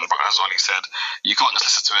to again. But as Ollie said, you can't just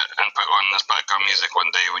listen to it and put on as background music one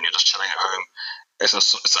day when you're just chilling at home. It's an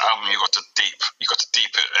album you got to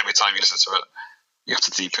deep it every time you listen to it. You have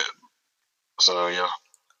to deep it. So yeah.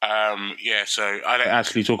 So I don't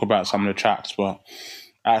actually talk about some of the tracks, but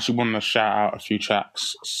I actually want to shout out a few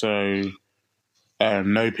tracks. So,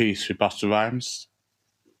 No Peace with Busta Rhymes.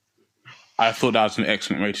 I thought that was an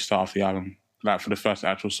excellent way to start off the album. Like for the first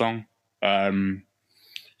actual song,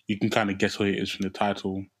 you can kind of guess what it is from the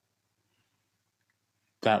title.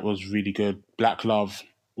 That was really good. Black Love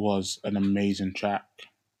was an amazing track.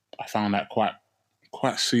 I found that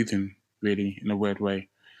quite soothing, really, in a weird way.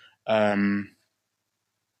 And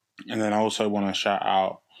then I also want to shout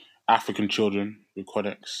out African Children with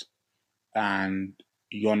Codex and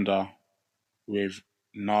Yonder with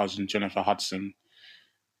Nas and Jennifer Hudson.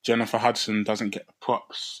 Jennifer Hudson doesn't get the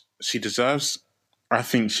props she deserves. I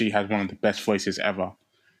think she has one of the best voices ever.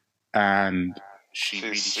 And she's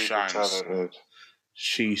really shines. Talented.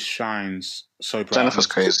 She shines so bright. Jennifer's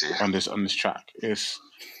crazy on this track.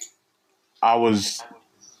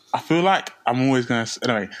 I feel like I'm always gonna.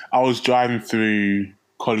 Anyway, I was driving through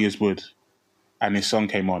Collier's Wood, and this song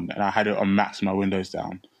came on, and I had it on max, my windows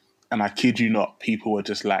down, and I kid you not, people were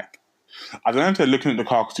just like, I don't know if they're looking at the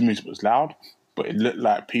car because the music was loud, but it looked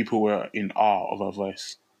like people were in awe of her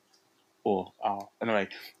voice. Anyway,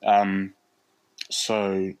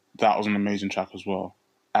 so that was an amazing track as well.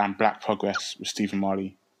 And Black Progress with Stephen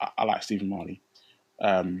Marley. I like Stephen Marley.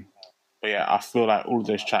 But yeah, I feel like all of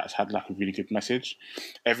those tracks had like a really good message.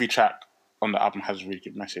 Every track on the album has a really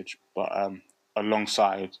good message, but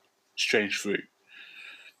alongside Strange Fruit,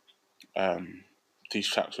 these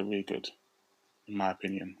tracks are really good, in my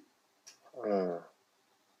opinion.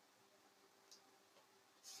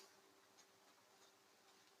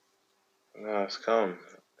 No, it's calm.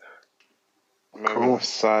 Cool.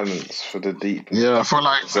 Silence for the deep. Yeah, I feel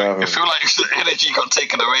like the energy got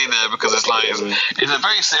taken away there because it's like it's a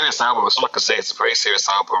very serious album. It's like I say, it's a very serious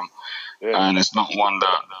album, and it's not one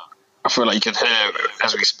that I feel like you can hear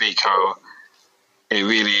as we speak how it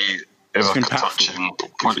really is like a touching.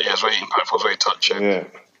 It's very impactful, very touching. Yeah.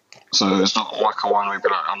 So it's not like a one where you be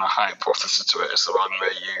like on a hype or listen to it. It's the one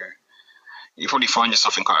where you probably find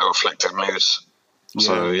yourself in quite a reflective mood. Yeah.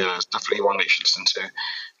 So yeah, it's definitely one that you should listen to.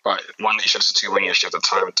 But one that you should listen to when you actually have the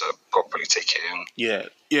time to properly take it in. Yeah.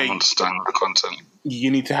 And understand the content. You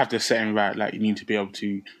need to have the setting right. Like, you need to be able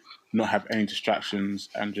to not have any distractions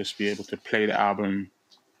and just be able to play the album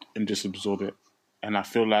and just absorb it. and I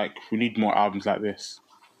feel like we need more albums like this.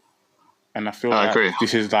 And I feel I like agree.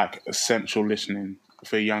 this is like essential listening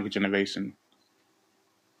for a younger generation,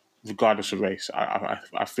 regardless of race.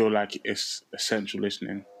 I feel like it's essential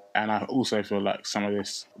listening. And I also feel like some of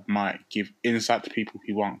this might give insight to people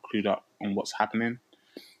who aren't clued up on what's happening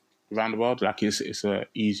around the world. Like it's a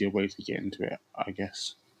easier way to get into it, I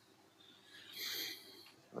guess.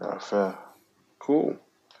 Yeah, fair. Cool.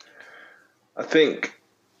 I think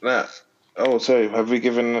that. Oh, sorry. Have we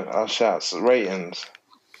given our shouts ratings?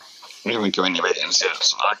 We haven't given any ratings yet,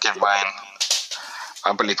 so I'll give mine.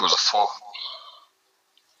 I believe it was a 4.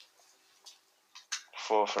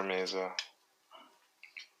 4 for me as well.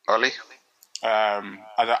 Ollie?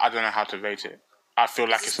 I don't know how to rate it. I feel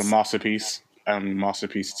like it's a masterpiece.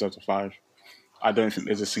 Masterpiece is out of 5. I don't think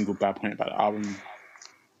there's a single bad point about the album,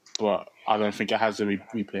 but I don't think it has the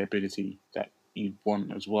replayability that you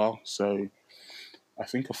want as well. So I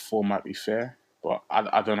think a 4 might be fair, but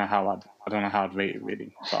I don't know how I'd rate it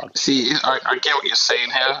really. See, I get what you're saying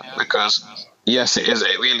here, because yes, it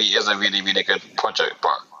really is a really, really good project,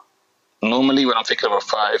 but normally when I'm thinking of a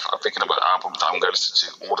 5, I'm thinking about an album that I'm going to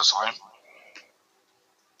listen to all the time.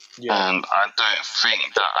 Yeah. And I don't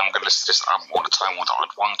think that I'm going to listen to this album all the time, or that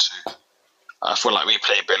I'd want to. I feel like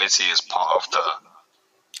replayability is part of the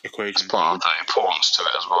equation. It's part of the importance to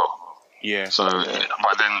it as well. Yeah. So,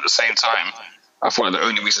 but then at the same time, I feel like the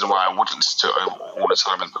only reason why I wouldn't listen to it all the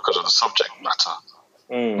time is because of the subject matter.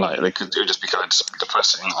 Like it would just be kind of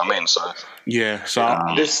depressing. I mean, so yeah. So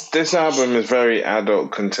this album is very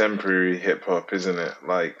adult contemporary hip hop, isn't it?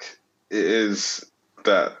 Like it is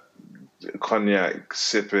that cognac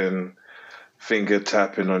sipping, finger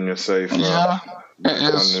tapping on your sofa. Yeah,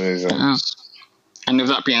 it is. And with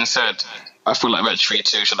that being said, I feel like Red Tree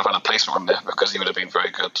 2 should have had a placement on there because he would have been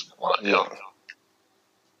very good. Yeah.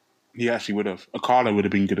 He actually would have. Akala would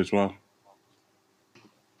have been good as well.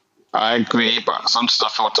 I agree, but some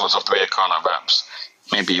stuff I thought of the way Akala raps,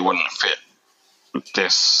 maybe it wouldn't fit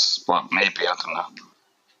this, but maybe, I don't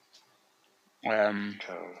know.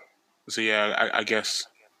 So yeah, I guess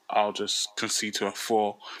I'll just concede to a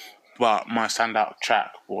 4, but my standout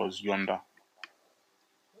track was Yonder.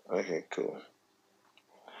 Okay, cool.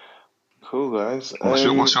 Cool, guys. What's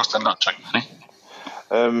your standout track, Manny?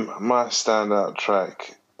 My standout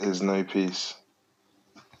track is No Peace.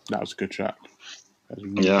 That was a good track.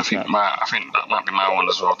 Yeah, I think that might be my one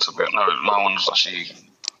as well. No, my one was actually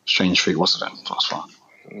Strange Fruit, wasn't it? That's fine.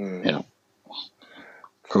 Yeah.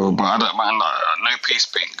 Cool, but I don't mind No Peace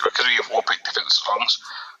being, because we all picked different songs.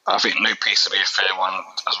 I think No Peace would be a fair one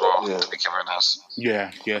as well to be given as.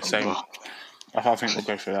 Yeah, same. I think we'll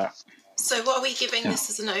go for that. So what are we giving this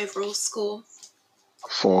as an overall score?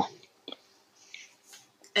 4.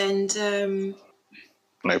 And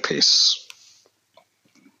No Peace.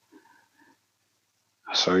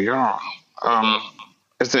 So yeah.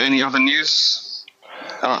 Is there any other news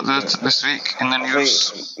out there this week in the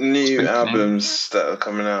news? I think new albums that are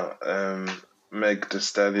coming out. Meg Thee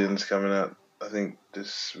Stallion's coming out, I think,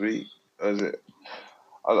 this week. Or is it?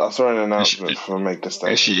 I saw an announcement for Meg Thee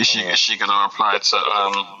Stallion. Is she gonna reply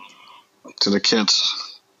to the kid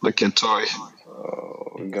Tory?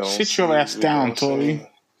 Sit your ass down, Tory.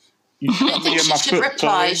 I don't think she should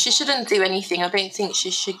reply. Tory. She shouldn't do anything. I don't think she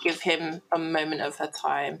should give him a moment of her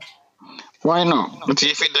time. Why not? Do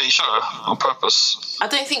you think they should on purpose? I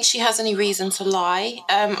don't think she has any reason to lie.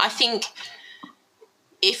 I think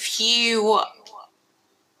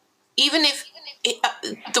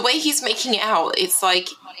the way he's making it out, it's like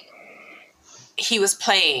he was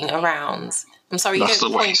playing around. I'm sorry. That's the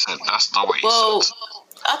way he said. That's the way he said.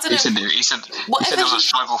 I don't know. He said there was a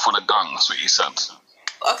struggle for the gun. That's what he said.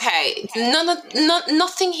 Okay,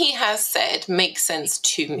 nothing he has said makes sense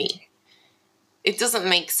to me. It doesn't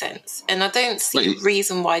make sense, and I don't see a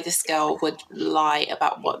reason why this girl would lie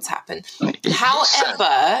about what's happened.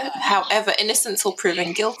 However, innocent till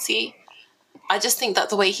proven guilty. I just think that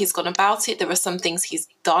the way he's gone about it, there are some things he's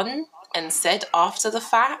done and said after the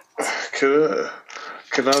fact. Can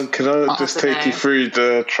I just take you through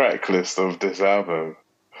the track list of this album?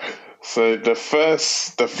 So the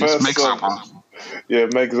first song. Yeah,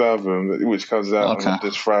 Meg's album, which comes out on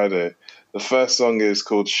this Friday. The first song is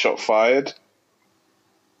called Shot Fired.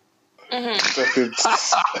 Are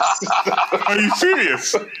you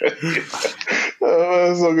serious? The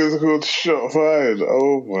first song is called Shot Fired.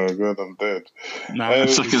 Oh my god, I'm dead. The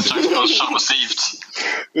second song is called Shot Received.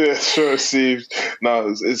 Yeah, Shot Received. No,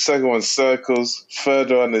 it's second one, Circles. Third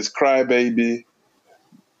one is Cry Baby.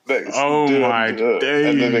 Next, my days.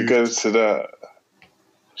 And then it goes to that.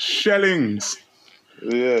 Shellings.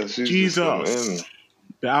 Yeah, she's Jesus.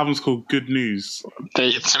 The album's called Good News. To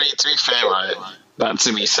be fair, right, that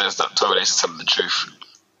to me says that Tory is telling the truth.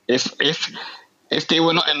 If they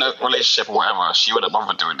were not in a relationship or whatever, she wouldn't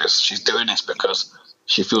bother doing this. She's doing this because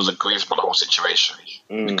she feels aggrieved by the whole situation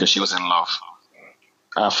because she was in love.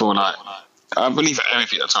 I feel like I believe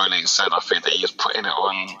everything that Tory said. I think that he was putting it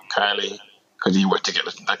on Kylie because he wanted to get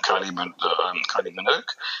the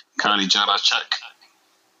Kylie Jenner check.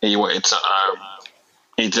 He wanted to.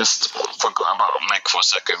 He just forgot about Meg for a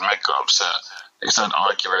second. Meg got upset. They started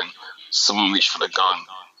arguing. Someone reached for the gun.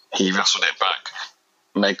 He wrestled it back.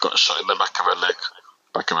 Meg got shot in the back of her leg,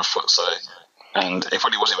 back of her foot, sorry. And it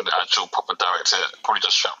probably wasn't even the actual proper direct hit, probably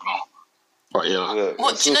just shrapnel. But yeah.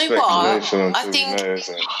 What, do you know what?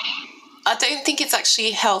 I don't think it's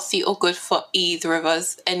actually healthy or good for either of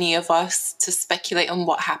us, any of us, to speculate on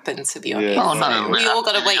what happened, to be honest. Oh, no. We all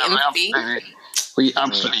got to wait and see. We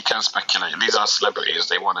absolutely can speculate. These are celebrities.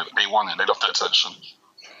 They want it. They love the attention.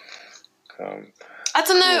 I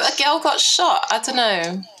don't know. A girl got shot. I don't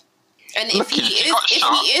know. And if he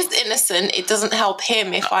is innocent, it doesn't help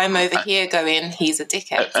him if I'm over here going, he's a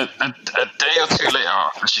dickhead. A day or two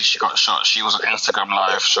later, she got shot. She was on Instagram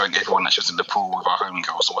Live showing everyone that she was in the pool with her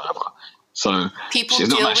homegirls or whatever. So people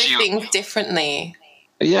deal with things differently.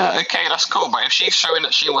 Yeah, okay, that's cool. But if she's showing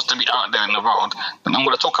that she wants to be out there in the world, then I'm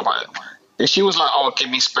going to talk about it. If she was like, oh, give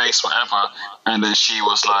me space, whatever, and then she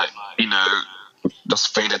was like,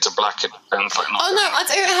 just faded to black and like, not. Oh no, I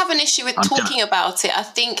don't have an issue with talking about it. I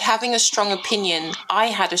think having a strong opinion, I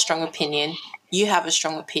had a strong opinion, you have a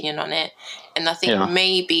strong opinion on it, and I think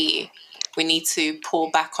maybe we need to pull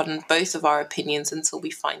back on both of our opinions until we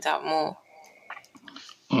find out more.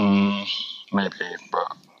 Maybe,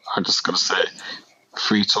 but I'm just gonna say,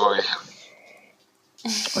 free Tory.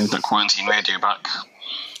 I need that quarantine radio back.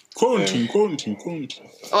 Quarantine. Well,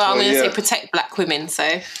 I'm going to say protect black women,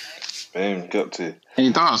 so. Boom, got to.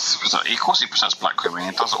 He does. Of course he protects black women.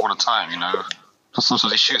 He does it all the time,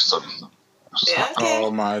 Sometimes he shoots them. Yeah, okay.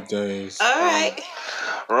 Oh, my days. All right.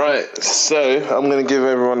 Right, so I'm going to give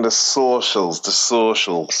everyone the socials.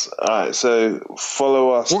 All right, so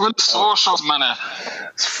follow us. What are the socials, man?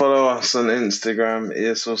 Follow us on Instagram,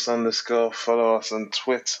 EarSauce_. Follow us on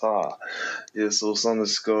Twitter,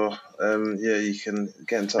 EarSauce_. You can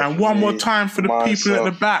get in touch. And one more time for the people at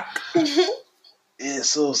the back.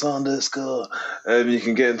 EarSauce_. You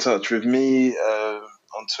can get in touch with me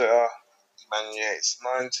on Twitter,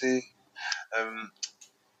 Manu890.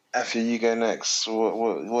 Afia, you go next. What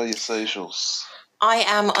are your socials? I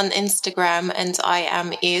am on Instagram and I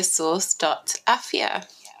am earsauce.afia.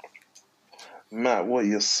 Matt, what are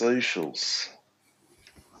your socials?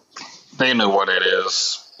 They know what it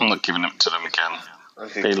is. I'm not giving it to them again.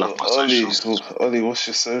 Okay, they love my socials. Ollie, what's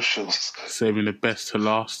your socials? Saving the best to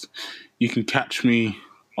last. You can catch me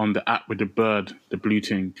on the app with the bird, the blue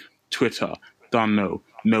thing, Twitter, don't know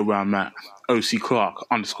where I'm at. OC Clark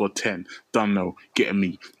 _10, don't know, getting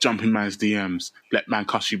me, jumping man's DMs, let man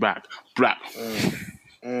cuss you back, black.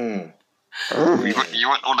 You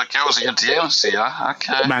want all the girls in your DMs, yeah?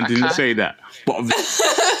 Okay. Man didn't say that. But man's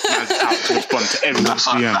out to respond to everyone's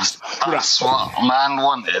DMs. That's what man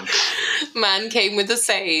wanted. Man came with a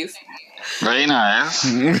save. Very nice.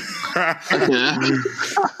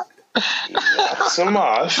 So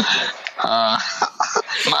much. My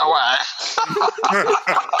wife.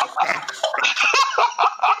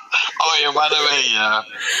 Oh yeah, by the way,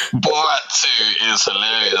 Borat 2 is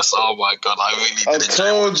hilarious. Oh my god, I really did I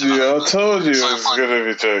told you it was gonna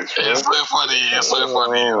be jokes. It's so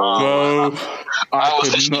funny. Bro, I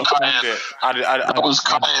was not crying. I was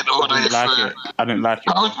crying all the way through. I didn't like it.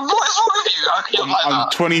 What is wrong with you? How can you like I'm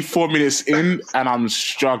that? 24 minutes in and I'm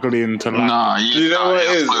struggling to like. Nah, you know what it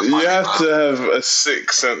is? You have to have a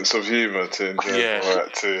sick sense of humour to enjoy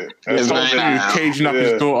Borat 2. It's like caging up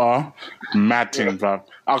his daughter. Mad thing, bruv.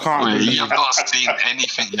 I can't. Wait, you've not seen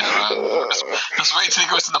anything yet, man. Just wait till he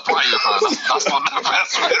goes to the party with her. That's not the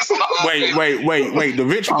best. Wait. The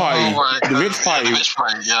rich party. The rich party.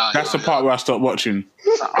 Yeah. That's the part where I stopped watching.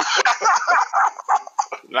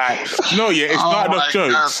 It's not enough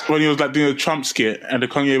jokes when he was like doing a Trump skit and the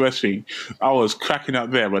Kanye West thing. I was cracking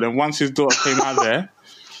up there, but then once his daughter came out there,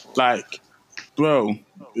 bro,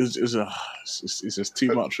 it's just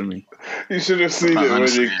too much for me. You should have seen it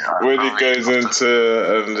when he goes into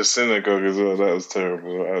the synagogue as well. That was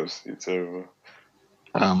terrible, absolutely terrible.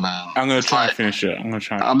 Oh man, I'm gonna try and finish it. I'm not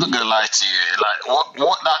gonna lie to you.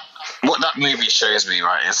 What that movie shows me,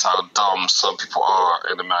 right, is how dumb some people are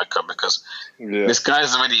in America because this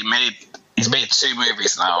guy's already made 2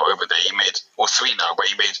 movies now over there. He made 3 now, but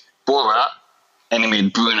he made Borat and he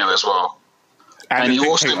made Bruno as well. And he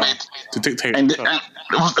also made the Dictator. and it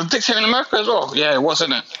was the Dictator in America as well. Yeah, it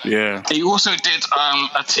wasn't it? Yeah. He also did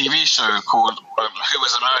a TV show called Who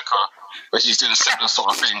Was America, where he's doing a similar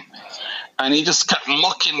sort of thing. And he just kept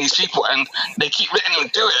mocking these people, and they keep letting him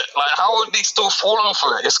do it. Like, how are they still falling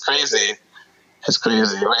for it? It's crazy. It's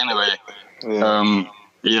crazy. But anyway,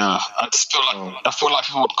 I just feel like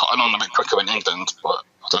people would cotton on a bit quicker in England, but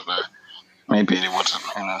I don't know. Maybe they wouldn't.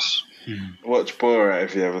 Who knows? Watch Borat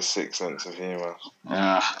if you have a sick sense of humour.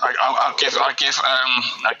 Yeah, I give Borat 2.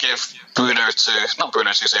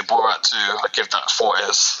 I give that 4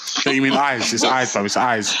 S's. No, you mean eyes? It's eyes, bro. It's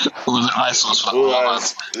eyes. Was it EarSauce for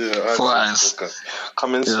that? Yeah, 4 eyes. Okay.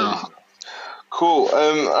 Come in soon. Cool.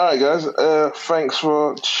 All right, guys. Thanks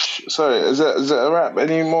for. Sorry, is that a wrap?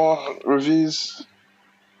 Any more reviews?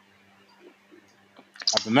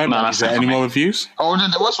 I don't know, man. Is there any more reviews? Oh, there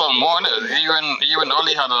was one more, innit? You and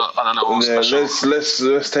Ollie had a little special.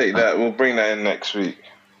 Let's take that. We'll bring that in next week.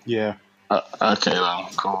 Yeah. Okay, then.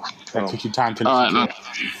 Cool. That took you time to All listen right, to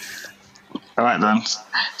then. All right, then.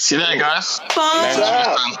 See you later, guys.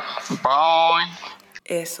 Bye. Bye.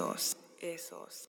 EarSauce.